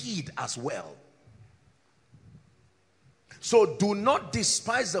take heed as well. So do not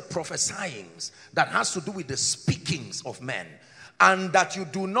despise the prophesyings that has to do with the speakings of men, and that you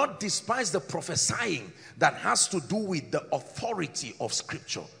do not despise the prophesying that has to do with the authority of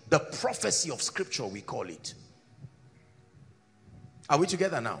scripture, the prophecy of scripture we call it. Are we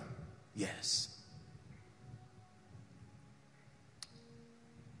together now? Yes.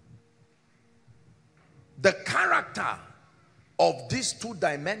 The character of these two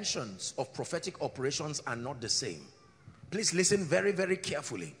dimensions of prophetic operations are not the same. Please listen very, very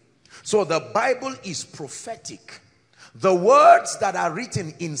carefully. So the Bible is prophetic. The words that are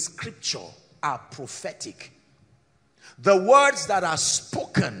written in scripture are prophetic. The words that are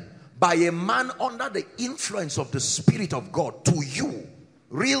spoken by a man under the influence of the Spirit of God to you,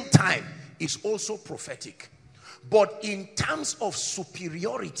 real time, is also prophetic. But in terms of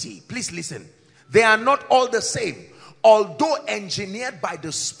superiority, please listen, they are not all the same. Although engineered by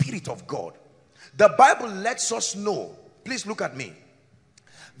the Spirit of God, the Bible lets us know, please look at me,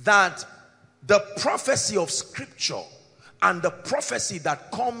 that the prophecy of scripture and the prophecy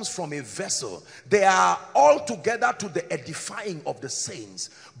that comes from a vessel, they are all together to the edifying of the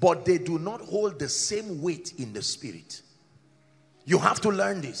saints, but they do not hold the same weight in the spirit. You have to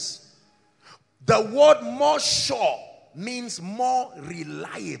learn this. The word more sure means more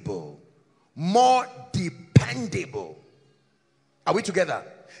reliable, more dependable. Are we together?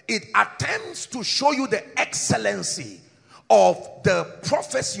 It attempts to show you the excellency of the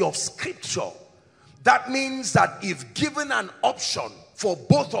prophecy of scripture. That means that if given an option for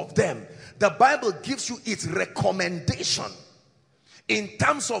both of them, the Bible gives you its recommendation in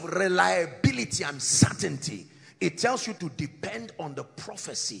terms of reliability and certainty. It tells you to depend on the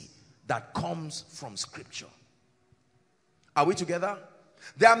prophecy that comes from scripture. Are we together?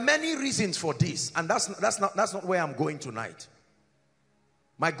 There are many reasons for this, and that's not where I'm going tonight.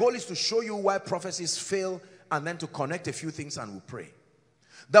 My goal is to show you why prophecies fail and then to connect a few things and we'll pray.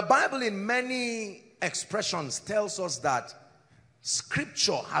 The Bible in many expressions tells us that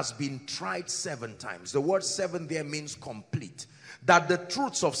scripture has been tried 7 times. The word 7 there means complete. That the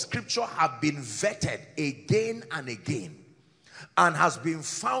truths of scripture have been vetted again and again and has been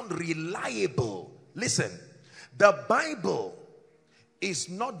found reliable. Listen, the Bible is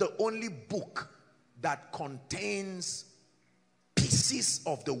not the only book that contains pieces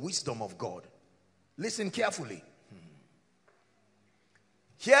of the wisdom of God. Listen carefully.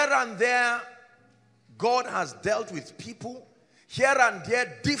 Here and there, God has dealt with people. Here and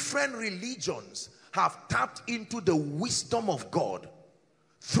there, different religions have tapped into the wisdom of God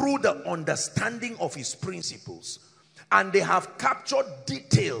through the understanding of his principles. And they have captured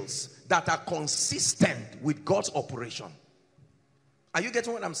details that are consistent with God's operation. Are you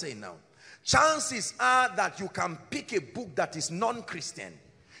getting what I'm saying now? Chances are that you can pick a book that is non-Christian.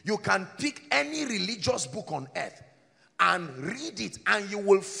 You can pick any religious book on earth and read it, and you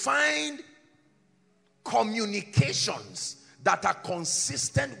will find communications that are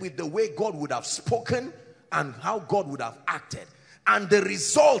consistent with the way God would have spoken and how God would have acted. And the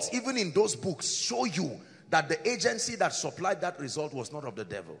results, even in those books, show you that the agency that supplied that result was not of the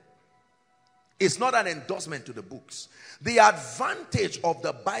devil. It's not an endorsement to the books. The advantage of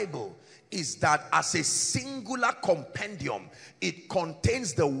the Bible is that as a singular compendium, it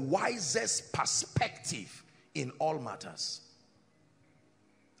contains the wisest perspective in all matters.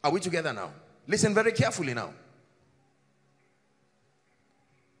 Are we together now? Listen very carefully now.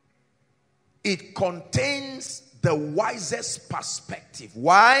 It contains the wisest perspective.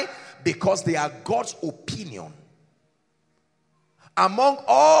 Why? Because they are God's opinion. Among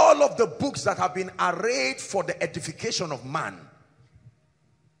all of the books that have been arrayed for the edification of man,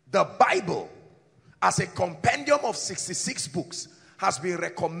 the Bible, as a compendium of 66 books, has been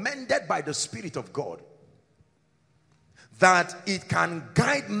recommended by the Spirit of God that it can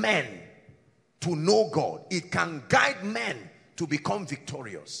guide men to know God. It can guide men to become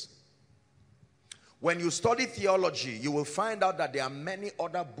victorious. When you study theology, you will find out that there are many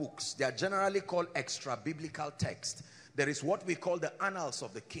other books. They are generally called extra-biblical texts. There is what we call the Annals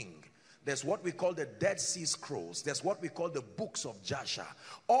of the King. There's what we call the Dead Sea Scrolls. There's what we call the books of Jasher.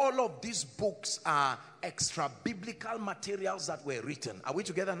 All of these books are extra-biblical materials that were written. Are we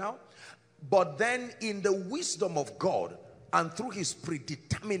together now? But then in the wisdom of God and through his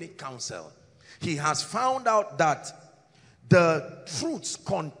predeterminate counsel, he has found out that the truths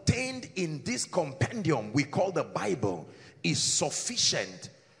contained in this compendium we call the Bible is sufficient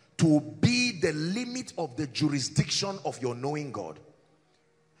to be the limit of the jurisdiction of your knowing God.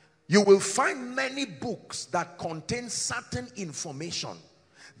 You will find many books that contain certain information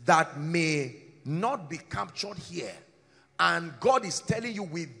that may not be captured here. And God is telling you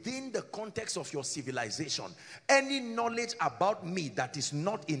within the context of your civilization, any knowledge about me that is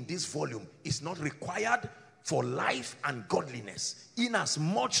not in this volume is not required for life and godliness, in as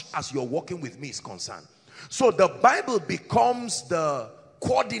much as you're walking with me is concerned. So the Bible becomes the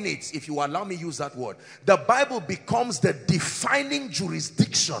coordinates, if you allow me to use that word. The Bible becomes the defining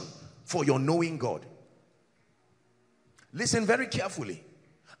jurisdiction for your knowing God. Listen very carefully.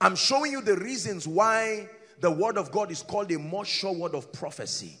 I'm showing you the reasons why the word of God is called a more sure word of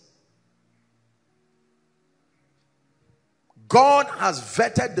prophecy. God has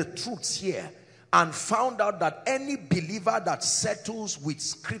vetted the truths here and found out that any believer that settles with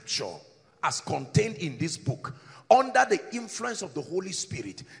scripture as contained in this book, under the influence of the Holy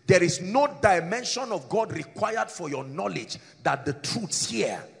Spirit, there is no dimension of God required for your knowledge that the truths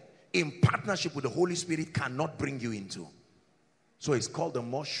here, in partnership with the Holy Spirit, cannot bring you into. So it's called the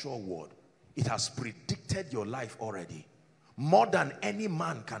more sure word. It has predicted your life already. More than any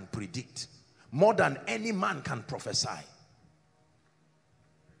man can predict. More than any man can prophesy.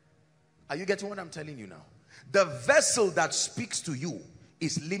 Are you getting what I'm telling you now? The vessel that speaks to you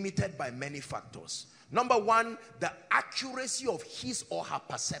is limited by many factors. Number one, the accuracy of his or her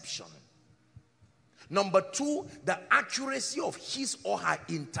perception. Number two, the accuracy of his or her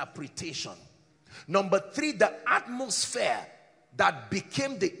interpretation. Number three, the atmosphere that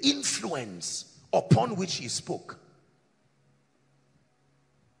became the influence upon which he spoke.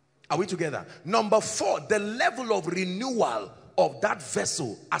 Are we together? Number four, the level of renewal of that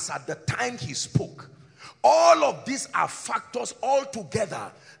vessel as at the time he spoke. All of these are factors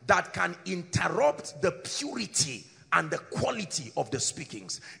altogether that can interrupt the purity and the quality of the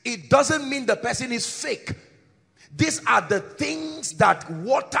speakings. It doesn't mean the person is fake. These are the things that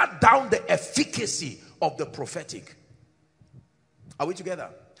water down the efficacy of the prophetic. Are we together?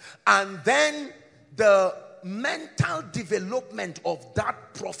 And then the mental development of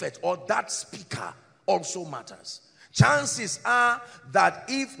that prophet or that speaker also matters. Chances are that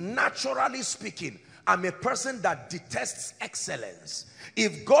if, naturally speaking, I'm a person that detests excellence,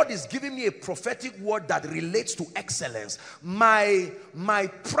 if God is giving me a prophetic word that relates to excellence, my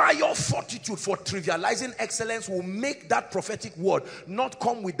prior fortitude for trivializing excellence will make that prophetic word not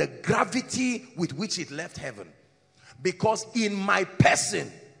come with the gravity with which it left heaven. Because in my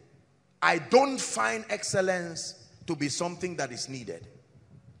person, I don't find excellence to be something that is needed.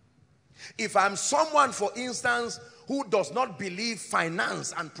 If I'm someone, for instance, who does not believe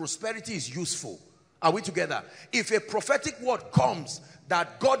finance and prosperity is useful, are we together? If a prophetic word comes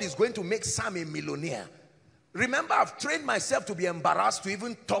that God is going to make Sam a millionaire, remember, I've trained myself to be embarrassed to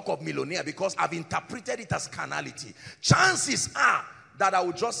even talk of millionaire because I've interpreted it as carnality. Chances are that I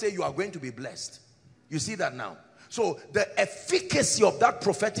would just say you are going to be blessed. You see that now? So the efficacy of that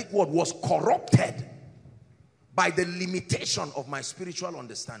prophetic word was corrupted by the limitation of my spiritual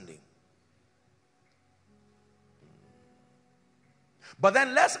understanding. But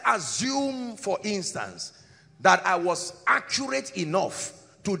then let's assume, for instance, that I was accurate enough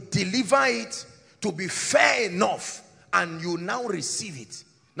to deliver it, to be fair enough, and you now receive it.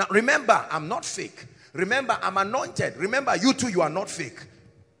 Now remember, I'm not fake. Remember, I'm anointed. Remember, you too, you are not fake.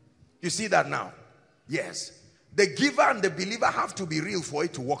 You see that now? Yes. The giver and the believer have to be real for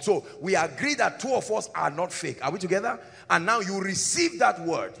it to work. So we agree that two of us are not fake. Are we together? And now you receive that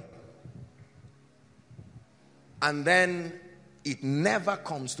word. And then it never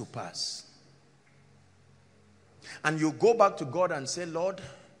comes to pass. And you go back to God and say, Lord,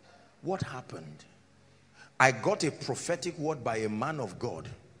 what happened? I got a prophetic word by a man of God.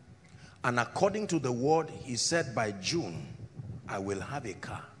 And according to the word, he said by June, I will have a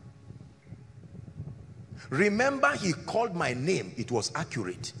car. Remember, he called my name. It was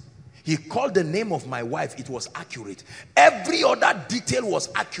accurate. He called the name of my wife. It was accurate. Every other detail was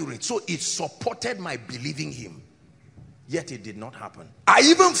accurate. So it supported my believing him. Yet it did not happen. I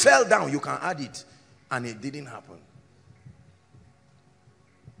even fell down. You can add it. And it didn't happen.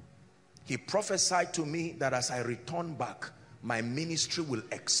 He prophesied to me that as I return back, my ministry will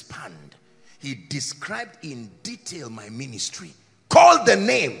expand. He described in detail my ministry. Called the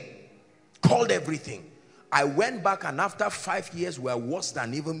name. Called everything. I went back, and after 5 years were worse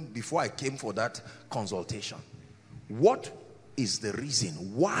than even before I came for that consultation. What is the reason?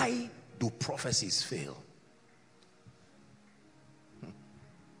 Why do prophecies fail?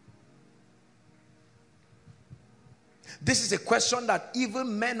 This is a question that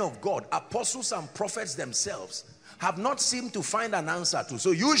even men of God, apostles and prophets themselves, have not seemed to find an answer to.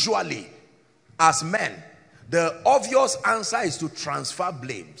 So usually, as men, the obvious answer is to transfer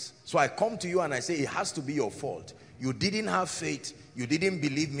blames. So I come to you and I say, it has to be your fault. You didn't have faith. You didn't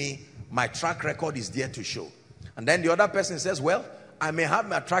believe me. My track record is there to show. And then the other person says, well, I may have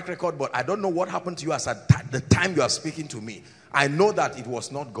my track record, but I don't know what happened to you as at the time you are speaking to me. I know that it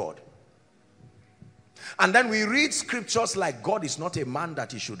was not God. And then we read scriptures like, God is not a man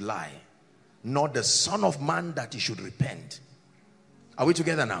that he should lie, nor the son of man that he should repent. Are we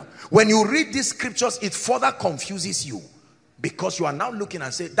together now? When you read these scriptures, it further confuses you, because you are now looking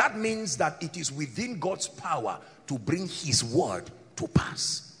and say, that means that it is within God's power to bring his word to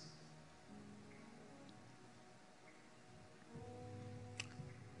pass.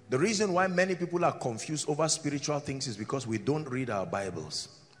 The reason why many people are confused over spiritual things is because we don't read our Bibles.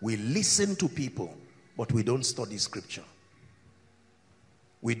 We listen to people, but we don't study scripture.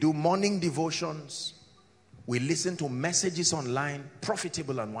 We do morning devotions. We listen to messages online,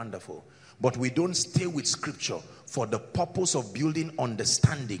 profitable and wonderful. But we don't stay with scripture for the purpose of building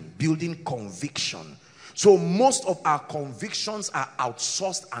understanding, building conviction. So most of our convictions are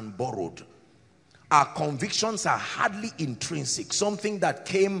outsourced and borrowed. Our convictions are hardly intrinsic, something that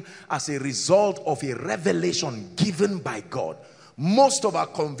came as a result of a revelation given by God. Most of our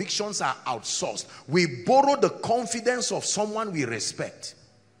convictions are outsourced. We borrow the confidence of someone we respect.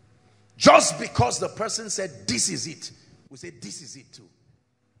 Just because the person said, this is it, we say, this is it too.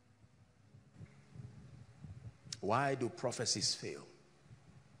 Why do prophecies fail?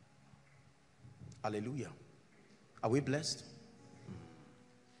 Hallelujah. Are we blessed?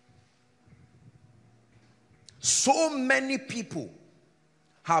 So many people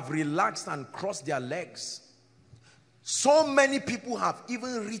have relaxed and crossed their legs. So many people have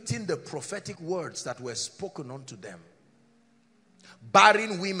even written the prophetic words that were spoken unto them.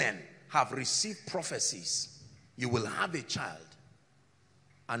 Barren women have received prophecies. You will have a child.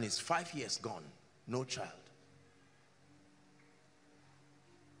 And it's 5 years gone. No child.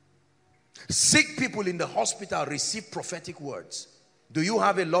 Sick people in the hospital receive prophetic words. Do you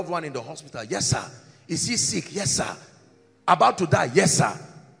have a loved one in the hospital? Yes, sir. Is he sick? Yes, sir. About to die? Yes, sir.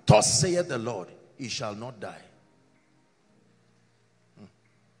 Thus saith the Lord, he shall not die.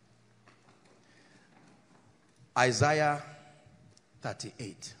 Isaiah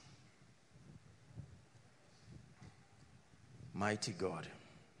 38. Mighty God,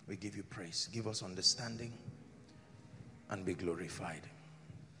 we give you praise. Give us understanding and be glorified.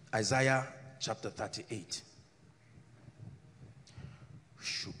 Isaiah chapter 38.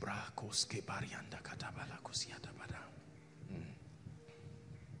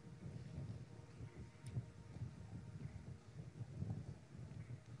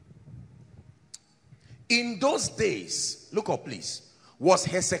 In those days, look up please, was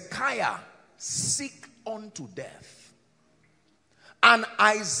Hezekiah sick unto death. And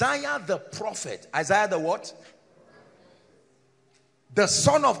Isaiah the prophet, Isaiah the what? The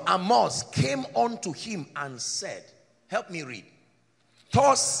son of Amoz came unto him and said, help me read.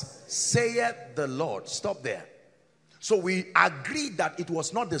 Thus saith the Lord. Stop there. So we agreed that it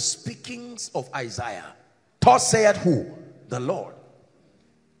was not the speakings of Isaiah. Thus saith who? The Lord.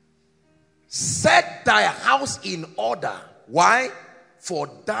 Set thy house in order. Why? For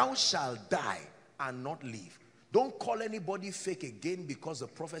thou shalt die and not live. Don't call anybody fake again because the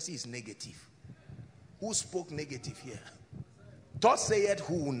prophecy is negative. Who spoke negative here? Thus saith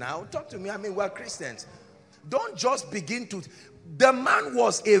who now? Talk to me. I mean, we're Christians. Don't just begin to... The man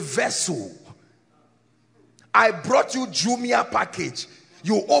was a vessel. I brought you Jumia package.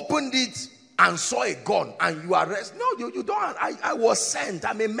 You opened it and saw a gun and you arrest. No, you don't. I was sent.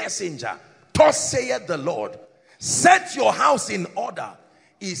 I'm a messenger. Thus saith the Lord. Set your house in order.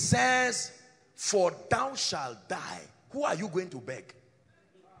 He says, for thou shalt die. Who are you going to beg?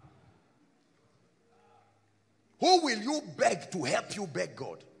 Who will you beg to help you beg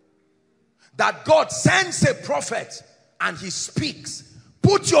God? That God sends a prophet and he speaks.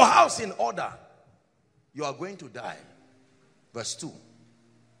 Put your house in order. You are going to die. Verse 2.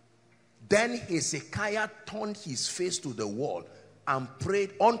 Then Hezekiah turned his face to the wall and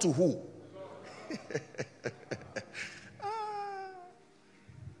prayed unto who?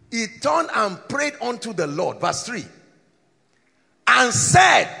 He turned and prayed unto the Lord. Verse 3. And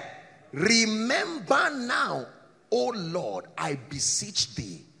said, remember now, O Lord, I beseech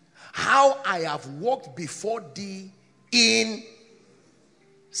thee, how I have walked before thee in...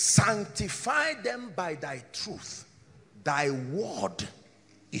 Sanctify them by thy truth. Thy word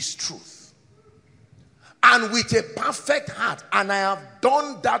is truth. And with a perfect heart, and I have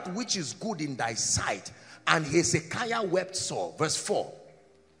done that which is good in thy sight. And Hezekiah wept sore. Verse 4.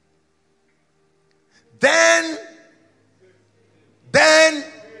 Then,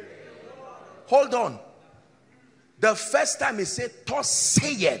 hold on. The first time he said, thus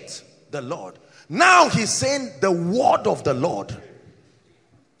saith the Lord. Now he's saying the word of the Lord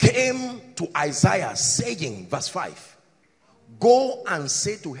came to Isaiah saying, verse 5, go and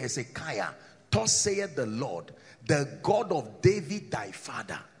say to Hezekiah, thus saith the Lord, the God of David thy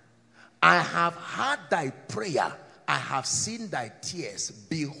father, I have heard thy prayer, I have seen thy tears.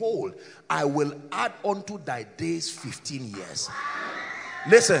 Behold, I will add unto thy days 15 years.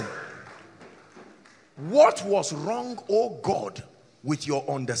 Listen, what was wrong, O God, with your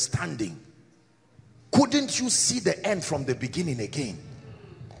understanding? Couldn't you see the end from the beginning again?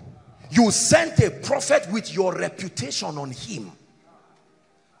 You sent a prophet with your reputation on him.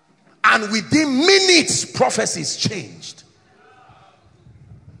 And within minutes, prophecies changed.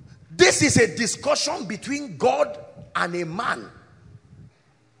 This is a discussion between God and a man.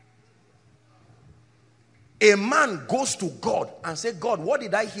 A man goes to God and says, God, what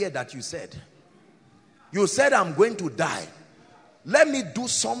did I hear that you said? You said I'm going to die. Let me do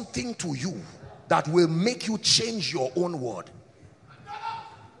something to you that will make you change your own word.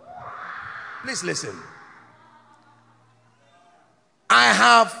 Please listen. I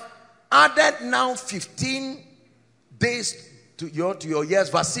have added now 15 days to your years,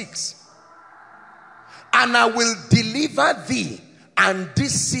 verse 6. And I will deliver thee and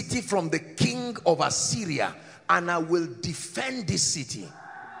this city from the king of Assyria, and I will defend this city.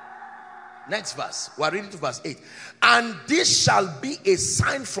 Next verse. We're reading to verse 8. And this shall be a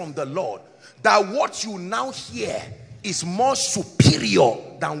sign from the Lord, that what you now hear is more superior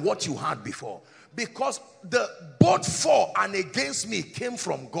than what you had before. Because the both for and against me came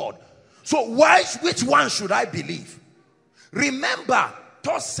from God. So which one should I believe? Remember,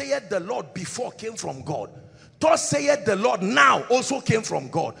 thus saith the Lord before came from God. Thus saith the Lord now also came from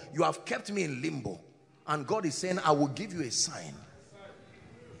God. You have kept me in limbo. And God is saying, I will give you a sign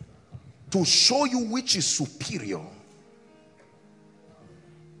to show you which is superior.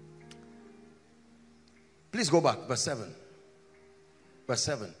 Please go back, verse 7. Verse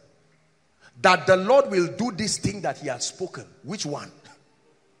 7. That the Lord will do this thing that he has spoken. Which one?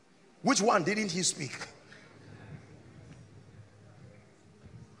 Which one didn't he speak?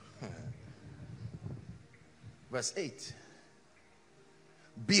 Verse 8.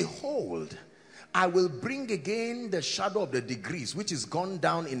 Behold, I will bring again the shadow of the degrees, which is gone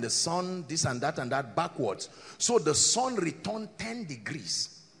down in the sun, this and that backwards. So the sun returned 10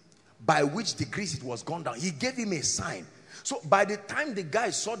 degrees, by which degrees it was gone down. He gave him a sign. So by the time the guy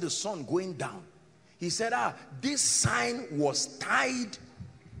saw the sun going down, he said, this sign was tied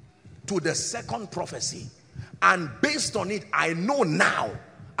to the second prophecy. And based on it, I know now,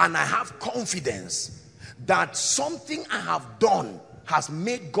 and I have confidence that something I have done has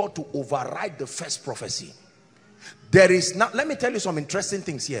made God to override the first prophecy. There is now, let me tell you some interesting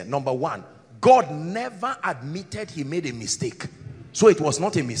things here. Number one, God never admitted he made a mistake. So it was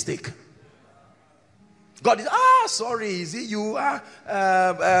not a mistake. God is, sorry, is it you?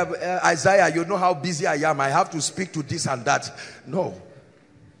 Isaiah, you know how busy I am. I have to speak to this and that. No.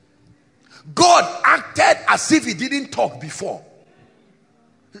 God acted as if he didn't talk before.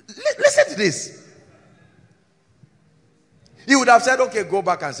 Listen to this. He would have said, okay, go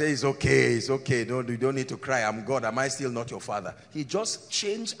back and say, it's okay. No, you don't need to cry. I'm God. Am I still not your father? He just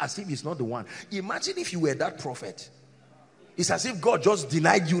changed as if he's not the one. Imagine if you were that prophet. It's as if God just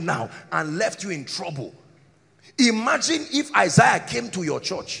denied you now and left you in trouble. Imagine if Isaiah came to your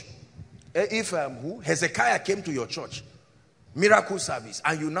church. If Hezekiah came to your church, miracle service,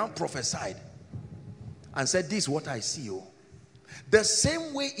 and you now prophesied and said, this is what I see. The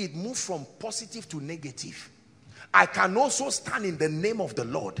same way it moved from positive to negative, I can also stand in the name of the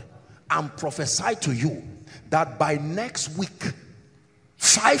Lord and prophesy to you that by next week,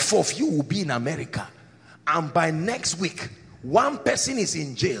 5 of you will be in America, and by next week, 1 person is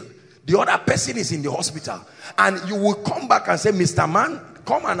in jail, the other person is in the hospital, and you will come back and say, Mr. Man,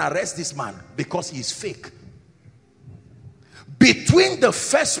 come and arrest this man because he is fake. Between the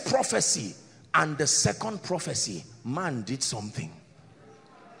first prophecy and the second prophecy, man did something.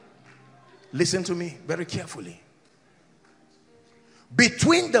 Listen to me very carefully.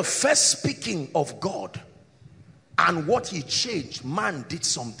 Between the first speaking of God and what he changed, man did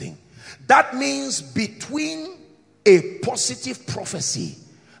something. That means between a positive prophecy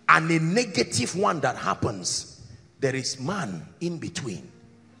and a negative one that happens, there is man in between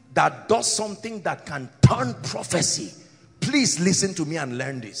that does something that can turn prophecy. Please listen to me and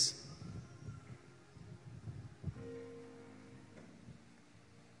learn this.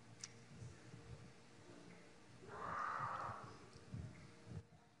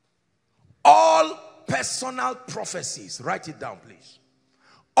 All personal prophecies, write it down please.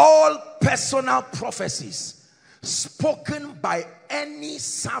 All personal prophecies spoken by any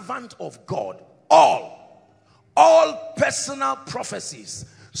servant of God, all personal prophecies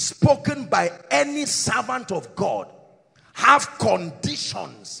spoken by any servant of God have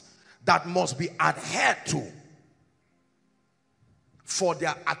conditions that must be adhered to for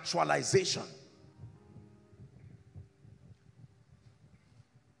their actualization.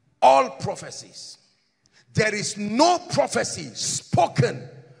 All prophecies. There is no prophecy spoken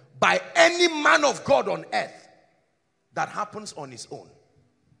by any man of God on earth that happens on his own.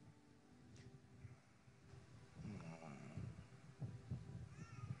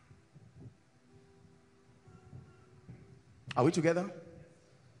 Are we together?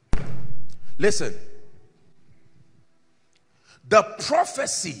 Listen. The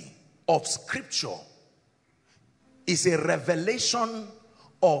prophecy of Scripture is a revelation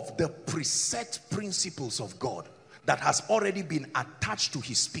of the preset principles of God that has already been attached to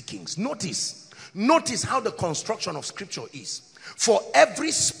his speakings. Notice how the construction of Scripture is. For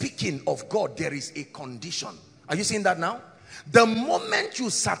every speaking of God, there is a condition. Are you seeing that now? The moment you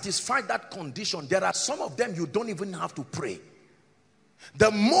satisfy that condition, there are some of them you don't even have to pray.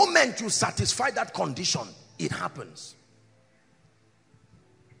 The moment you satisfy that condition, it happens.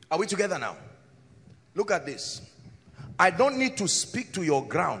 Are we together now? Look at this. I don't need to speak to your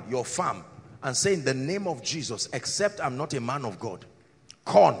ground, your farm, and say in the name of Jesus, except I'm not a man of God,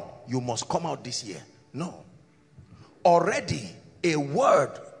 corn, you must come out this year. No. Already a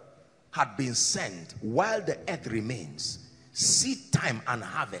word had been sent while the earth remains. Seed time and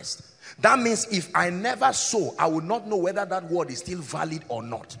harvest. That means if I never sow, I will not know whether that word is still valid or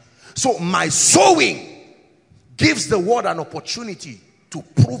not. So my sowing gives the word an opportunity to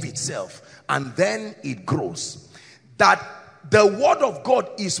prove itself, and then it grows. That the word of God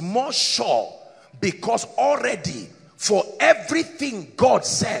is more sure because already for everything God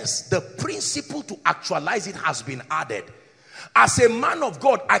says, the principle to actualize it has been added. As a man of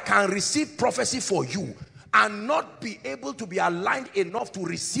God, I can receive prophecy for you and not be able to be aligned enough to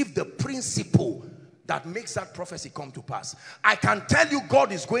receive the principle that makes that prophecy come to pass. I can tell you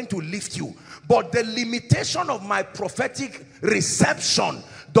God is going to lift you, but the limitation of my prophetic reception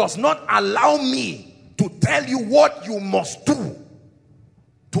does not allow me to tell you what you must do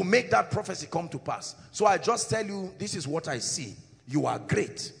to make that prophecy come to pass. So I just tell you, this is what I see. You are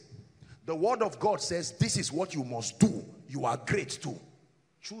great. The word of God says, this is what you must do. You are great too.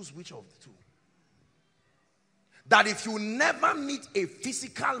 Choose which of the two. That if you never meet a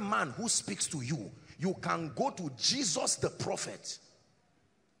physical man who speaks to you, you can go to Jesus the prophet.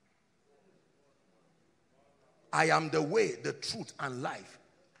 I am the way, the truth, and life.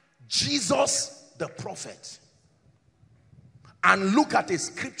 Jesus the prophet. And look at a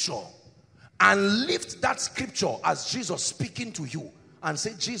scripture and lift that scripture as Jesus speaking to you and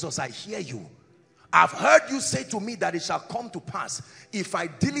say, Jesus, I hear you. I've heard you say to me that it shall come to pass, if I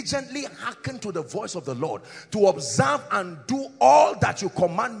diligently hearken to the voice of the Lord, to observe and do all that you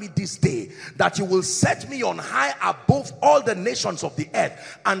command me this day, that you will set me on high above all the nations of the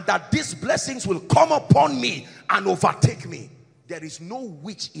earth, and that these blessings will come upon me and overtake me. There is no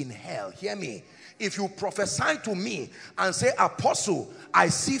witch in hell. Hear me. If you prophesy to me and say, Apostle, I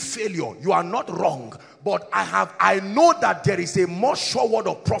see failure, you are not wrong. But I know that there is a more sure word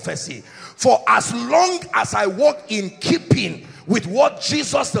of prophecy. For as long as I walk in keeping with what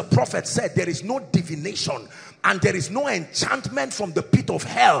Jesus the prophet said, there is no divination and there is no enchantment from the pit of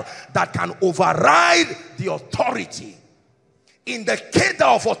hell that can override the authority. In the cadre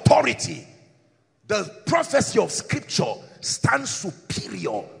of authority, the prophecy of scripture stands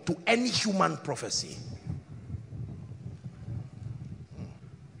superior to any human prophecy.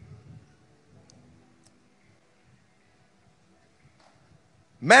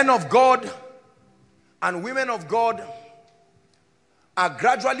 Men of God and women of God are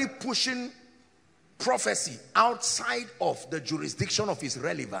gradually pushing prophecy outside of the jurisdiction of its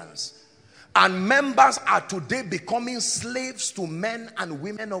relevance. And members are today becoming slaves to men and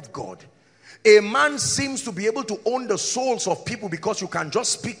women of God. A man seems to be able to own the souls of people because you can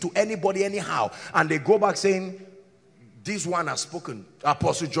just speak to anybody anyhow. And they go back saying, this one has spoken.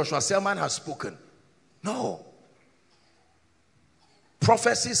 Apostle Joshua Selman has spoken. No.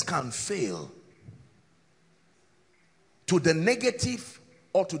 Prophecies can fail to the negative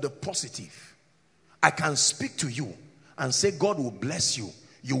or to the positive. I can speak to you and say God will bless you.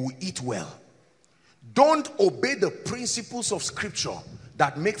 You will eat well. Don't obey the principles of scripture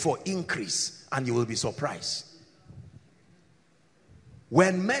that make for increase and you will be surprised.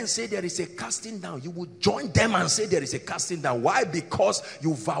 When men say there is a casting down, you will join them and say there is a casting down. Why? Because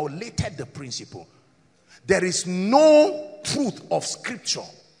you violated the principle. There is no truth of scripture.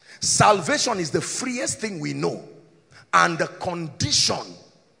 Salvation is the freest thing we know. And the condition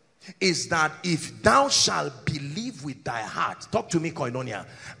is that if thou shalt believe with thy heart, talk to me Koinonia,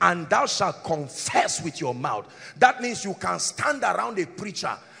 and thou shalt confess with your mouth. That means you can stand around a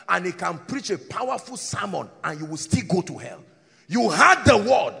preacher and he can preach a powerful sermon and you will still go to hell. You heard the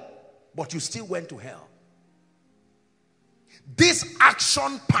word, but you still went to hell. This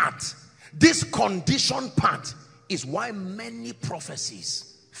action part, this condition part is why many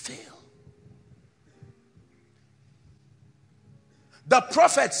prophecies fail. The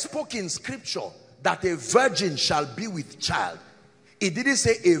prophet spoke in scripture that a virgin shall be with child. He didn't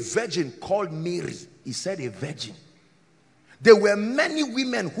say a virgin called Mary. He said a virgin. There were many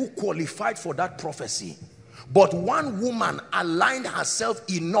women who qualified for that prophecy. But one woman aligned herself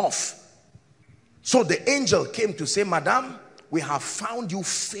enough. So the angel came to say, Madam, we have found you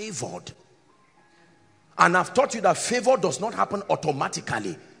favored. And I've taught you that favor does not happen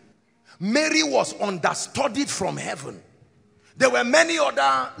automatically. Mary was understudied from heaven. There were many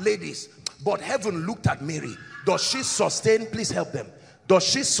other ladies, but heaven looked at Mary. Does she sustain? Please help them. Does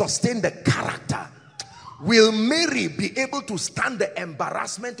she sustain the character? Will Mary be able to stand the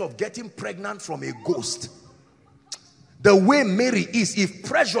embarrassment of getting pregnant from a ghost? The way Mary is, if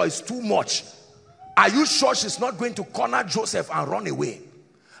pressure is too much, are you sure she's not going to corner Joseph and run away?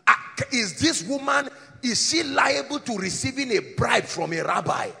 Is this woman, is she liable to receiving a bribe from a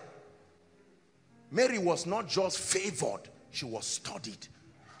rabbi? Mary was not just favored, she was studied.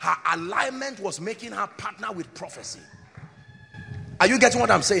 Her alignment was making her partner with prophecy. Are you getting what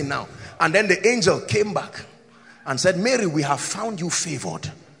I'm saying now? And then the angel came back and said, Mary, we have found you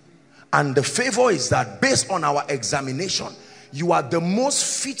favored. And the favor is that based on our examination, you are the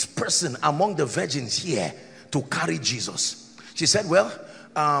most fit person among the virgins here to carry Jesus. She said, well,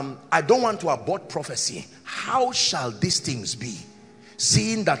 I don't want to abort prophecy. How shall these things be,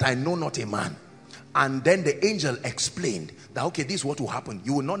 seeing that I know not a man? And then the angel explained that, okay, this is what will happen.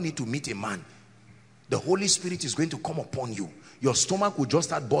 You will not need to meet a man. The Holy Spirit is going to come upon you. Your stomach will just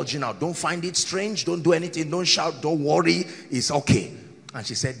start bulging out. Don't find it strange. Don't do anything. Don't shout. Don't worry. It's okay. And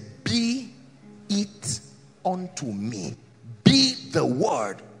she said, be it unto me. Be the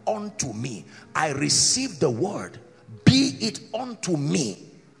word unto me. I receive the word. Be it unto me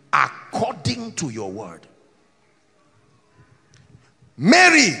according to your word.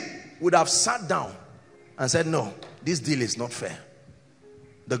 Mary would have sat down and said, no, this deal is not fair.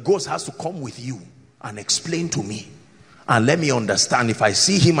 The ghost has to come with you and explain to me and let me understand. If I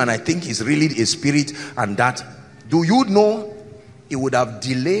see him and I think he's really a spirit and that, do you know it would have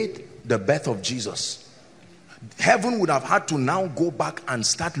delayed the birth of Jesus? Heaven would have had to now go back and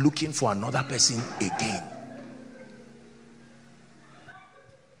start looking for another person again.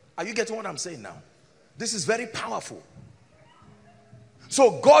 Are you getting what I'm saying now? This is very powerful.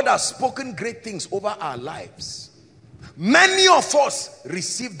 So God has spoken great things over our lives. Many of us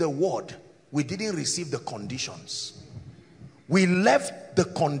received the word. We didn't receive the conditions. We left the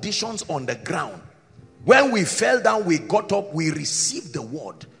conditions on the ground. When we fell down, we got up, we received the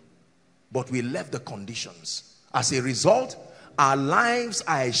word, but we left the conditions. As a result, our lives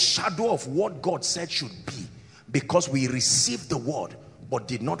are a shadow of what God said should be, because we received the word but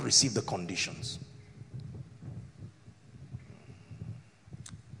did not receive the conditions.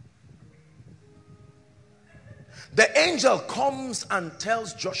 The angel comes and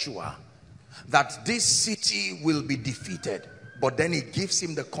tells Joshua that this city will be defeated, but then he gives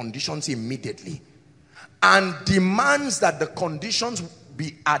him the conditions immediately and demands that the conditions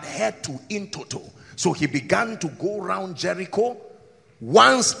be adhered to in total. So he began to go around Jericho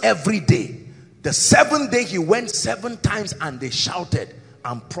once every day. The seventh day he went 7 times and they shouted,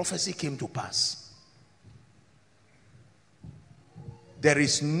 and prophecy came to pass. There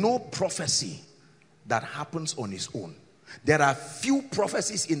is no prophecy that happens on its own. There are few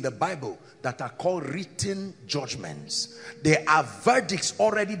prophecies in the Bible that are called written judgments. There are verdicts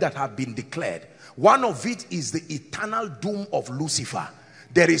already that have been declared. One of it is the eternal doom of Lucifer.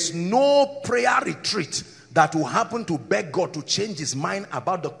 There is no prayer retreat that will happen to beg God to change his mind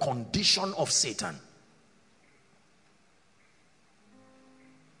about the condition of Satan.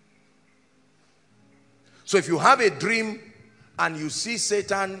 So if you have a dream and you see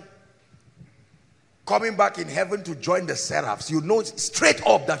Satan coming back in heaven to join the seraphs, you know straight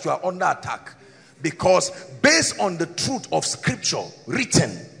up that you are under attack, because based on the truth of scripture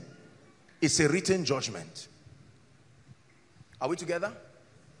written, it's a written judgment. Are we together?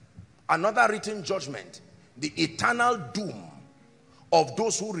 Another written judgment, the eternal doom of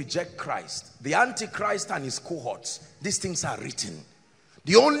those who reject Christ, the Antichrist and his cohorts. These things are written.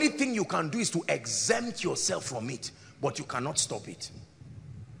 The only thing you can do is to exempt yourself from it, but you cannot stop it.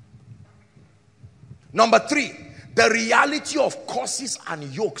 Number 3, the reality of curses and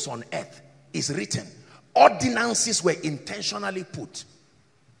yokes on earth is written. Ordinances were intentionally put.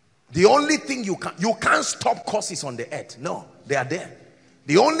 The only thing you can't stop curses on the earth. No, they are there.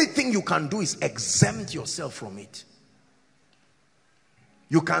 The only thing you can do is exempt yourself from it.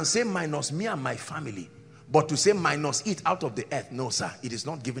 You can say minus me and my family, but to say minus it out of the earth, no sir, it is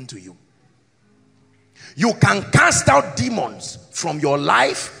not given to you. You can cast out demons from your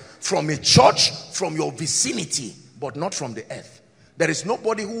life, from a church, from your vicinity, but not from the earth. There is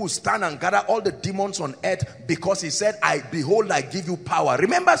nobody who will stand and gather all the demons on earth because he said, behold, I give you power.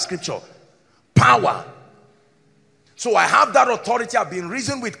 Remember scripture, power. So I have that authority. I've been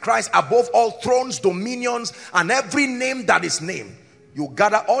risen with Christ above all thrones, dominions, and every name that is named. You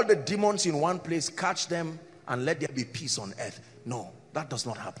gather all the demons in one place, catch them, and let there be peace on earth. No, that does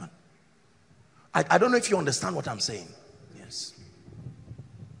not happen. I don't know if you understand what I'm saying. Yes.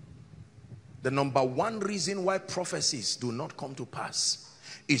 The number one reason why prophecies do not come to pass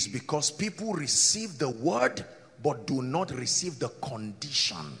is because people receive the word but do not receive the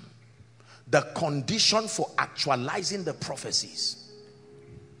condition. The condition for actualizing the prophecies.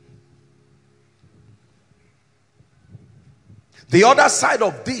 The other side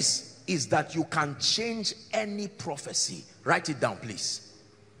of this is that you can change any prophecy. Write it down, please.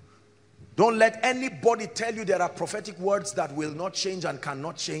 Don't let anybody tell you there are prophetic words that will not change and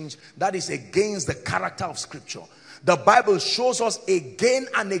cannot change. That is against the character of scripture. The Bible shows us again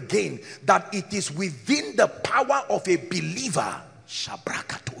and again that it is within the power of a believer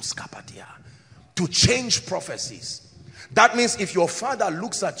to change prophecies. That means if your father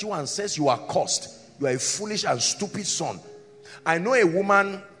looks at you and says you are cursed, you are a foolish and stupid son. I know a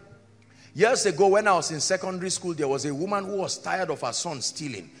woman, years ago when I was in secondary school, there was a woman who was tired of her son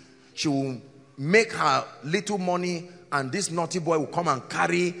stealing. She will make her little money and this naughty boy will come and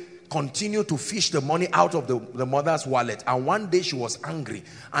continue to fish the money out of the mother's wallet. And one day she was angry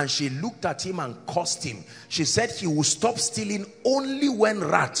and she looked at him and cursed him. She said he will stop stealing only when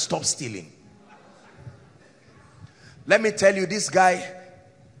rats stop stealing. Let me tell you, this guy,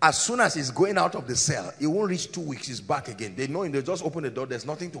 as soon as he's going out of the cell, he won't reach 2 weeks, he's back again. They know him, they just open the door, there's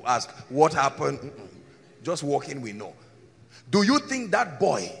nothing to ask. What happened? Just walk in, we know. Do you think that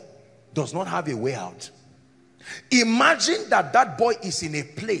boy does not have a way out? Imagine that boy is in a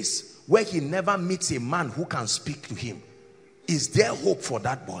place where he never meets a man who can speak to him. Is there hope for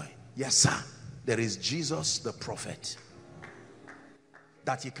that boy? Yes, sir. there is Jesus the prophet.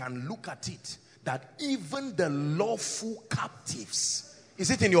 That you can look at it, that even the lawful captives,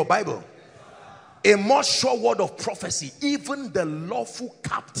 is it in your Bible? A more sure word of prophecy, even the lawful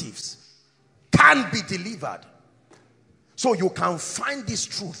captives can be delivered. So you can find this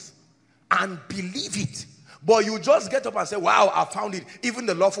truth and believe it. But you just get up and say, wow, I found it. Even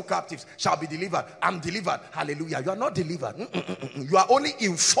the lawful captives shall be delivered. I'm delivered. Hallelujah. You are not delivered. You are only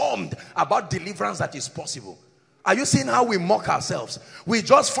informed about deliverance that is possible. Are you seeing how we mock ourselves? We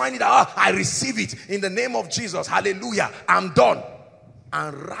just find it out. I receive it in the name of Jesus. Hallelujah. I'm done.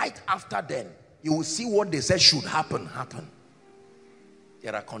 And right after then, you will see what they said should happen.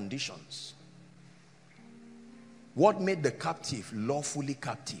 There are conditions. What made the captive lawfully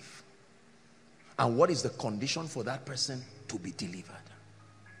captive? And what is the condition for that person to be delivered?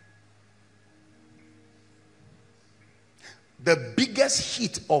 The biggest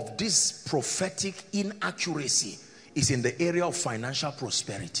hit of this prophetic inaccuracy is in the area of financial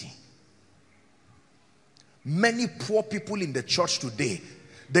prosperity. Many poor people in the church today,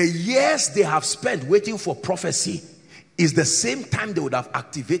 the years they have spent waiting for prophecy is the same time they would have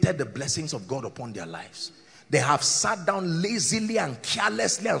activated the blessings of God upon their lives. They have sat down lazily and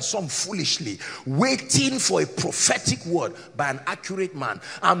carelessly and some foolishly, waiting for a prophetic word by an accurate man.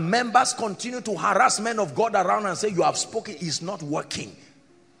 And members continue to harass men of God around and say, you have spoken, it's not working.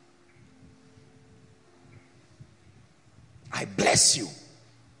 I bless you.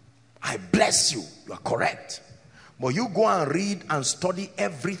 I bless you. You are correct. But you go and read and study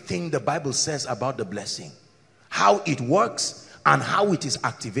everything the Bible says about the blessing, how it works and how it is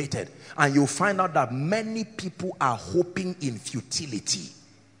activated. And you'll find out that many people are hoping in futility.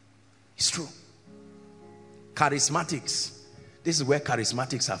 It's true. Charismatics. This is where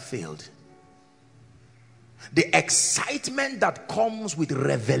charismatics have failed. The excitement that comes with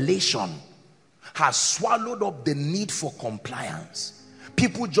revelation has swallowed up the need for compliance.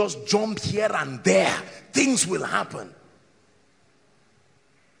 People just jump here and there. Things will happen.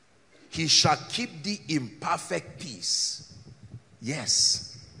 He shall keep thee in perfect peace. Yes.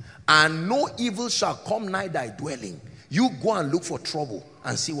 And no evil shall come nigh thy dwelling. You go and look for trouble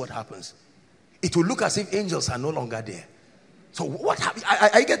and see what happens. It will look as if angels are no longer there. So what happens?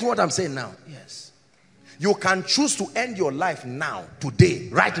 I get what I'm saying now. Yes. You can choose to end your life now, today,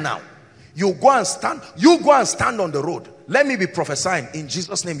 right now. You go and stand on the road. Let me be prophesying. In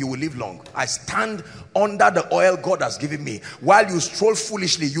Jesus' name, you will live long. I stand under the oil God has given me. While you stroll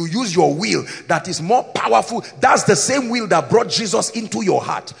foolishly, you use your will that is more powerful. That's the same will that brought Jesus into your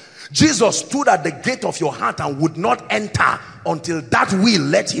heart. Jesus stood at the gate of your heart and would not enter until that will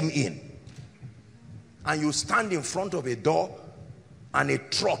let him in. And you stand in front of a door and a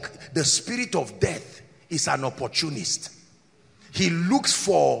truck. The spirit of death is an opportunist. He looks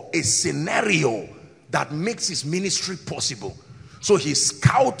for a scenario that makes his ministry possible. So he's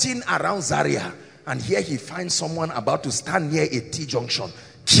scouting around Zaria, and here he finds someone about to stand near a T-junction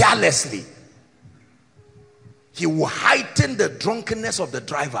carelessly. He will heighten the drunkenness of the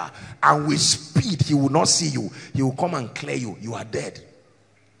driver, and with speed he will not see you. He will come and clear you. You are dead.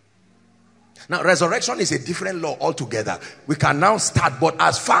 Now resurrection is a different law altogether. We can now start, but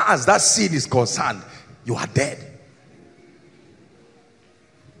as far as that seed is concerned, you are dead.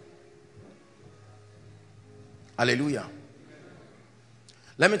 Hallelujah.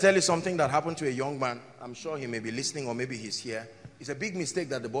 Let me tell you something that happened to a young man. I'm sure he may be listening, or maybe he's here. It's a big mistake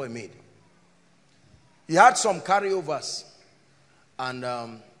that the boy made. He had some carryovers,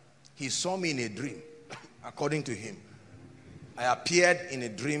 and he saw me in a dream, according to him. I appeared in a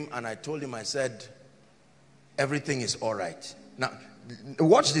dream, and I told him, I said, everything is all right. Now,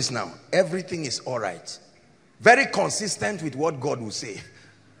 watch this now. Everything is all right. Very consistent with what God will say.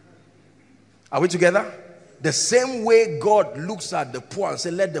 Are we together? The same way God looks at the poor and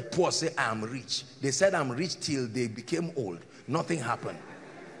says, let the poor say, I am rich. They said, I'm rich till they became old. Nothing happened.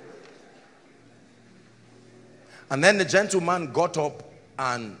 And then the gentleman got up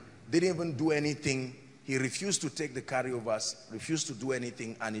and didn't even do anything. He refused to take the carryovers, refused to do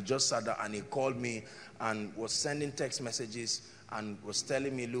anything, and he just sat there and he called me and was sending text messages and was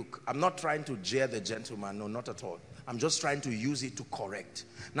telling me, look, I'm not trying to jeer the gentleman, no, not at all. I'm just trying to use it to correct.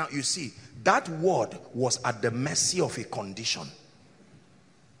 Now, you see, that word was at the mercy of a condition.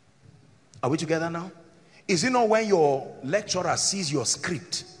 Are we together now? Is it not when your lecturer sees your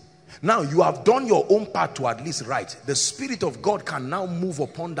script? Now, you have done your own part to at least write. The Spirit of God can now move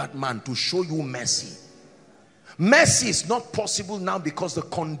upon that man to show you mercy. Mercy is not possible now because the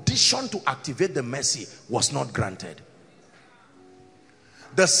condition to activate the mercy was not granted.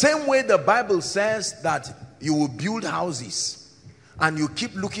 The same way the Bible says that you will build houses and you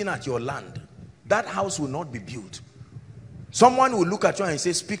keep looking at your land. that house will not be built. Someone will look at you and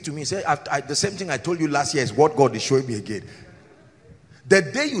say, speak to me. Say, the same thing I told you last year is what God is showing me again. The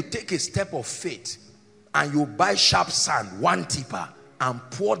day you take a step of faith and you buy sharp sand, 1 tipper, and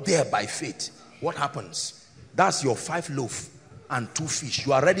pour there by faith, what happens? That's your 5 loaves and 2 fish.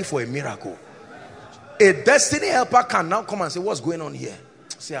 You are ready for a miracle. A destiny helper can now come and say, what's going on here?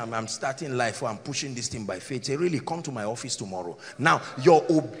 Say, I'm starting life, or I'm pushing this thing by faith. Say, really, come to my office tomorrow. Now, your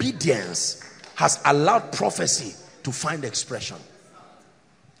obedience has allowed prophecy to find expression.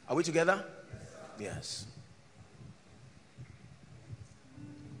 Are we together? Yes.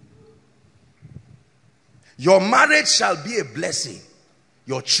 Your marriage shall be a blessing.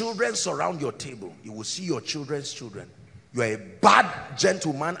 Your children surround your table. You will see your children's children. You are a bad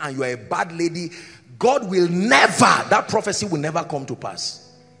gentleman and you are a bad lady. God will never, that prophecy will never come to pass.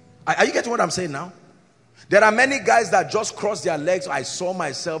 Are you getting what I'm saying now? There are many guys that just cross their legs. I saw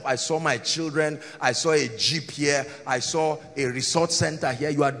myself, I saw my children, I saw a jeep here, I saw a resort center here.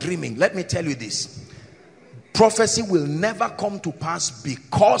 You are dreaming. Let me tell you this. Prophecy will never come to pass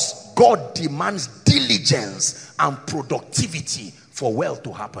because God demands diligence and productivity for wealth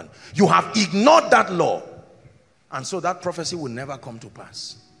to happen. You have ignored that law, and so that prophecy will never come to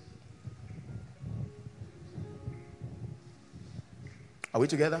pass. Are we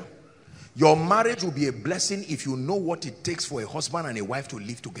together? Your marriage will be a blessing if you know what it takes for a husband and a wife to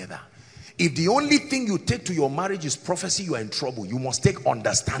live together. If the only thing you take to your marriage is prophecy, you are in trouble. You must take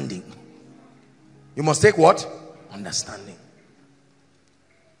understanding. You must take what? Understanding.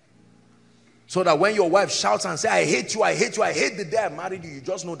 So that when your wife shouts and says, I hate you, I hate you, I hate the day I married you, you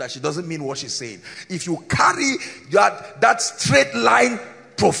just know that she doesn't mean what she's saying. If you carry that straight line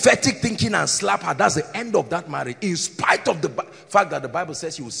prophetic thinking and slap her, that's the end of that marriage, in spite of the fact that the Bible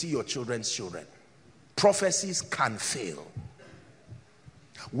says you will see your children's children. Prophecies can fail.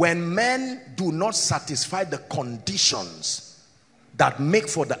 When men do not satisfy the conditions that make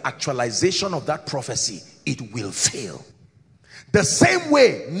for the actualization of that prophecy, it will fail. The same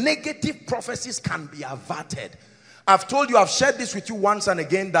way negative prophecies can be averted. I've told you, I've shared this with you once and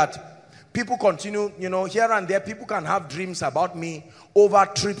again, that people continue, here and there, people can have dreams about me over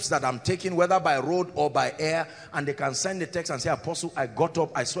trips that I'm taking, whether by road or by air, and they can send a text and say, Apostle, I got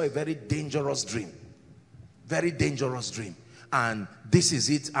up, I saw a very dangerous dream. Very dangerous dream. And this is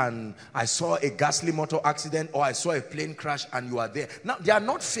it, and I saw a ghastly motor accident, or I saw a plane crash, and you are there. Now, they are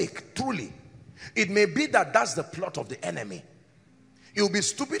not fake, truly. It may be that that's the plot of the enemy. It will be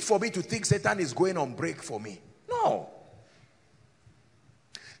stupid for me to think Satan is going on break for me. No.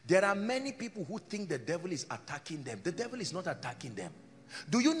 There are many people who think the devil is attacking them. The devil is not attacking them.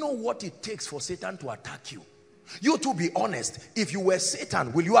 Do you know what it takes for Satan to attack you? You to be honest, if you were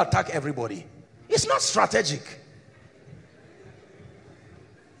Satan, will you attack everybody? It's not strategic.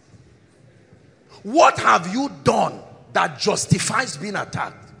 What have you done that justifies being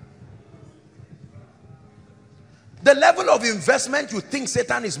attacked? The level of investment you think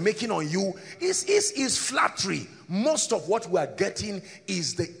Satan is making on you is flattery. Most of what we are getting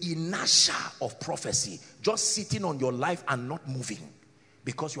is the inertia of prophecy, just sitting on your life and not moving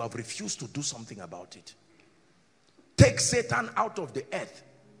because you have refused to do something about it. Take Satan out of the earth,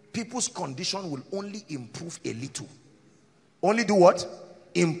 people's condition will only improve a little. Only do what?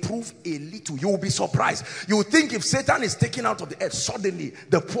 Improve a little. You will be surprised. You will think if Satan is taken out of the earth, suddenly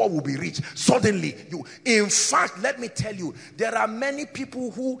the poor will be rich. Suddenly, in fact, let me tell you, there are many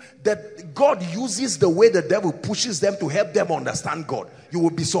people who that God uses the way the devil pushes them to help them understand God. You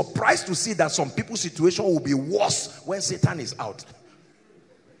will be surprised to see that some people's situation will be worse when Satan is out.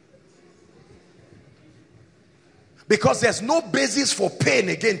 Because there's no basis for pain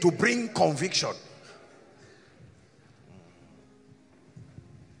again to bring conviction.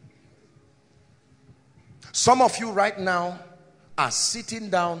 Some of you right now are sitting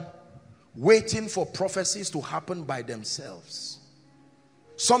down waiting for prophecies to happen by themselves.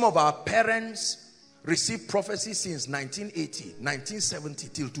 Some of our parents received prophecy since 1980, 1970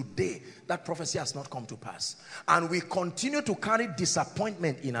 till today. That prophecy has not come to pass. And we continue to carry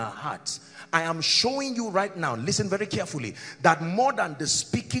disappointment in our hearts. I am showing you right now, listen very carefully, that more than the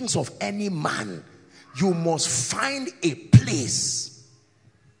speakings of any man, you must find a place.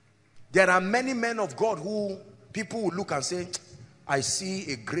 There are many men of God who people will look and say, I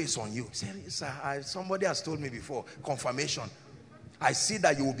see a grace on you. Say, somebody has told me before, confirmation. I see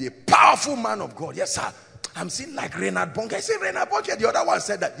that you will be a powerful man of God. Yes, sir. I'm seeing like Reinhard Bonnke. I say Reinhard Bonnke. The other one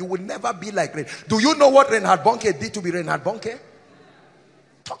said that you will never be like Reinhard. Do you know what Reinhard Bonnke did to be Reinhard Bonnke?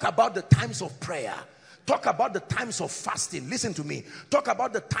 Talk about the times of prayer. Talk about the times of fasting. Listen to me. Talk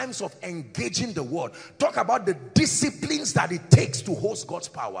about the times of engaging the word. Talk about the disciplines that it takes to host God's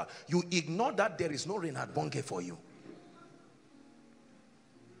power. You ignore that, there is no Reinhard Bonnke for you.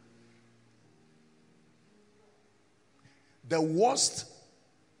 The worst,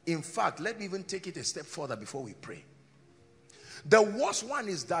 in fact, let me even take it a step further before we pray. The worst one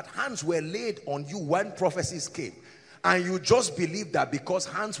is that hands were laid on you when prophecies came. And you just believe that because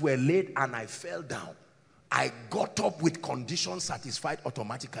hands were laid and I fell down, I got up with conditions satisfied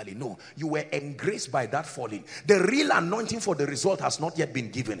automatically. No, you were engraced by that falling. The real anointing for the result has not yet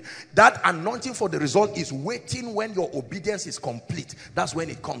been given. That anointing for the result is waiting when your obedience is complete. That's when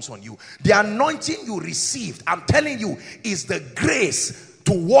it comes on you. The anointing you received, I'm telling you, is the grace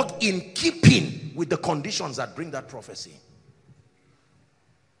to walk in keeping with the conditions that bring that prophecy.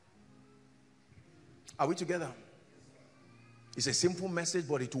 Are we together? It's a simple message,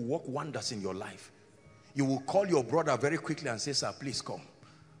 but it will work wonders in your life. You will call your brother very quickly and say, sir, please come.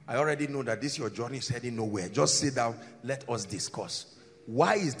 I already know that this your journey is heading nowhere. Just sit down, let us discuss.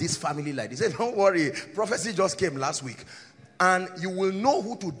 Why is this family like this? He said, don't worry, prophecy just came last week. And you will know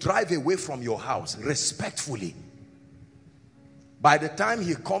who to drive away from your house respectfully. By the time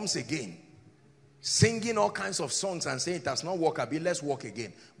he comes again, singing all kinds of songs and saying it does not work, Abi, let's walk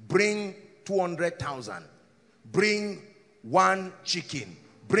again. Bring 200,000. Bring 1 chicken.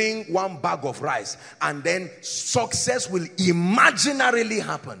 Bring 1 bag of rice, and then success will imaginarily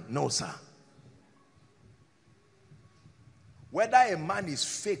happen. No, sir. Whether a man is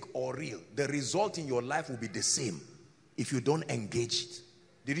fake or real, the result in your life will be the same if you don't engage it.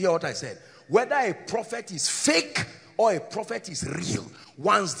 Did you hear what I said? Whether a prophet is fake or a prophet is real,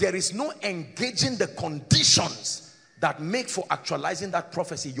 once there is no engaging the conditions that make for actualizing that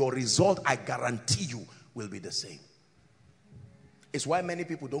prophecy, your result, I guarantee you, will be the same. It's why many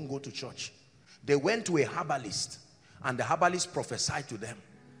people don't go to church. They went to a herbalist and the herbalist prophesied to them.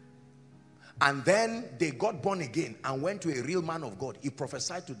 And then they got born again and went to a real man of God. He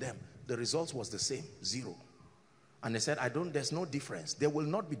prophesied to them. The result was the same, 0. And they said, there's no difference. There will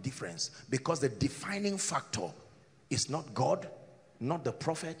not be difference because the defining factor is not God, not the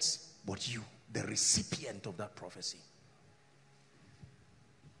prophets, but you, the recipient of that prophecy.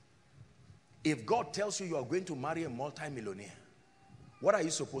 If God tells you you are going to marry a multi-millionaire, what are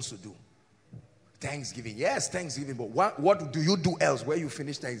you supposed to do? Thanksgiving. Yes, Thanksgiving, but what do you do else where you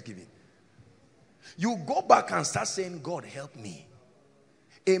finish Thanksgiving? You go back and start saying, God, help me.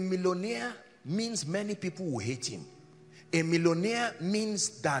 A millionaire means many people will hate him. A millionaire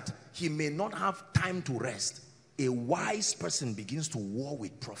means that he may not have time to rest. A wise person begins to war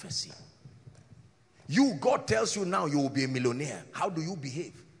with prophecy. God tells you now you will be a millionaire. How do you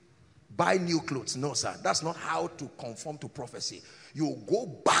behave? Buy new clothes. No, sir. That's not how to conform to prophecy. You go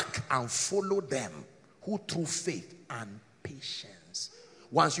back and follow them who through faith and patience.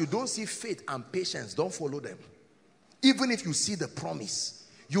 Once you don't see faith and patience, don't follow them. Even if you see the promise,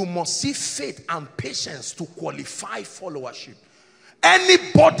 you must see faith and patience to qualify followership.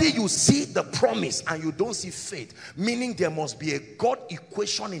 Anybody you see the promise and you don't see faith, meaning there must be a God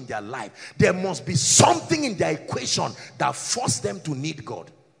equation in their life. There must be something in their equation that forces them to need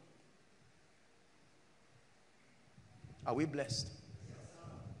God. Are we blessed?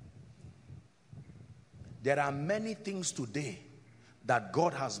 There are many things today that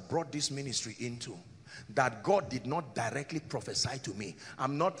God has brought this ministry into that God did not directly prophesy to me.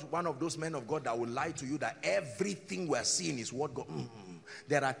 I'm not one of those men of God that will lie to you that everything we're seeing is what God...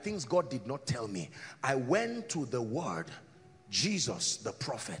 There are things God did not tell me. I went to the word, Jesus the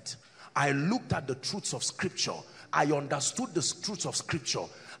prophet. I looked at the truths of scripture. I understood the truths of scripture.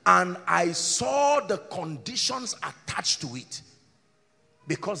 And I saw the conditions attached to it.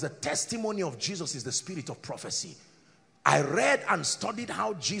 Because the testimony of Jesus is the spirit of prophecy. I read and studied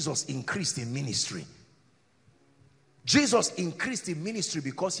how Jesus increased in ministry. Jesus increased in ministry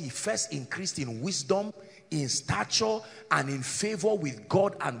because he first increased in wisdom, in stature, and in favor with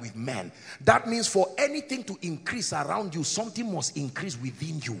God and with men. That means for anything to increase around you, something must increase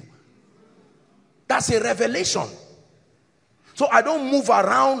within you. That's a revelation. So I don't move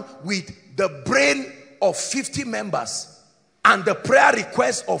around with the brain of 50 members and the prayer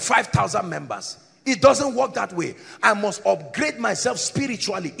request of 5,000 members. It doesn't work that way. I must upgrade myself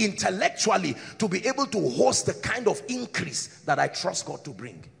spiritually, intellectually, to be able to host the kind of increase that I trust God to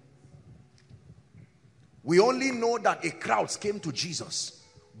bring. We only know that a crowd came to Jesus,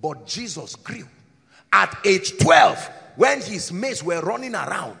 but Jesus grew. At age 12, when his mates were running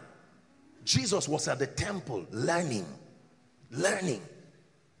around, Jesus was at the temple learning.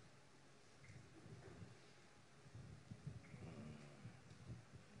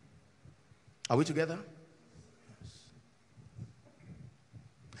 Are we together?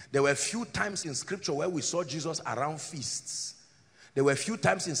 There were a few times in scripture where we saw Jesus around feasts. There were a few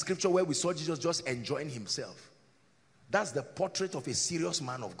times in scripture where we saw Jesus just enjoying himself. That's the portrait of a serious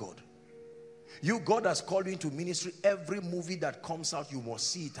man of God. God has called you into ministry. Every movie that comes out, you must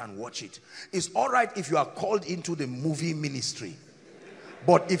see it and watch it. It's all right if you are called into the movie ministry.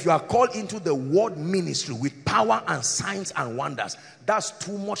 But if you are called into the word ministry with power and signs and wonders, that's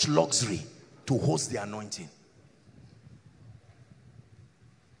too much luxury to host the anointing.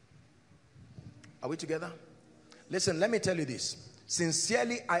 Are we together? Listen, let me tell you this.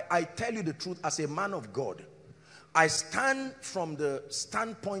 Sincerely, I tell you the truth as a man of God. I stand from the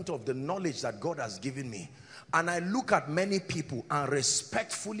standpoint of the knowledge that God has given me. And I look at many people and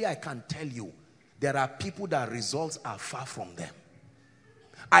respectfully I can tell you, there are people that results are far from them.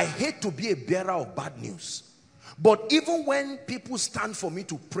 I hate to be a bearer of bad news. But even when people stand for me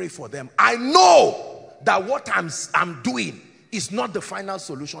to pray for them, I know that what I'm doing is not the final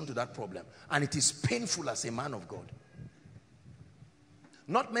solution to that problem. And it is painful as a man of God.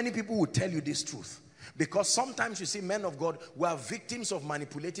 Not many people will tell you this truth. Because sometimes you see men of God who are victims of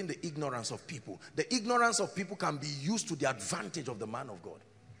manipulating the ignorance of people. The ignorance of people can be used to the advantage of the man of God.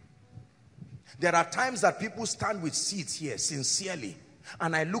 There are times that people stand with seeds here sincerely.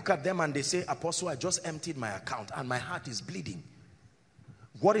 And I look at them and they say, Apostle, I just emptied my account and my heart is bleeding.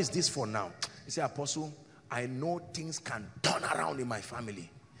 What is this for now? They say, Apostle, I know things can turn around in my family.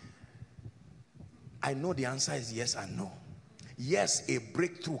 I know the answer is yes and no. Yes, a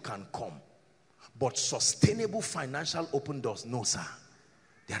breakthrough can come. But sustainable financial open doors, no sir.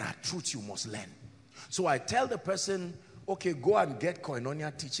 There are truths you must learn. So I tell the person, okay, go and get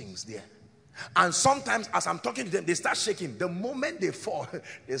koinonia teachings there. And sometimes as I'm talking to them, they start shaking. The moment they fall,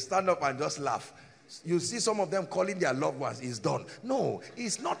 they stand up and just laugh. You see some of them calling their loved ones, it's done. No,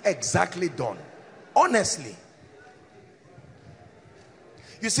 it's not exactly done. Honestly.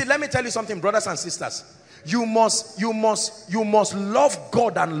 You see, let me tell you something, brothers and sisters. You must love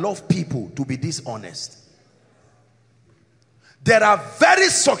God and love people to be this honest. There are very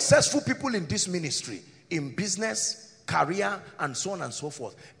successful people in this ministry, in business, career, and so on and so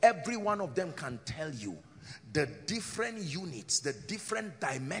forth. Every one of them can tell you the different units, the different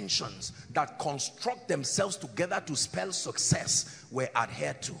dimensions that construct themselves together to spell success were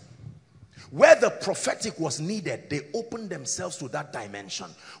adhered to. Where the prophetic was needed, they opened themselves to that dimension.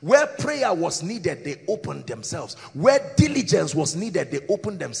 Where prayer was needed, they opened themselves. Where diligence was needed, they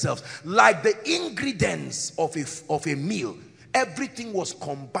opened themselves. Like the ingredients of a meal, everything was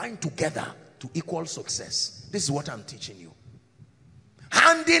combined together to equal success. This is what I'm teaching you.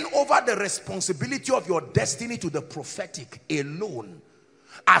 Handing over the responsibility of your destiny to the prophetic alone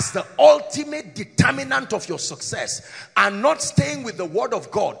as the ultimate determinant of your success, and not staying with the word of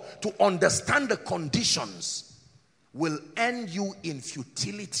God to understand the conditions, will end you in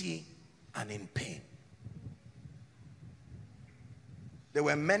futility and in pain. There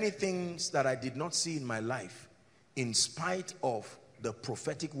were many things that I did not see in my life in spite of the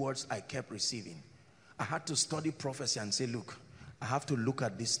prophetic words I kept receiving. I had to study prophecy and say, look, I have to look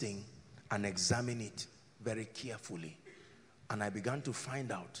at this thing and examine it very carefully. And I began to find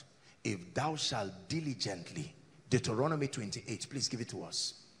out, if thou shalt diligently, Deuteronomy 28, please give it to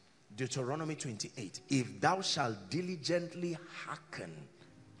us. Deuteronomy 28, if thou shalt diligently hearken.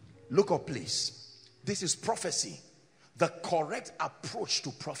 Look up, please. This is prophecy, the correct approach to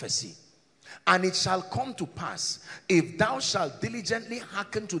prophecy. And it shall come to pass, if thou shalt diligently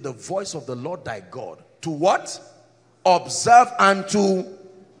hearken to the voice of the Lord thy God, to what? Observe and to...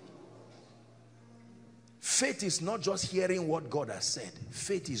 Faith is not just hearing what God has said.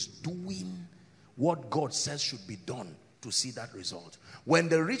 Faith is doing what God says should be done to see that result. When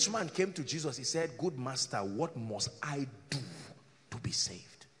the rich man came to Jesus, he said, good master, what must I do to be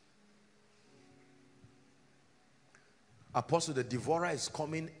saved? Apostle, the devourer is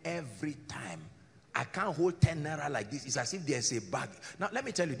coming every time. I can't hold 10 naira like this. It's as if there's a bag. Now, let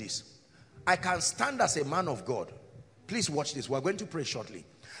me tell you this. I can stand as a man of God. Please watch this. We're going to pray shortly.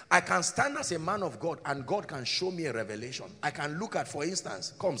 I can stand as a man of God and God can show me a revelation. I can look at, for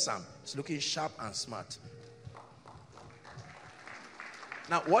instance, come Sam, it's looking sharp and smart.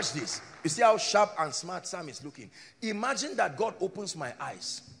 Now watch this. You see how sharp and smart Sam is looking. Imagine that God opens my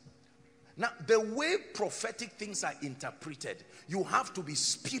eyes. Now the way prophetic things are interpreted, you have to be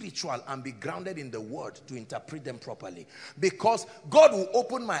spiritual and be grounded in the word to interpret them properly. Because God will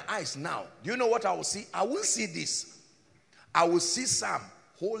open my eyes now. Do you know what I will see? I will see this. I will see Sam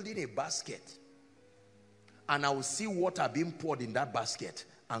holding a basket, and I will see water being poured in that basket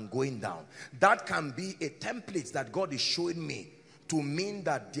and going down. That can be a template that God is showing me to mean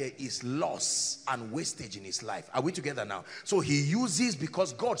that there is loss and wastage in his life. Are we together now? So he uses,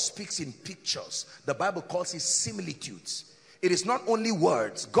 because God speaks in pictures. The Bible calls it similitudes. It is not only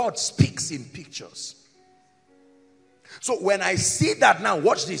words. God speaks in pictures. So when I see that now,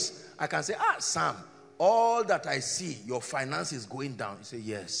 watch this. I can say, Sam, all that I see, your finance is going down. You say,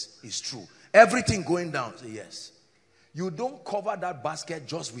 yes, it's true. Everything going down. You say, yes. You don't cover that basket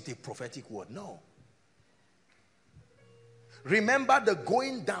just with a prophetic word. No. Remember, the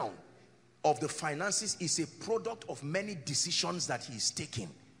going down of the finances is a product of many decisions that he is taking.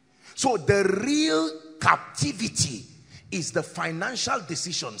 So the real captivity is the financial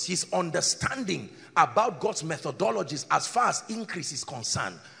decisions, his understanding about God's methodologies as far as increase is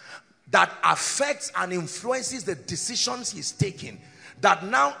concerned, that affects and influences the decisions he's taking, that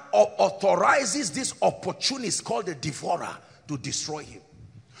now authorizes this opportunist called the devourer to destroy him.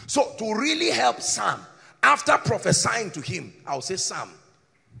 So to really help Sam, after prophesying to him, I'll say, Sam,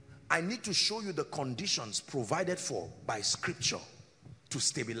 I need to show you the conditions provided for by scripture to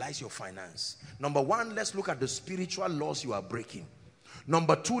stabilize your finance. Number one, let's look at the spiritual laws you are breaking.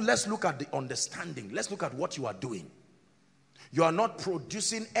 Number two, let's look at the understanding. Let's look at what you are doing. You are not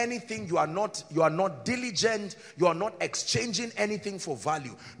producing anything. You are not diligent. You are not exchanging anything for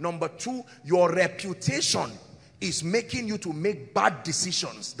value. Number two, your reputation is making you to make bad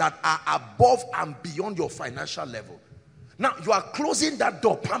decisions that are above and beyond your financial level. Now, you are closing that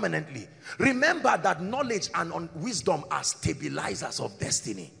door permanently. Remember that knowledge and wisdom are stabilizers of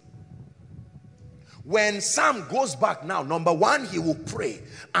destiny. When Sam goes back now, number one, he will pray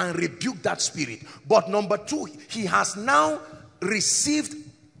and rebuke that spirit. But number two, he has now received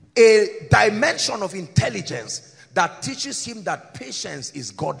a dimension of intelligence that teaches him that patience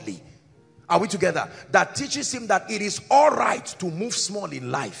is godly. Are we together? That teaches him that it is all right to move small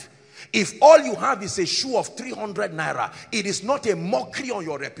in life. If all you have is a shoe of 300 naira, it is not a mockery on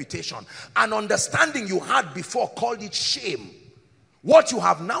your reputation. An understanding you had before called it shame. What you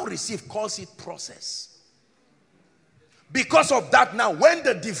have now received calls it process. Because of that now, when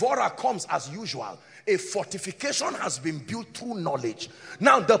the devourer comes as usual, a fortification has been built through knowledge.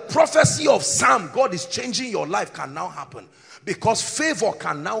 Now the prophecy of Sam, God is changing your life, can now happen. Because favor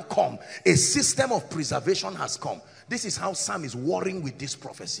can now come. A system of preservation has come. This is how Sam is warring with this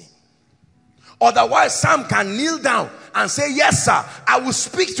prophecy. Otherwise, Sam can kneel down and say, yes, sir, I will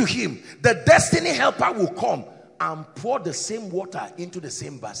speak to him. The destiny helper will come and pour the same water into the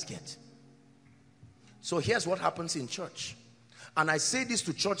same basket. So here's what happens in church. And I say this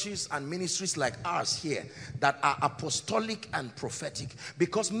to churches and ministries like ours here that are apostolic and prophetic,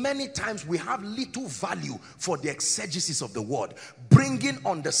 because many times we have little value for the exegesis of the word, bringing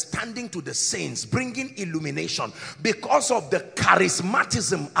understanding to the saints, bringing illumination, because of the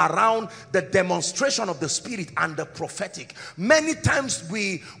charismatism around the demonstration of the spirit and the prophetic. Many times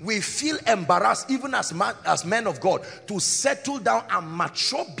we feel embarrassed, even as men of God, to settle down and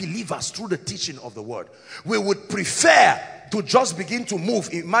mature believers through the teaching of the word. We would prefer to just begin to move.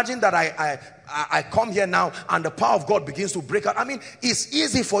 Imagine that I come here now and the power of God begins to break out. I mean, it's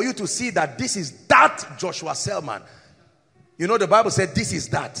easy for you to see that this is that Joshua Selman. You know, the Bible said this is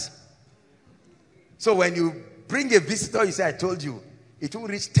that. So when you bring a visitor, you say, I told you, it will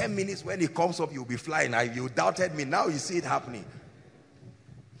reach 10 minutes. When he comes up, you'll be flying. You doubted me. Now you see it happening.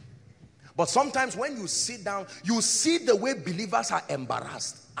 But sometimes when you sit down, you see the way believers are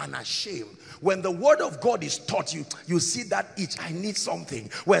embarrassed and ashamed. When the word of God is taught, you see that itch. I need something.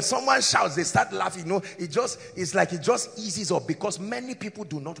 When someone shouts, they start laughing. You know, it's like it just eases up, because many people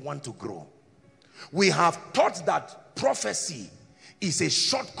do not want to grow. We have taught that prophecy is a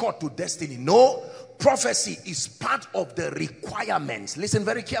shortcut to destiny. No, prophecy is part of the requirements. Listen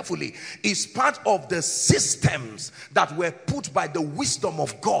very carefully. It's part of the systems that were put by the wisdom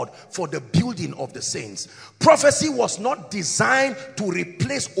of God for the building of the saints. Prophecy was not designed to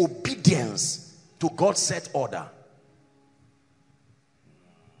replace obedience to God's set order.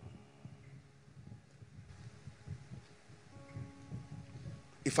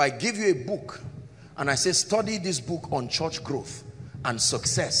 If I give you a book and I say, study this book on church growth and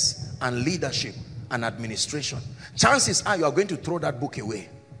success and leadership and administration, chances are you are going to throw that book away.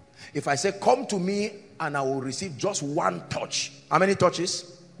 If I say, come to me and I will receive just one touch. How many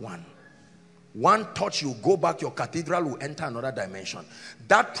touches? One touch, you go back, your cathedral will enter another dimension.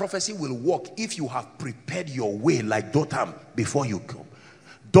 That prophecy will work if you have prepared your way, like Dotham before you come.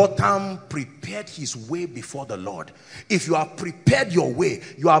 Dotham prepared his way before the Lord. If you have prepared your way,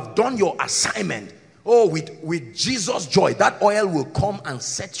 you have done your assignment, oh, with Jesus' joy, that oil will come and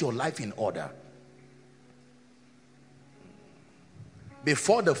set your life in order.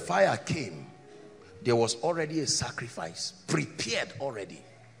 Before the fire came, there was already a sacrifice prepared already.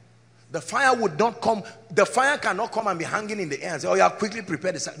 The fire would not come. The fire cannot come and be hanging in the air and say, oh, you have quickly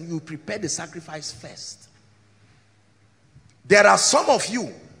prepared the sacrifice. You prepare the sacrifice first. There are some of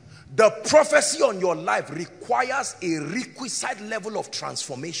you, the prophecy on your life requires a requisite level of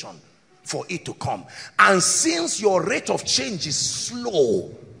transformation for it to come. And since your rate of change is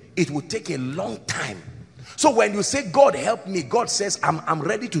slow, it will take a long time. So when you say, God help me, God says, I'm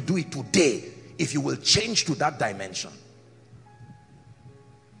ready to do it today, if you will change to that dimension.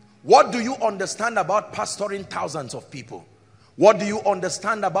 What do you understand about pastoring thousands of people? What do you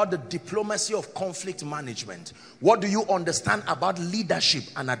understand about the diplomacy of conflict management? What do you understand about leadership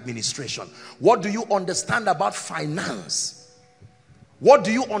and administration? What do you understand about finance? What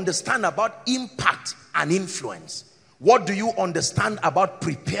do you understand about impact and influence? What do you understand about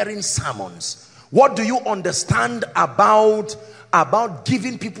preparing sermons? What do you understand about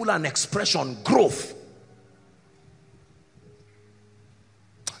giving people an expression, growth?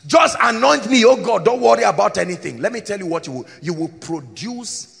 Just anoint me, oh God, don't worry about anything. Let me tell you what you will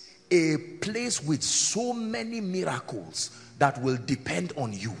produce a place with so many miracles that will depend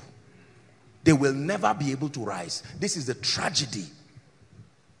on you. They will never be able to rise. This is the tragedy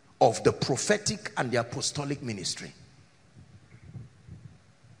of the prophetic and the apostolic ministry.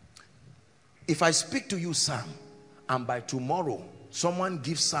 If I speak to you, Sam, and by tomorrow someone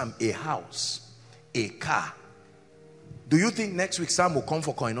gives Sam a house, a car, do you think next week Sam will come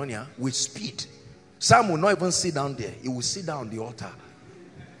for koinonia with speed? Sam will not even sit down there. He will sit down on the altar.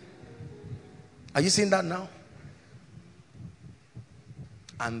 Are you seeing that now?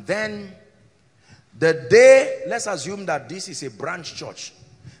 And then the day, let's assume that this is a branch church.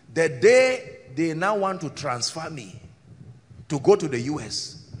 The day they now want to transfer me to go to the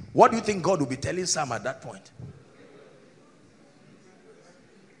US, what do you think God will be telling Sam at that point?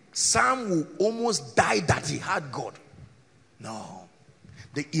 Sam will almost die that he had God. No.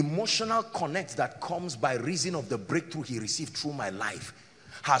 The emotional connect that comes by reason of the breakthrough he received through my life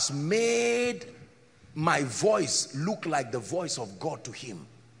has made my voice look like the voice of God to him.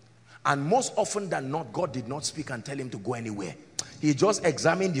 And most often than not, God did not speak and tell him to go anywhere. He just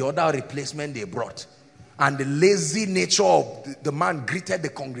examined the other replacement they brought. And the lazy nature of the man greeted the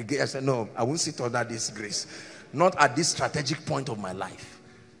congregation. I said, no, I won't sit under this grace. Not at this strategic point of my life.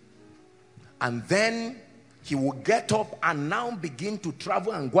 And then he will get up and now begin to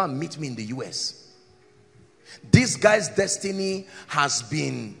travel and go and meet me in the US. This guy's destiny has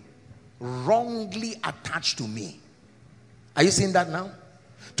been wrongly attached to me. Are you seeing that now?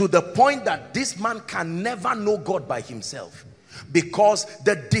 To the point that this man can never know God by himself. Because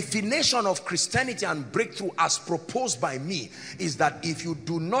the definition of Christianity and breakthrough as proposed by me is that if you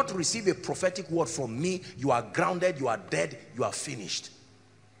do not receive a prophetic word from me, you are grounded, you are dead, you are finished.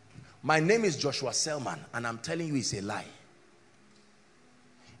 My name is Joshua Selman, and I'm telling you it's a lie.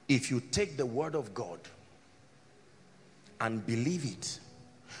 If you take the word of God and believe it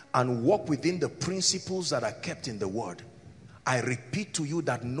and walk within the principles that are kept in the word, I repeat to you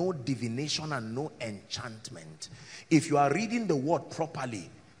that no divination and no enchantment. If you are reading the word properly,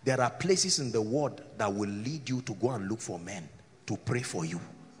 there are places in the word that will lead you to go and look for men to pray for you.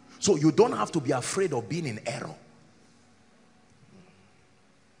 So you don't have to be afraid of being in error.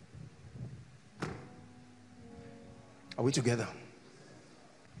 Are we together?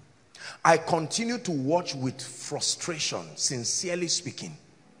 I continue to watch with frustration, sincerely speaking,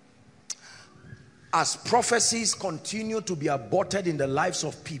 as prophecies continue to be aborted in the lives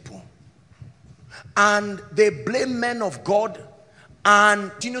of people. And they blame men of God and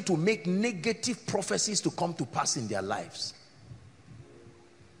continue to make negative prophecies to come to pass in their lives.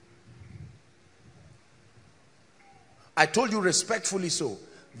 I told you respectfully so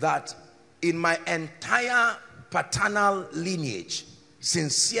that in my entire paternal lineage,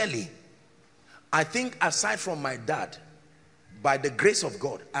 sincerely, I think aside from my dad, by the grace of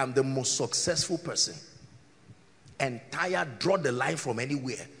God, I'm the most successful person. Entire, draw the line from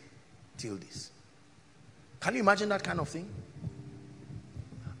anywhere till this. Can you imagine that kind of thing?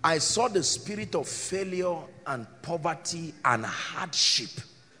 I saw the spirit of failure and poverty and hardship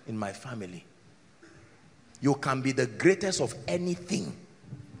in my family. You can be the greatest of anything,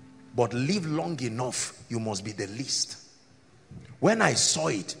 but live long enough, you must be the least. When I saw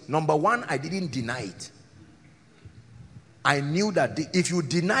it, number one, I didn't deny it. I knew that if you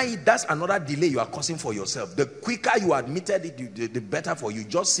deny it, that's another delay you are causing for yourself. The quicker you admitted it, the better for you.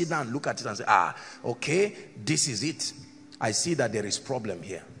 Just sit down and look at it and say, okay, this is it. I see that there is problem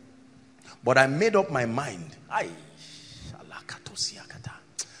here. But I made up my mind. I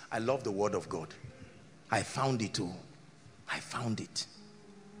love the word of God. I found it too. I found it.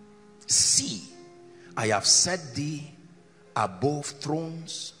 See I have set thee above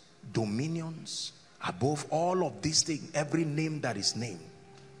thrones, dominions, above all of these things, every name that is named.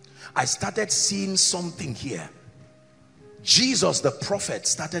 I started seeing something here. Jesus, the prophet,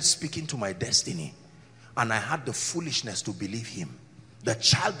 started speaking to my destiny, and I had the foolishness to believe him, the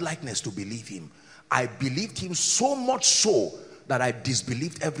childlikeness to believe him. I believed him so much so that I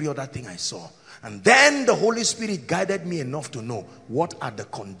disbelieved every other thing I saw. And then the Holy Spirit guided me enough to know what are the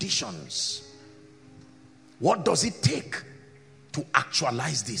conditions. What does it take to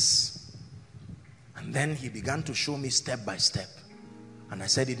actualize this? And then he began to show me step by step. And I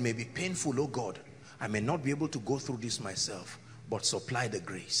said, it may be painful, oh God. I may not be able to go through this myself, but supply the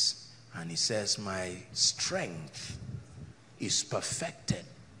grace. And he says, my strength is perfected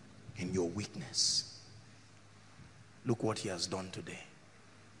in your weakness. Look what he has done today.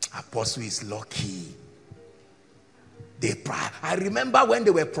 Apostle is lucky. I remember when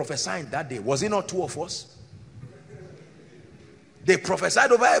they were prophesying that day. Was it not two of us? They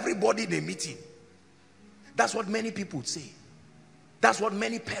prophesied over everybody in the meeting. That's what many people would say. That's what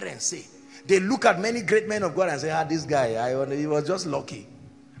many parents say. They look at many great men of God and say, this guy, he was just lucky.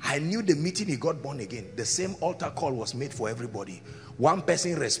 I knew the meeting he got born again. The same altar call was made for everybody. One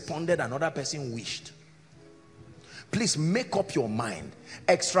person responded, another person wished. Please make up your mind.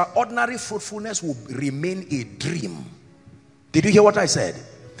 Extraordinary fruitfulness will remain a dream. Did you hear what I said?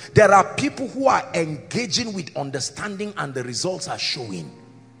 There are people who are engaging with understanding and the results are showing.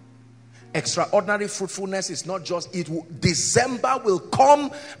 Extraordinary fruitfulness is not just, December will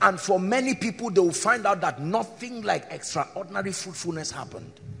come, and for many people they will find out that nothing like extraordinary fruitfulness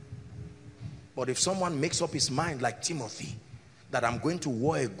happened. But if someone makes up his mind like Timothy, that I'm going to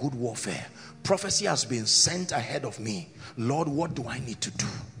war a good warfare, prophecy has been sent ahead of me. Lord, what do I need to do?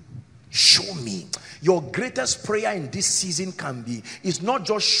 Show me. Your greatest prayer in this season can be, is not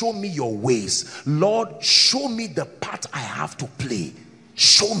just show me your ways. Lord, show me the part I have to play.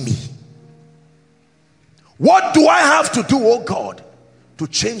 Show me. What do I have to do, oh God, to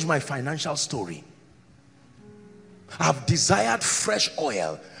change my financial story? I've desired fresh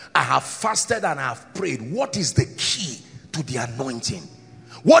oil. I have fasted and I have prayed. What is the key to the anointing?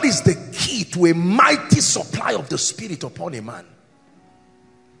 What is the key to a mighty supply of the Spirit upon a man?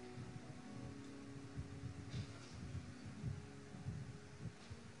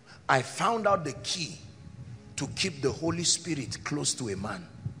 I found out the key to keep the Holy Spirit close to a man,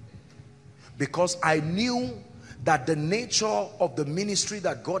 because I knew that the nature of the ministry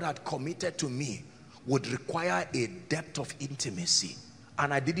that God had committed to me would require a depth of intimacy,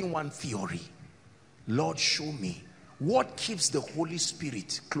 and I didn't want theory. Lord, show me what keeps the Holy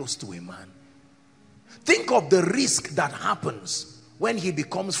Spirit close to a man. Think of the risk that happens when he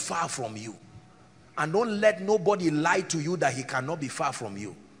becomes far from you, and don't let nobody lie to you that he cannot be far from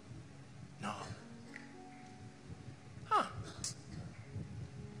you. No.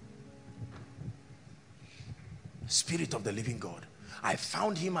 Spirit of the living God, I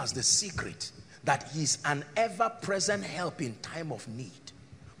found him as the secret, that he's an ever-present help in time of need.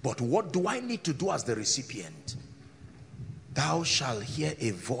 But what do I need to do as the recipient? Thou shalt hear a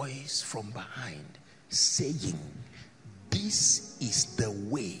voice from behind saying, this is the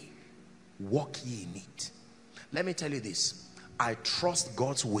way, walk ye in it. Let me tell you this, I trust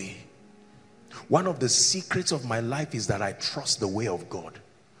God's way. One of the secrets of my life is that I trust the way of God.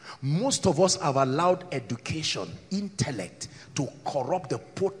 Most of us have allowed education, intellect, to corrupt the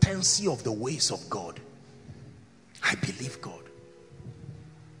potency of the ways of God. I believe God.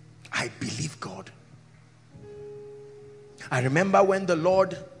 I believe God. I remember when the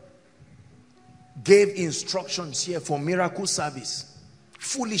Lord gave instructions here for miracle service,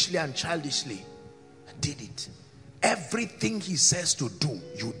 foolishly and childishly, I did it. Everything he says to do,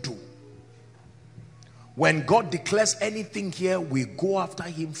 you do. When God declares anything here, we go after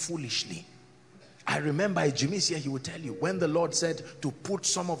him foolishly. I remember Jimmy's here, he will tell you, when the Lord said to put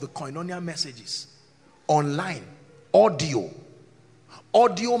some of the koinonia messages online, audio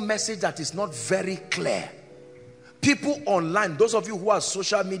message that is not very clear. People online, those of you who are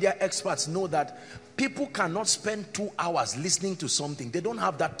social media experts know that people cannot spend 2 hours listening to something. They don't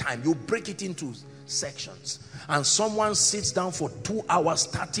have that time. You break it into sections. And someone sits down for 2 hours,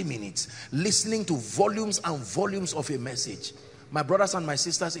 30 minutes, listening to volumes and volumes of a message. My brothers and my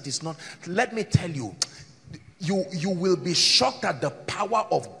sisters, it is not. Let me tell you, you will be shocked at the power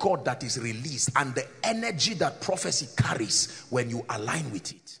of God that is released and the energy that prophecy carries when you align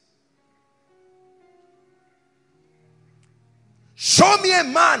with it. Show me a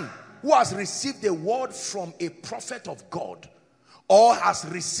man who has received a word from a prophet of God, or has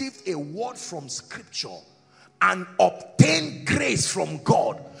received a word from scripture, and obtain grace from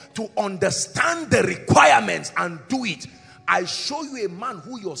God to understand the requirements and do it. I show you a man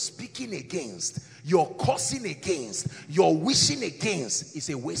who you're speaking against, you're cursing against, you're wishing against, is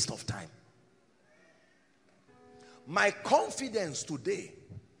a waste of time. My confidence today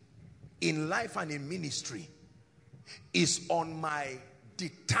in life and in ministry is on my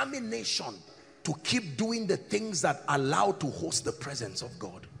determination to keep doing the things that allow to host the presence of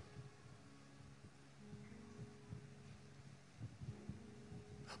God.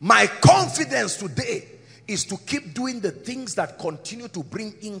 My confidence today is to keep doing the things that continue to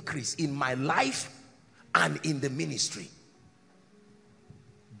bring increase in my life and in the ministry.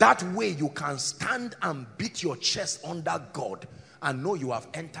 That way you can stand and beat your chest under God and know you have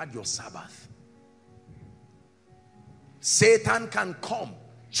entered your Sabbath. Satan can come,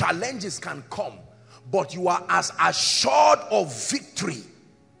 challenges can come, but you are as assured of victory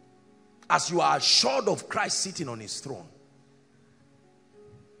as you are assured of Christ sitting on his throne.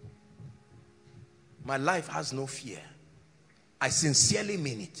 My life has no fear. I sincerely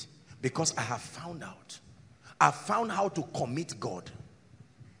mean it, because I have found out. I've found how to commit God.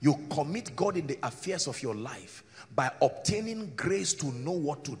 You commit God in the affairs of your life by obtaining grace to know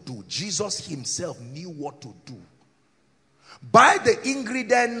what to do. Jesus himself knew what to do. Buy the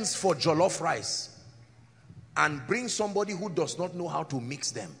ingredients for jollof rice and bring somebody who does not know how to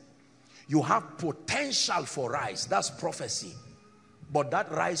mix them. You have potential for rice. That's prophecy. But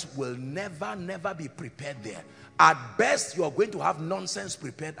that rice will never be prepared there. At best, you are going to have nonsense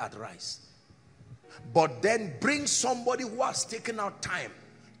prepared at rice. But then bring somebody who has taken out time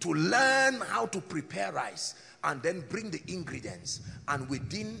to learn how to prepare rice, and then bring the ingredients. And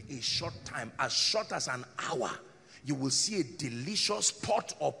within a short time, as short as an hour, you will see a delicious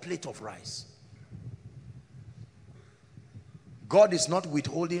pot or plate of rice. God is not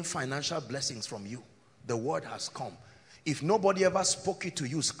withholding financial blessings from you. The word has come. If nobody ever spoke it to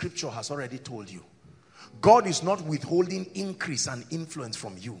you, scripture has already told you. God is not withholding increase and influence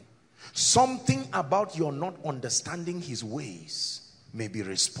from you. Something about your not understanding his ways may be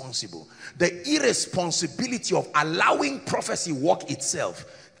responsible. The irresponsibility of allowing prophecy work itself,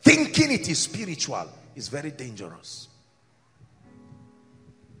 thinking it is spiritual, is very dangerous.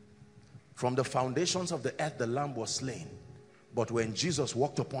 From the foundations of the earth, the Lamb was slain. But when Jesus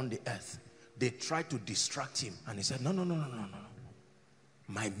walked upon the earth, they tried to distract him, and he said, no.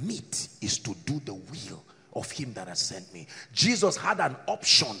 My meat is to do the will of him that has sent me. Jesus had an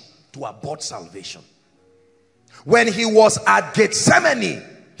option to abort salvation. When he was at Gethsemane,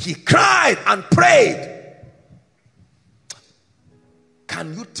 he cried and prayed,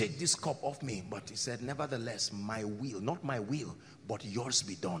 can you take this cup off me? But he said, nevertheless, my will, not my will, but yours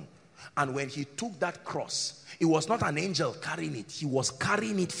be done. And when he took that cross, it was not an angel carrying it. He was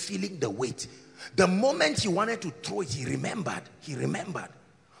carrying it, feeling the weight. The moment he wanted to throw it, he remembered.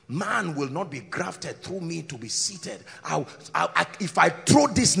 Man will not be grafted through me to be seated. If I throw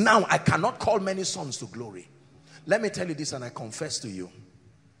this now, I cannot call many sons to glory. Let me tell you this, and I confess to you.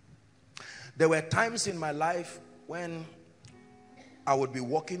 There were times in my life when I would be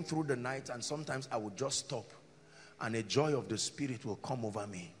walking through the night, and sometimes I would just stop, and a joy of the Spirit will come over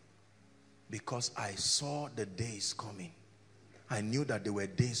me. Because I saw the days coming. I knew that there were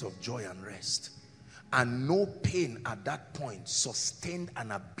days of joy and rest. And no pain at that point sustained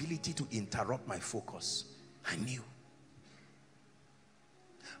an ability to interrupt my focus. I knew.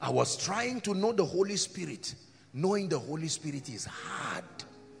 I was trying to know the Holy Spirit. Knowing the Holy Spirit is hard.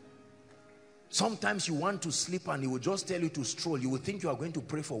 Sometimes you want to sleep and he will just tell you to stroll. You will think you are going to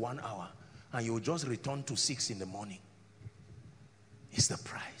pray for 1 hour. And you will just return to 6 in the morning. It's the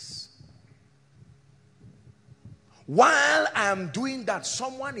price. While I am doing that,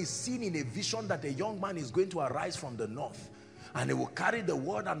 someone is seeing in a vision that a young man is going to arise from the north, and he will carry the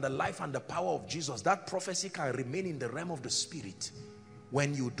word and the life and the power of Jesus. That prophecy can remain in the realm of the Spirit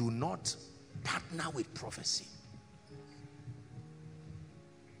when you do not partner with prophecy.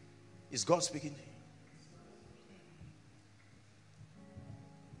 Is God speaking?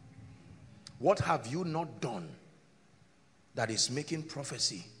 What have you not done that is making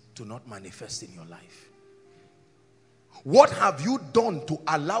prophecy to not manifest in your life? What have you done to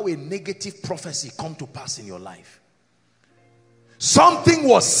allow a negative prophecy come to pass in your life? Something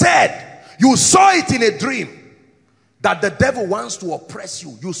was said. You saw it in a dream that the devil wants to oppress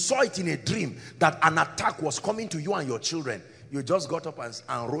you. You saw it in a dream that an attack was coming to you and your children. You just got up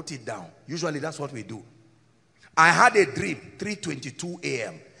and wrote it down. Usually that's what we do. I had a dream, 3:22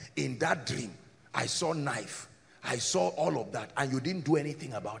 a.m. In that dream, I saw knife. I saw all of that, and you didn't do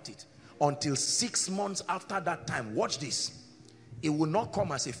anything about it. Until 6 months after that time, watch this. It will not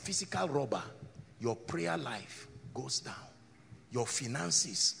come as a physical robber. your prayer life goes down. Your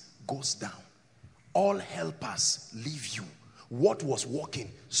finances goes down. All helpers leave you. What was working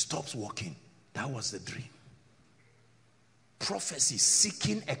stops working. That was the dream. Prophecy,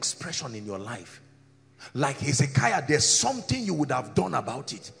 seeking expression in your life. Like Hezekiah, there's something you would have done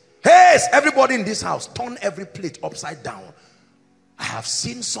about it. Hey, everybody in this house, turn every plate upside down. I have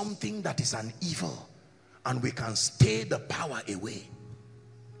seen something that is an evil, and we can stay the power away.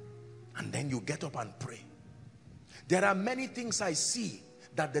 And then you get up and pray. There are many things I see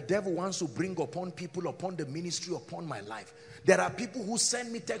that the devil wants to bring upon people, upon the ministry, upon my life. There are people who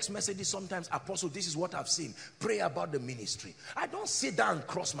send me text messages sometimes, Apostle, this is what I've seen. Pray about the ministry. I don't sit down and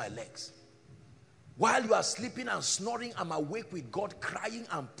cross my legs. While you are sleeping and snoring, I'm awake with God, crying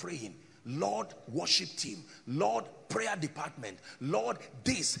and praying. Lord, worship team. Lord, prayer department. Lord,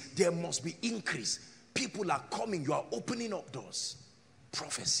 this, there must be increase. People are coming. You are opening up doors.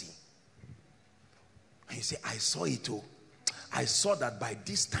 Prophecy. And you say, I saw it too. I saw that by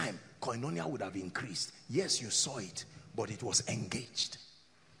this time, koinonia would have increased. Yes, you saw it, but it was engaged.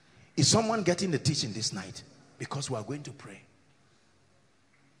 Is someone getting the teaching this night? Because we are going to pray.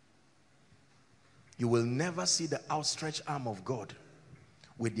 You will never see the outstretched arm of God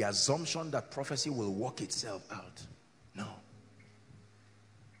with the assumption that prophecy will work itself out. No.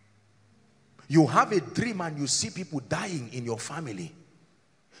 You have a dream and you see people dying in your family.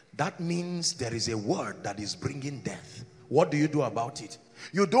 That means there is a word that is bringing death. What do you do about it?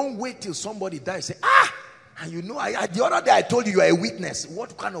 You don't wait till somebody dies and say, ah! And you know, the other day I told you you are a witness.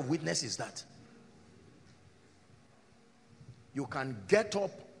 What kind of witness is that? You can get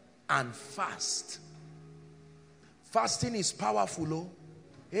up and fast. Fasting is powerful. Oh.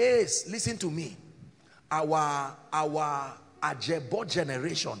 Yes, listen to me. Our Ajebo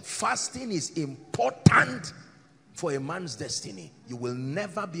generation, fasting is important for a man's destiny. You will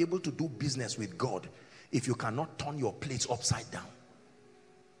never be able to do business with God if you cannot turn your plates upside down.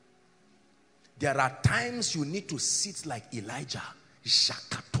 There are times you need to sit like Elijah.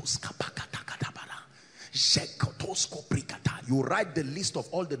 You write the list of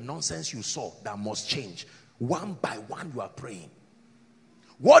all the nonsense you saw that must change. One by one you are praying.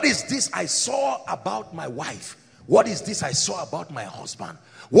 What is this I saw about my wife? What is this I saw about my husband?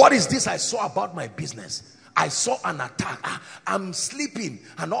 What is this I saw about my business? I saw an attack. I'm sleeping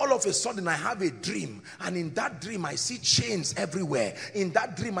and all of a sudden I have a dream, and in that dream I see chains everywhere. In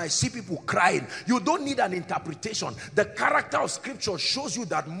that dream I see people crying. You don't need an interpretation. The character of scripture shows you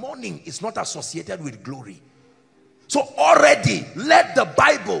that mourning is not associated with glory. So already let the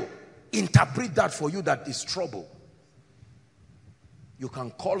Bible interpret that for you. That is trouble. You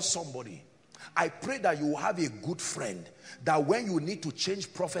can call somebody. I pray that you will have a good friend, that when you need to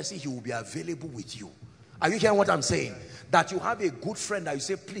change prophecy, he will be available with you. Are you hearing what I'm saying? That you have a good friend that you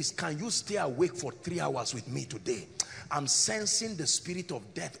say, please, can you stay awake for 3 hours with me today? I'm sensing the spirit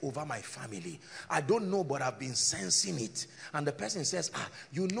of death over my family. I don't know, but I've been sensing it. And the person says,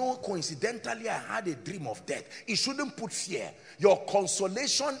 you know, coincidentally, I had a dream of death. It shouldn't put fear. Your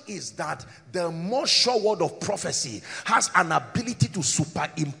consolation is that the more sure word of prophecy has an ability to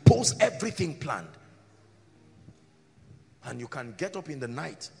superimpose everything planned. And you can get up in the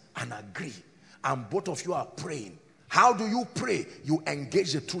night and agree. And both of you are praying. How do you pray? You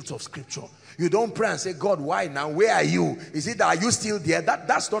engage the truth of scripture. You don't pray and say, God, why now? Where are you? Is it that, are you still there?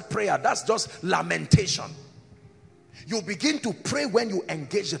 That's not prayer. That's just lamentation. You begin to pray when you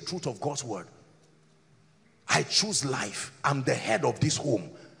engage the truth of God's word. I choose life. I'm the head of this home.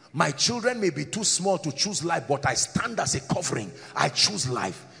 My children may be too small to choose life, but I stand as a covering. I choose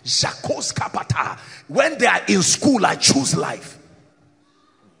life. Jakos kapata. When they are in school, I choose life.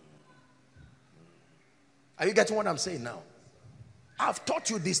 Are you getting what I'm saying now? I've taught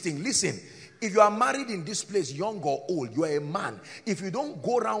you this thing. Listen, if you are married in this place, young or old, you are a man. If you don't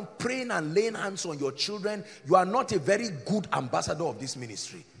go around praying and laying hands on your children, you are not a very good ambassador of this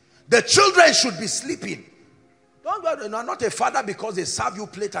ministry. The children should be sleeping. You are not a father because they serve you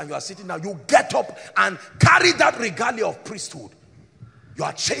plate and you are sitting down. You get up and carry that regalia of priesthood. You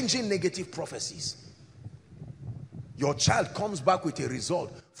are changing negative prophecies. Your child comes back with a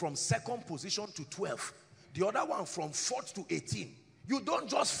result from 2nd position to 12th. The other one from 4th to 18. You don't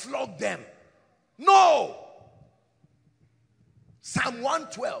just flog them. No. Psalm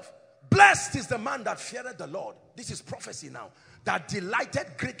 112. Blessed is the man that feareth the Lord. This is prophecy now. That delighted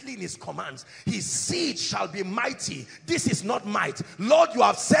greatly in his commands. His seed shall be mighty. This is not might. Lord, you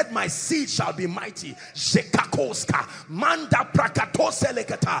have said my seed shall be mighty.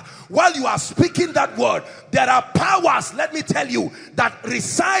 While you are speaking that word, there are powers, let me tell you, that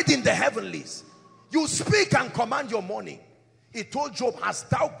reside in the heavenlies. You speak and command your morning. He told Job, hast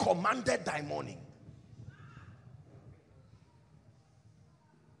thou commanded thy morning?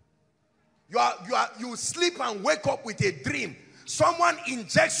 You sleep and wake up with a dream. Someone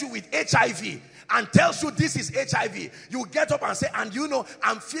injects you with HIV and tells you this is HIV. You get up and say, and you know,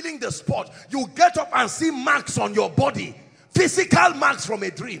 I'm feeling the spot. You get up and see marks on your body, physical marks from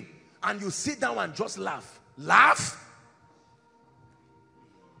a dream, and you sit down and just laugh. Laugh?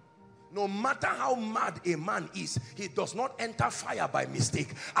 No matter how mad a man is, he does not enter fire by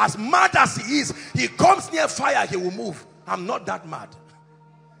mistake. As mad as he is, he comes near fire, he will move. I'm not that mad.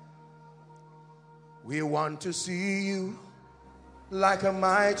 We want to see you like a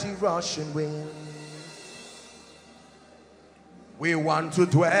mighty rushing wind. We want to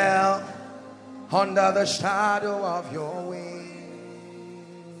dwell under the shadow of your wings.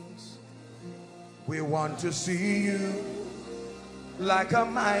 We want to see you like a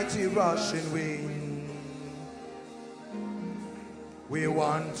mighty rushing wind. We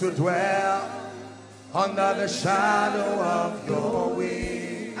want to dwell under the shadow of your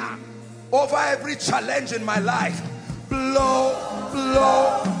wings. Over every challenge in my life, blow,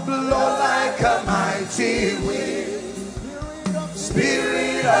 blow, blow like a mighty wind.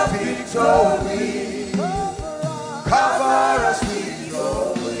 Spirit of victory, cover us with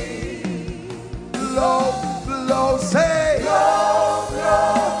your wings. Blow, blow, say, blow,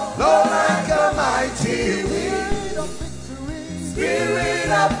 blow, blow like a mighty wind. Spirit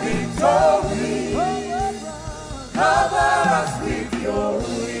of victory, cover us with your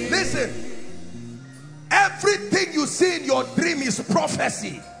wings. Listen, everything you see in your dream is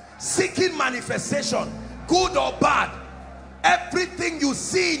prophecy, seeking manifestation, good or bad. Everything you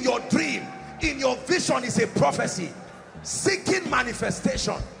see in your dream, in your vision, is a prophecy, seeking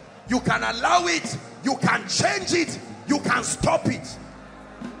manifestation. You can allow it, you can change it, you can stop it.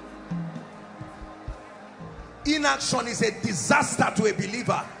 Inaction is a disaster to a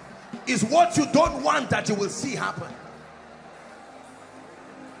believer. It's what you don't want that you will see happen.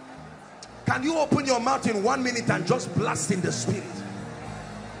 Can you open your mouth in 1 minute and just blast in the spirit?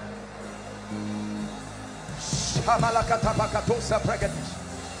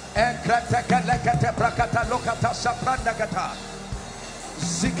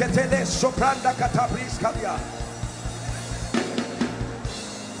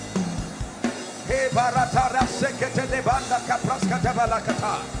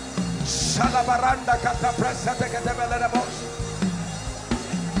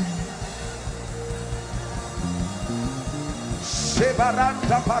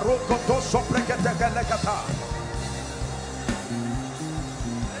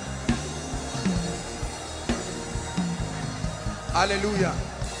 Hallelujah.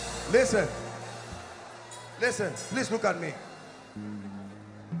 Listen. Listen. Please look at me.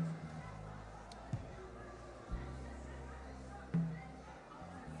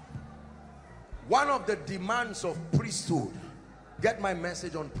 One of the demands of priesthood, get my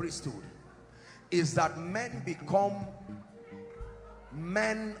message on priesthood, is that men become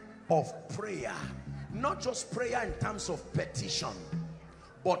men of prayer. Not just prayer in terms of petition,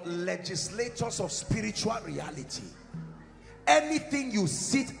 but legislators of spiritual reality. Anything you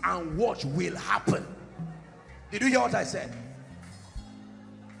sit and watch will happen. Did you hear what I said?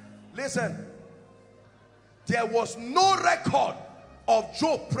 Listen, there was no record of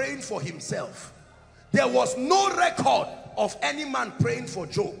Job praying for himself. There was no record of any man praying for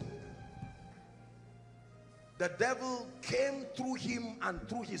Job. The devil came through him and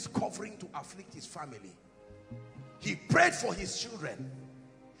through his covering to afflict his family. He prayed for his children.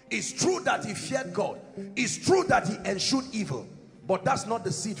 It's true that he feared God. It's true that he eschewed evil. But that's not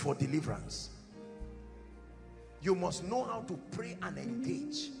the seed for deliverance. You must know how to pray and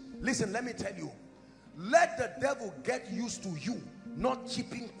engage. Listen, let me tell you. Let the devil get used to you not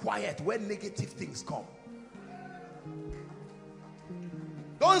keeping quiet when negative things come.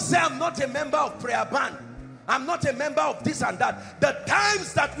 Don't say, I'm not a member of prayer band. I'm not a member of this and that. The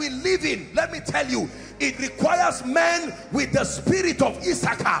times that we live in, let me tell you, it requires men with the spirit of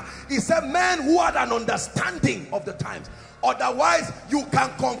Issachar. He said men who had an understanding of the times. Otherwise, you can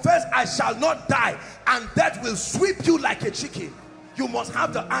confess, I shall not die, and death will sweep you like a chicken. You must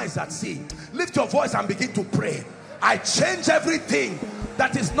have the eyes that see. Lift your voice and begin to pray. I change everything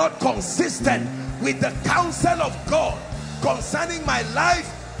that is not consistent with the counsel of God concerning my life,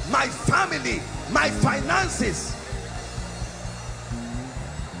 my family, my finances.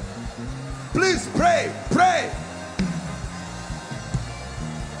 Please pray, pray.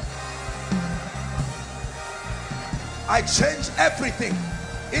 I change everything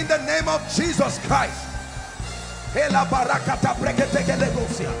in the name of Jesus Christ.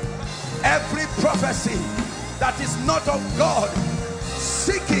 Every prophecy that is not of God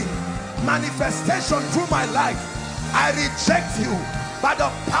seeking manifestation through my life, I reject you. by the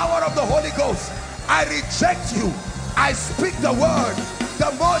power of the Holy Ghost. I reject you. I speak the word,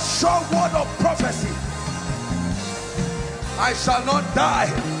 the most sure word of prophecy. I shall not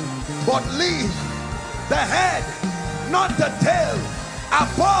die, but live. The head, not the tail.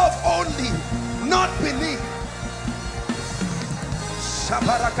 Above only, not beneath.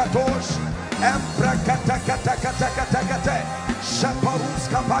 Shabarakatosh, Embrakatakatakatakatakate, Shaparus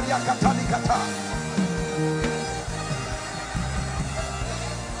Kaparia Katalikata.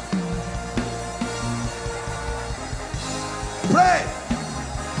 Pray.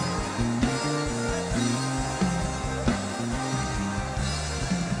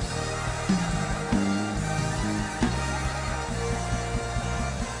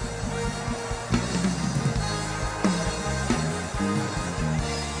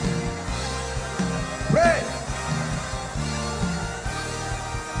 Pray.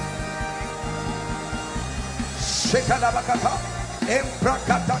 Shekalabakata,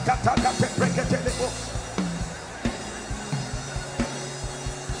 Embrakatakatakate Breketelebo.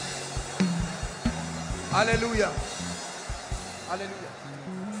 Hallelujah. Hallelujah.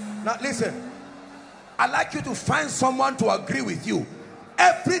 Now listen, I'd like you to find someone to agree with you.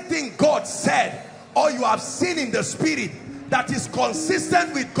 Everything God said or you have seen in the spirit that is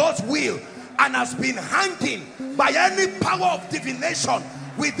consistent with God's will and has been hanging by any power of divination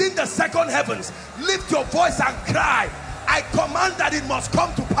within the second heavens, lift your voice and cry, I command that it must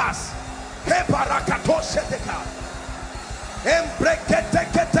come to pass.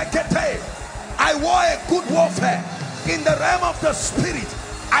 I war a good warfare in the realm of the spirit.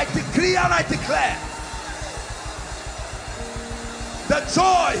 I decree and I declare the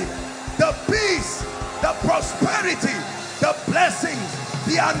joy, the peace, the prosperity, the blessings,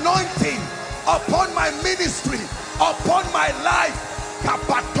 the anointing upon my ministry, upon my life.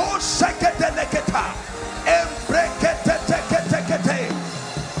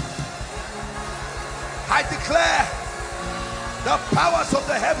 I declare the powers of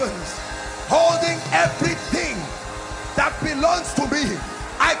the heavens holding everything that belongs to me.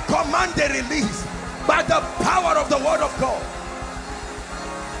 I command a release by the power of the word of God.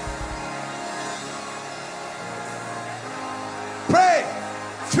 Pray.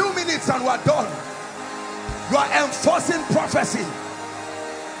 Few minutes and we're done. You are enforcing prophecy.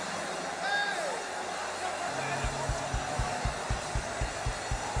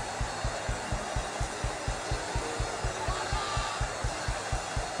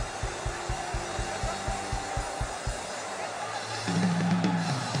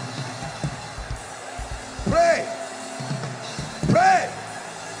 Pray. Pray.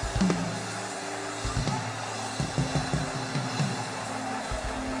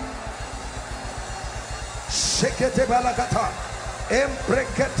 Shekete balagata.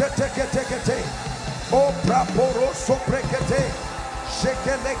 Embrekete tekete kete. O praporo soprekete.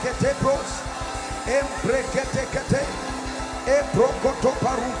 Shekelekete bros. Embrekete kete. Ebrokoto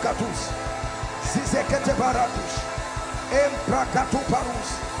parukatus. Zizekete baratus. Embrakatu parus.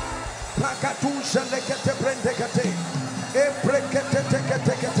 Plakatusha lekete brendekete. Ebrekete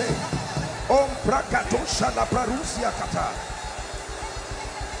tekete kete. Ombrakatusha la parusia kata.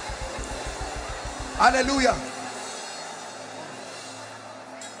 Hallelujah.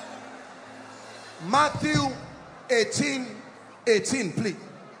 Matthew 18:18, please.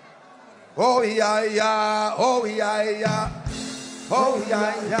 Oh yeah, yeah, oh yeah, yeah, oh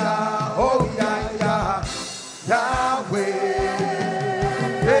yeah, yeah, oh yeah, yeah, Yahweh,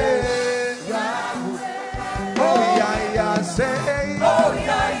 Yahweh. Oh yeah, yeah, say, oh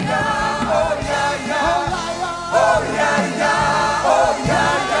yeah, yeah, oh yeah, yeah, oh yeah, yeah, oh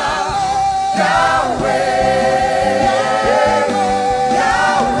yeah, yeah, Yahweh.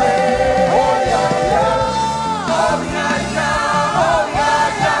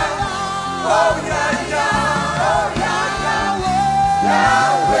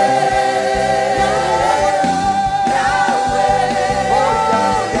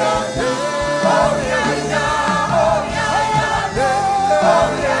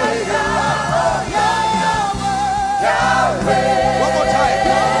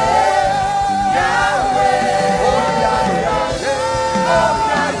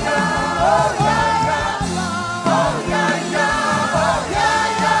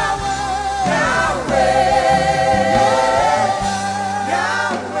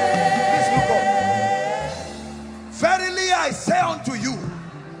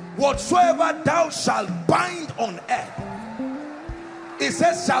 Whatsoever thou shalt bind on earth, it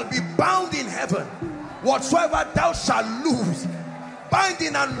says shall be bound in heaven. Whatsoever thou shalt loose,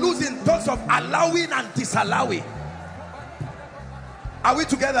 binding and loosing, thoughts of allowing and disallowing. Are we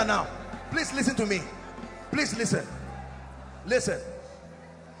together now? Please listen to me. Please listen. Listen.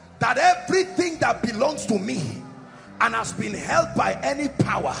 that everything that belongs to me and has been held by any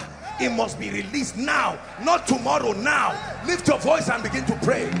power, it must be released now, not tomorrow. Now lift your voice and begin to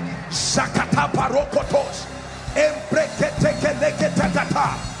pray. Shakata parokotos,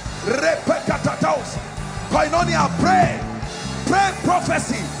 embreketekeleketata, repekatatos. Koinonia, pray. Pray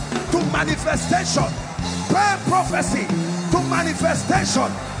prophecy to manifestation. Pray prophecy to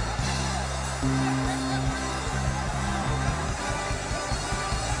manifestation.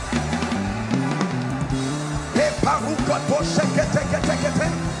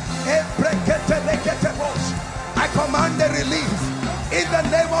 I command the release in the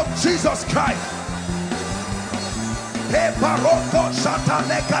name of Jesus Christ.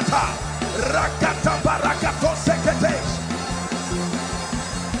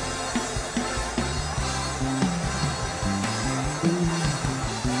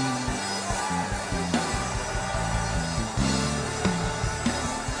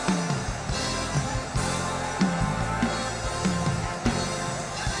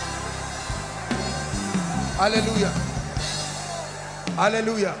 Hallelujah.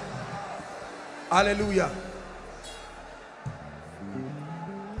 Hallelujah. Hallelujah.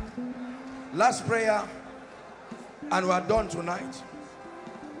 Last prayer and we are done tonight.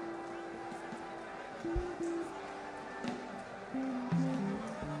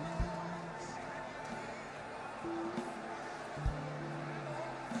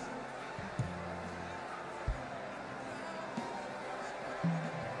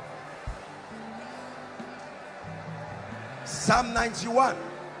 Psalm 91.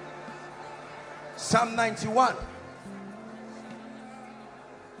 Psalm 91.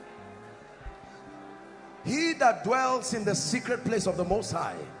 He that dwells in the secret place of the Most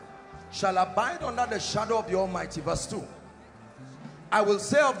High shall abide under the shadow of the Almighty. Verse 2. I will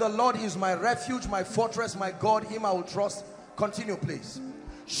say of the Lord, He is my refuge, my fortress, my God, Him I will trust. Continue, please.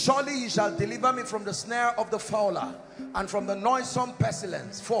 Surely He shall deliver me from the snare of the fowler and from the noisome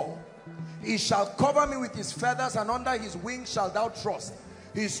pestilence. 4. He shall cover me with His feathers, and under His wings shalt thou trust.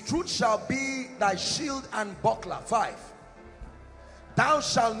 His truth shall be thy shield and buckler. 5. Thou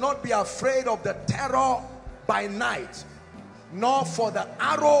shalt not be afraid of the terror by night, nor for the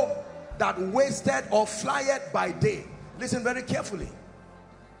arrow that wasteth or flieth by day. Listen very carefully.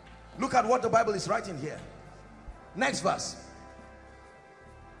 Look at what the Bible is writing here. Next verse.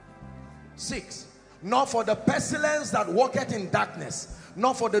 6. Nor for the pestilence that walketh in darkness,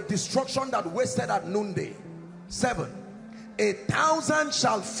 nor for the destruction that wasted at noonday. 7. 1,000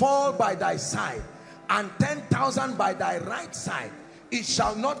 shall fall by thy side, and 10,000 by thy right side, it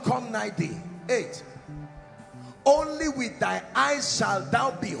shall not come nigh thee. 8. Only with thy eyes shalt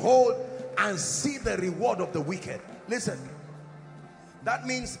thou behold and see the reward of the wicked. Listen, that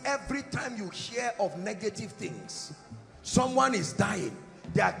means every time you hear of negative things, someone is dying,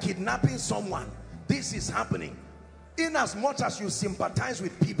 they are kidnapping someone, this is happening, in as much as you sympathize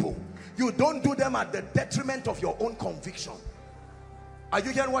with people, you don't do them at the detriment of your own conviction. Are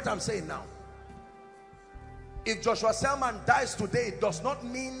you hearing what I'm saying now? If Joshua Selman dies today, it does not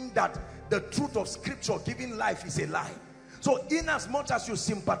mean that the truth of scripture giving life is a lie. So in as much as you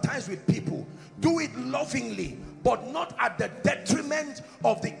sympathize with people, do it lovingly, but not at the detriment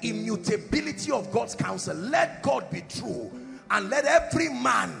of the immutability of God's counsel. Let God be true and let every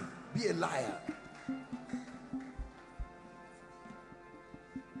man be a liar.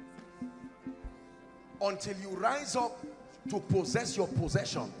 Until you rise up to possess your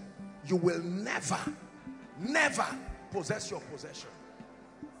possession, you will never possess your possession.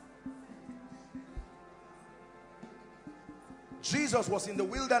 Jesus was in the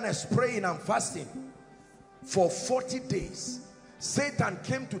wilderness praying and fasting for 40 days. Satan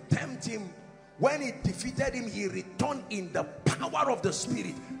came to tempt him. When he defeated him, he returned in the power of the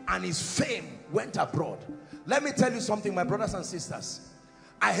Spirit, and his fame went abroad. Let me tell you something, my brothers and sisters.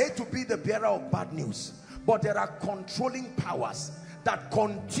 I hate to be the bearer of bad news, but there are controlling powers that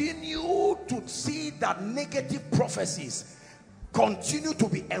continue to see that negative prophecies continue to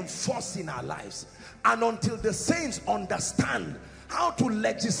be enforced in our lives. And until the saints understand how to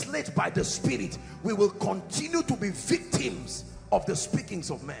legislate by the Spirit, we will continue to be victims of the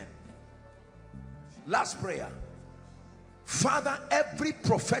speakings of men. Last prayer. Father, every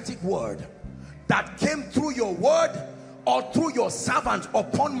prophetic word that came through your word or through your servant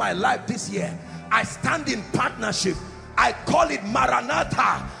upon my life this year, I stand in partnership. I call it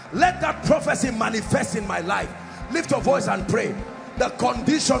Maranatha. Let that prophecy manifest in my life. Lift your voice and pray. The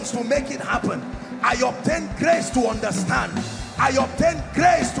conditions to make it happen. I obtain grace to understand. I obtain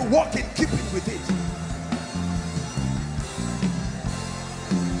grace to walk in keeping with it.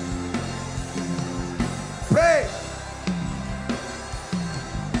 Pray.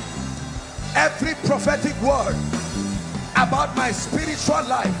 Every prophetic word about my spiritual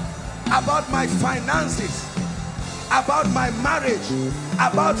life, about my finances, about my marriage,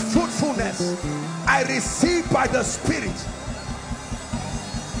 about fruitfulness, I receive by the Spirit.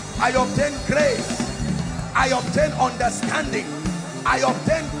 I obtain grace. I obtain understanding. I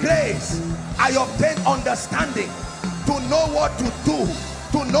obtain grace. I obtain understanding to know what to do,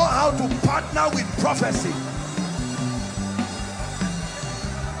 to know how to partner with prophecy.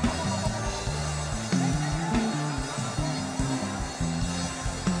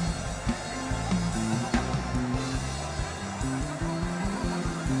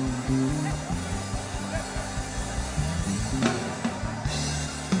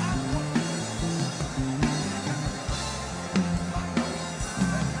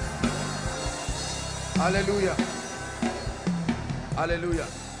 Hallelujah. Hallelujah.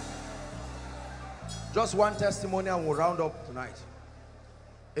 Just one testimony and we'll round up tonight.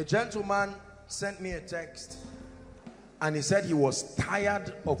 A gentleman sent me a text and he said he was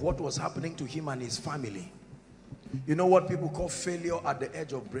tired of what was happening to him and his family. You know what people call failure at the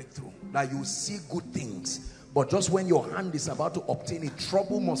edge of breakthrough? That you see good things, but just when your hand is about to obtain it,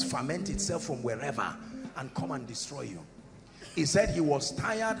 trouble must ferment itself from wherever and come and destroy you. He said he was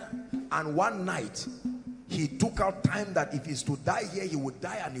tired, and one night he took out time that if he's to die here, he would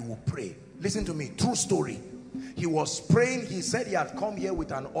die and he would pray. Listen to me, true story. He was praying. He said he had come here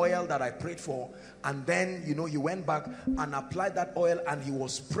with an oil that I prayed for, and then, you know, he went back and applied that oil, and he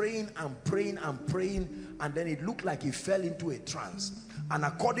was praying and praying and praying, and then it looked like he fell into a trance. And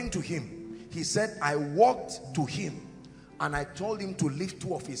according to him, he said, I walked to him and I told him to lift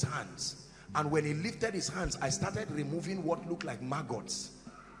two of his hands. And when he lifted his hands, I started removing what looked like maggots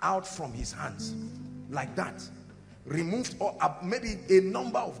out from his hands. Like that. Removed maybe a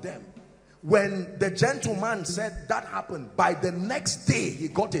number of them. When the gentleman said that happened, by the next day, he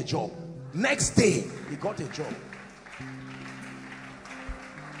got a job. Next day, he got a job.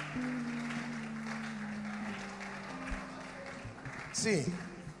 See,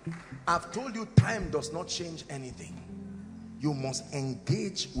 I've told you time does not change anything. You must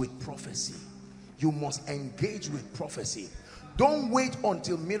engage with prophecy. You must engage with prophecy. Don't wait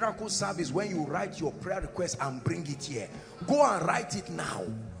until miracle service when you write your prayer request and bring it here. Go and write it now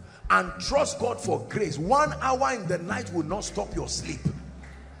and trust God for grace. 1 hour in the night will not stop your sleep.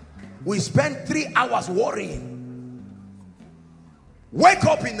 We spend 3 hours worrying. Wake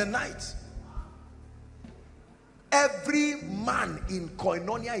up in the night. Every man in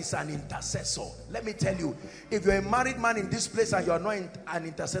koinonia is an intercessor. Let me tell you, if you're a married man in this place and you are not an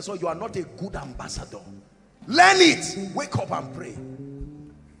intercessor, you are not a good ambassador. Learn it. Wake up and pray.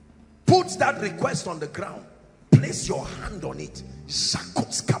 Put that request on the ground. Place your hand on it.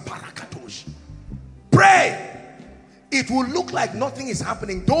 Pray. It will look like nothing is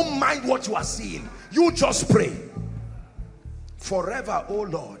happening. Don't mind what you are seeing. You just pray. Forever, oh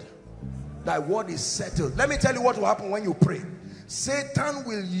Lord, thy word is settled. Let me tell you what will happen when you pray. Satan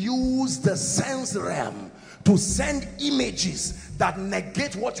will use the sense realm to send images that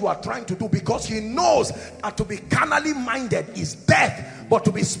negate what you are trying to do, because he knows that to be carnally minded is death, but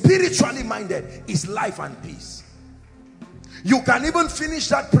to be spiritually minded is life and peace. You can even finish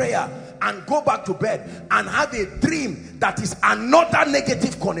that prayer and go back to bed and have a dream that is another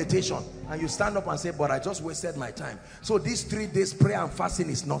negative connotation, and you stand up and say, but I just wasted my time. So these 3 days prayer and fasting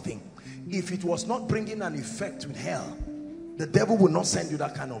is nothing. If it was not bringing an effect with hell, the devil will not send you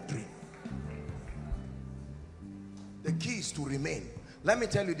that kind of dream. The key is to remain. Let me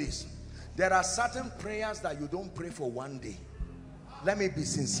tell you this. There are certain prayers that you don't pray for one day. Let me be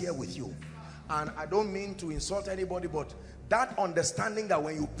sincere with you. And I don't mean to insult anybody, but that understanding that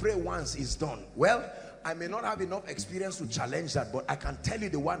when you pray once is done. Well, I may not have enough experience to challenge that, but I can tell you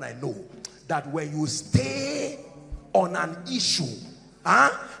the one I know. That when you stay on an issue,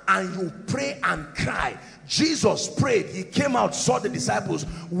 and you pray and cry. Jesus prayed. He came out, saw the disciples,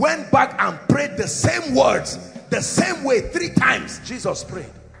 went back and prayed the same words, the same way 3 times. Jesus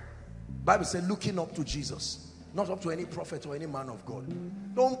prayed. Bible said looking up to Jesus, not up to any prophet or any man of God.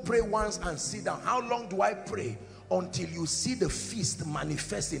 Don't pray once and sit down. How long do I pray? Until you see the feast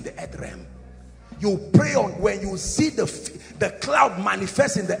manifest in the earth realm. You pray on when you see the cloud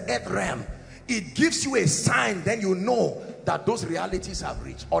manifest in the earth realm. It gives you a sign, then you know that those realities have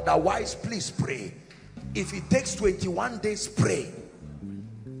reached. Otherwise, please pray. If it takes 21 days, pray.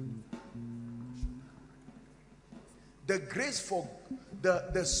 The grace for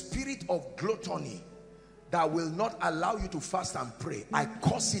the spirit of gluttony that will not allow you to fast and pray, I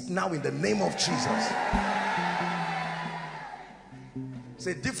curse it now in the name of Jesus. It's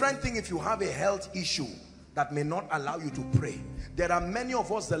a different thing if you have a health issue that may not allow you to pray. There are many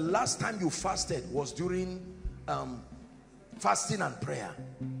of us, the last time you fasted was during fasting and prayer.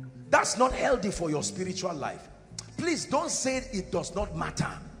 That's not healthy for your spiritual life. Please don't say it does not matter.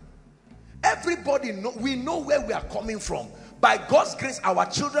 Everybody we know where we are coming from. By God's grace, our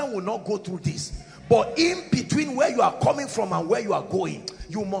children will not go through this. But in between where you are coming from and where you are going,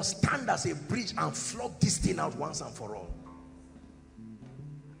 you must stand as a bridge and flog this thing out once and for all.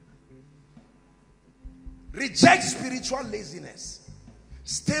 Reject spiritual laziness.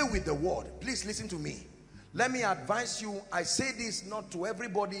 Stay with the word. Please listen to me. Let me advise you. I say this not to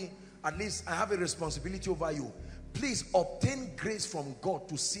everybody. At least I have a responsibility over you. Please obtain grace from God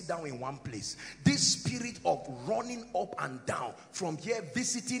to sit down in one place. This spirit of running up and down, from here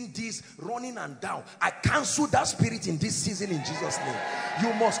visiting this, running and down, I cancel that spirit in this season in Jesus' name.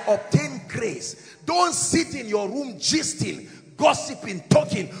 You must obtain grace. Don't sit in your room gisting, gossiping,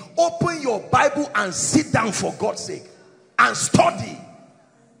 talking. Open your Bible and sit down for God's sake and study.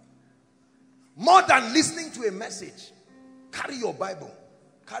 More than listening to a message, carry your Bible,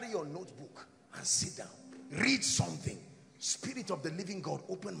 carry your notebook and sit down. Read something. Spirit of the living God,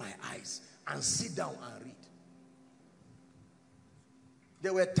 open my eyes and sit down and read.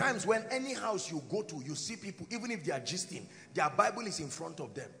 There were times when any house you go to, you see people, even if they are gisting, their Bible is in front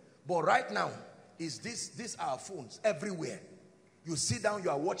of them. But right now, these are phones everywhere. You sit down, you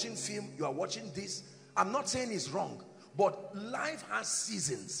are watching film, you are watching this. I'm not saying it's wrong, but life has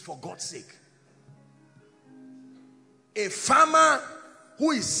seasons, for God's sake. A farmer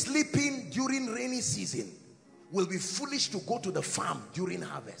who is sleeping during rainy season will be foolish to go to the farm during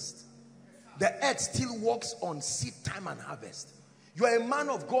harvest. The earth still works on seed time and harvest. You are a man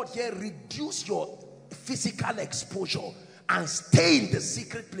of God here. Reduce your physical exposure and stay in the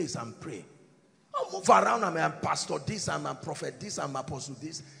secret place and pray. Don't move around. I'm a pastor this, I'm a prophet this, I'm an apostle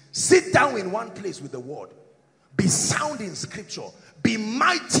this. Sit down in one place with the word. Be sound in scripture. Be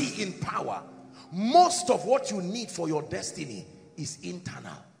mighty in power. Most of what you need for your destiny is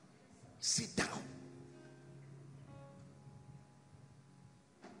internal. Sit down.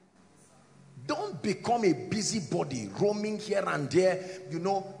 Don't become a busybody roaming here and there. You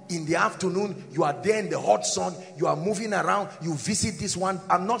know, in the afternoon, you are there in the hot sun, you are moving around, you visit this one.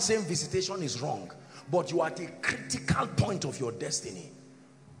 I'm not saying visitation is wrong, but you are at a critical point of your destiny.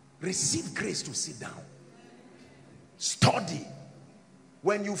 Receive grace to sit down. Study.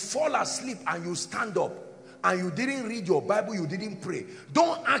 When you fall asleep and you stand up and you didn't read your Bible, you didn't pray,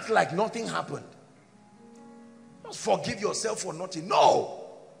 don't act like nothing happened. Don't forgive yourself for nothing. No.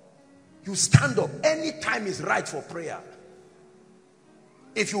 You stand up. Any time is right for prayer.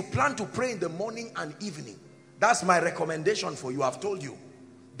 If you plan to pray in the morning and evening, that's my recommendation for you. I've told you,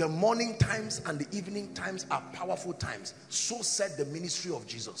 the morning times and the evening times are powerful times. So said the ministry of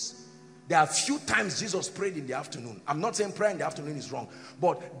Jesus. There are few times Jesus prayed in the afternoon. I'm not saying prayer in the afternoon is wrong,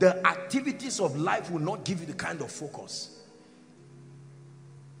 but the activities of life will not give you the kind of focus.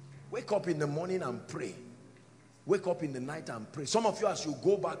 Wake up in the morning and pray. Wake up in the night and pray. Some of you, as you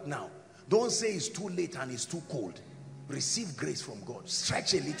go back now, don't say it's too late and it's too cold. Receive grace from God.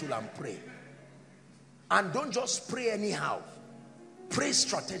 Stretch a little and pray. And don't just pray anyhow. Pray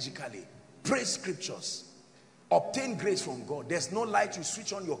strategically. Pray scriptures. Obtain grace from God. There's no light, you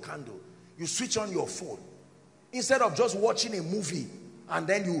switch on your candle. You switch on your phone. Instead of just watching a movie and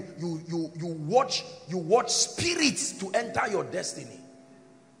then you watch spirits to enter your destiny.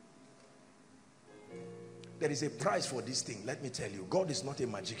 There is a price for this thing. Let me tell you, God is not a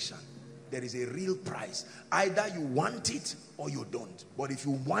magician. There is a real price. Either you want it or you don't. But if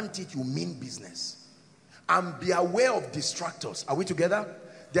you want it, you mean business. And be aware of distractors. Are we together?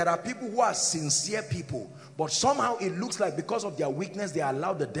 There are people who are sincere people, but somehow it looks like because of their weakness, they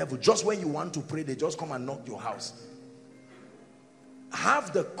allow the devil. Just when you want to pray, they just come and knock your house.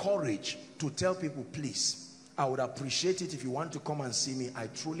 Have the courage to tell people, please, I would appreciate it if you want to come and see me. I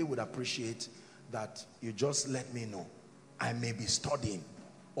truly would appreciate that you just let me know. I may be studying.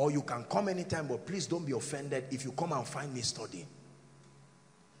 Or you can come anytime, but please don't be offended if you come and find me studying.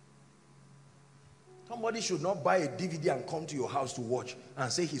 Somebody should not buy a DVD and come to your house to watch and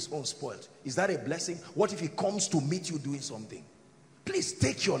say his own spoiled. Is that a blessing? What if he comes to meet you doing something? Please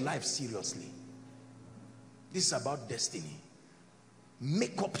take your life seriously. This is about destiny.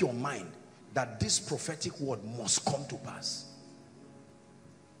 Make up your mind that this prophetic word must come to pass.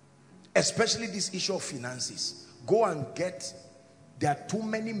 Especially this issue of finances. Go and get, there are too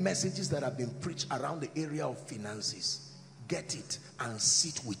many messages that have been preached around the area of finances. Get it and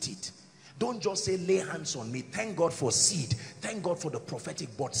sit with it. Don't just say, lay hands on me. Thank God for seed. Thank God for the prophetic.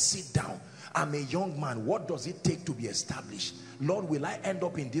 But sit down. I'm a young man. What does it take to be established? Lord, will I end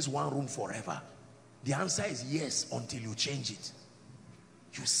up in this one room forever? The answer is yes until you change it.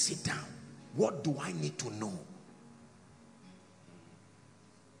 You sit down. What do I need to know?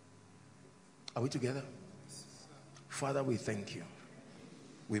 Are we together? Father, we thank you.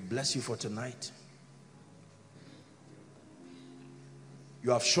 We bless you for tonight.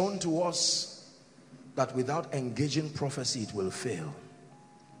 You have shown to us that without engaging prophecy, it will fail.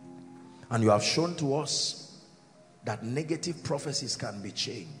 And you have shown to us that negative prophecies can be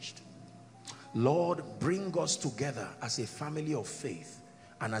changed. Lord, bring us together as a family of faith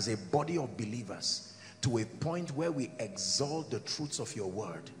and as a body of believers to a point where we exalt the truths of your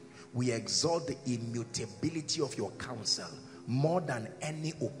word. We exalt the immutability of your counsel more than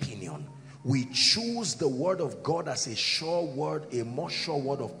any opinion. We choose the word of God as a sure word, a more sure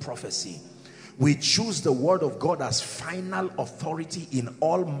word of prophecy. We choose the word of God as final authority in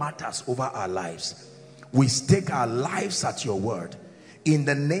all matters over our lives. We stake our lives at your word. In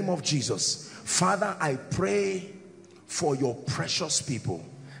the name of Jesus, Father, I pray for your precious people.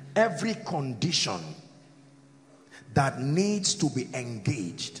 Every condition that needs to be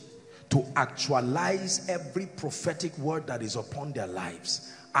engaged to actualize every prophetic word that is upon their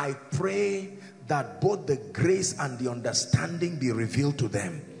lives, I pray that both the grace and the understanding be revealed to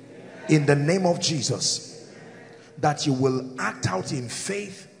them. In the name of Jesus, that you will act out in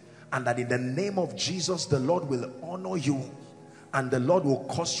faith, and that in the name of Jesus, the Lord will honor you, and the Lord will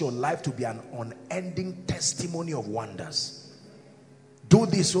cause your life to be an unending testimony of wonders. Do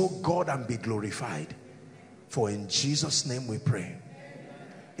this, oh God, and be glorified. For in Jesus' name we pray.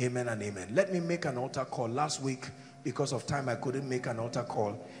 Amen and amen. Let me make an altar call. Last week, because of time, I couldn't make an altar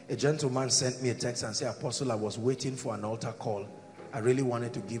call. A gentleman sent me a text and said, Apostle, I was waiting for an altar call. I really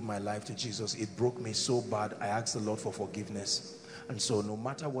wanted to give my life to Jesus. It broke me so bad. I asked the Lord for forgiveness. And so no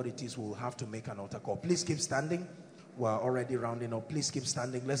matter what it is, we'll have to make an altar call. Please keep standing. We're already rounding up. Please keep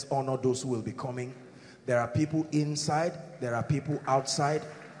standing. Let's honor those who will be coming. There are people inside. There are people outside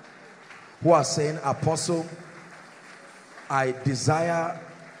who are saying, Apostle, I desire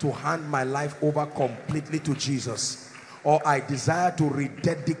to hand my life over completely to Jesus, or I desire to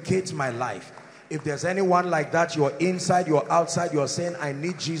rededicate my life. If there's anyone like that, you're inside, you're outside, you're saying, I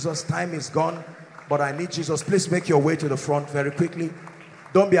need Jesus, time is gone, but I need Jesus, please make your way to the front very quickly.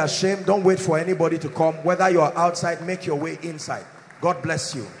 Don't be ashamed. Don't wait for anybody to come. Whether you're outside, make your way inside. God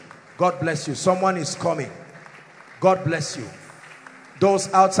bless you. God bless you. Someone is coming. God bless you.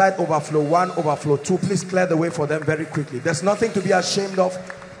 Those outside, overflow 1, overflow 2, please clear the way for them very quickly. There's nothing to be ashamed of.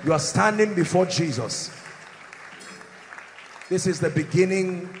 You are standing before Jesus. This is the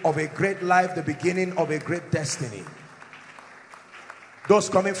beginning of a great life, the beginning of a great destiny. Those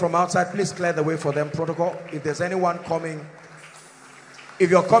coming from outside, please clear the way for them. Protocol. If there's anyone coming,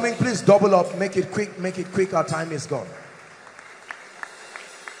 if you're coming, please double up. Make it quick. Make it quick. Our time is gone.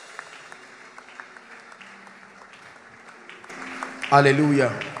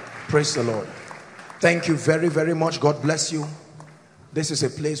 Hallelujah. Praise the Lord. Thank you very, very much. God bless you. This is a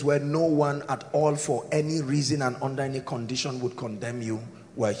place where no one at all, for any reason and under any condition, would condemn you.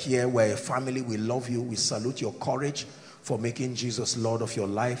 We're here, we're a family, we love you, we salute your courage for making Jesus Lord of your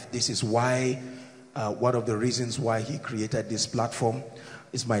life. This is why, one of the reasons why he created this platform.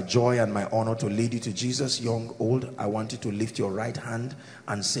 It's my joy and my honor to lead you to Jesus. Young, old, I want you to lift your right hand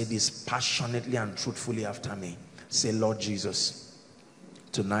and say this passionately and truthfully after me. Say, Lord Jesus,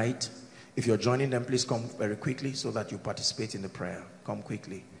 tonight, if you're joining them, please come very quickly so that you participate in the prayer. Come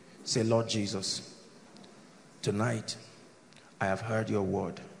quickly. Say, Lord Jesus, tonight I have heard your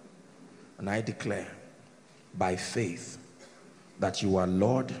word, and I declare by faith that you are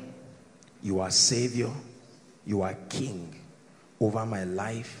Lord, you are Savior, you are King over my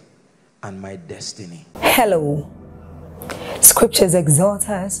life and my destiny. Hello. Scriptures exhort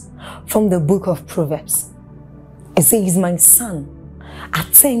us from the book of Proverbs. It says, my son,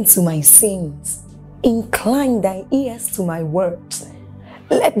 attend to my sayings, incline thy ears to my words,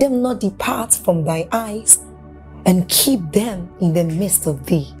 let them not depart from thy eyes, and keep them in the midst of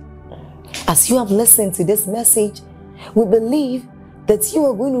thee. As you have listened to this message, we believe that you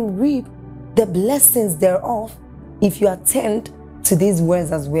are going to reap the blessings thereof if you attend to these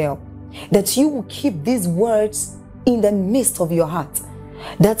words as well. That you will keep these words in the midst of your heart.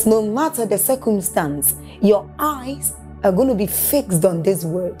 That no matter the circumstance, your eyes are going to be fixed on these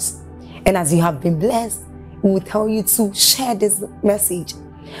words. And as you have been blessed, we will tell you to share this message.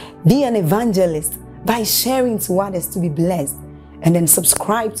 Be an evangelist by sharing to others to be blessed. And then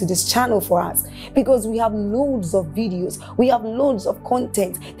subscribe to this channel for us, because we have loads of videos, we have loads of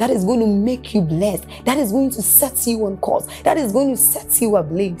content that is going to make you blessed, that is going to set you on course, that is going to set you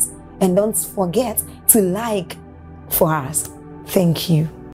ablaze. And don't forget to like for us. Thank you.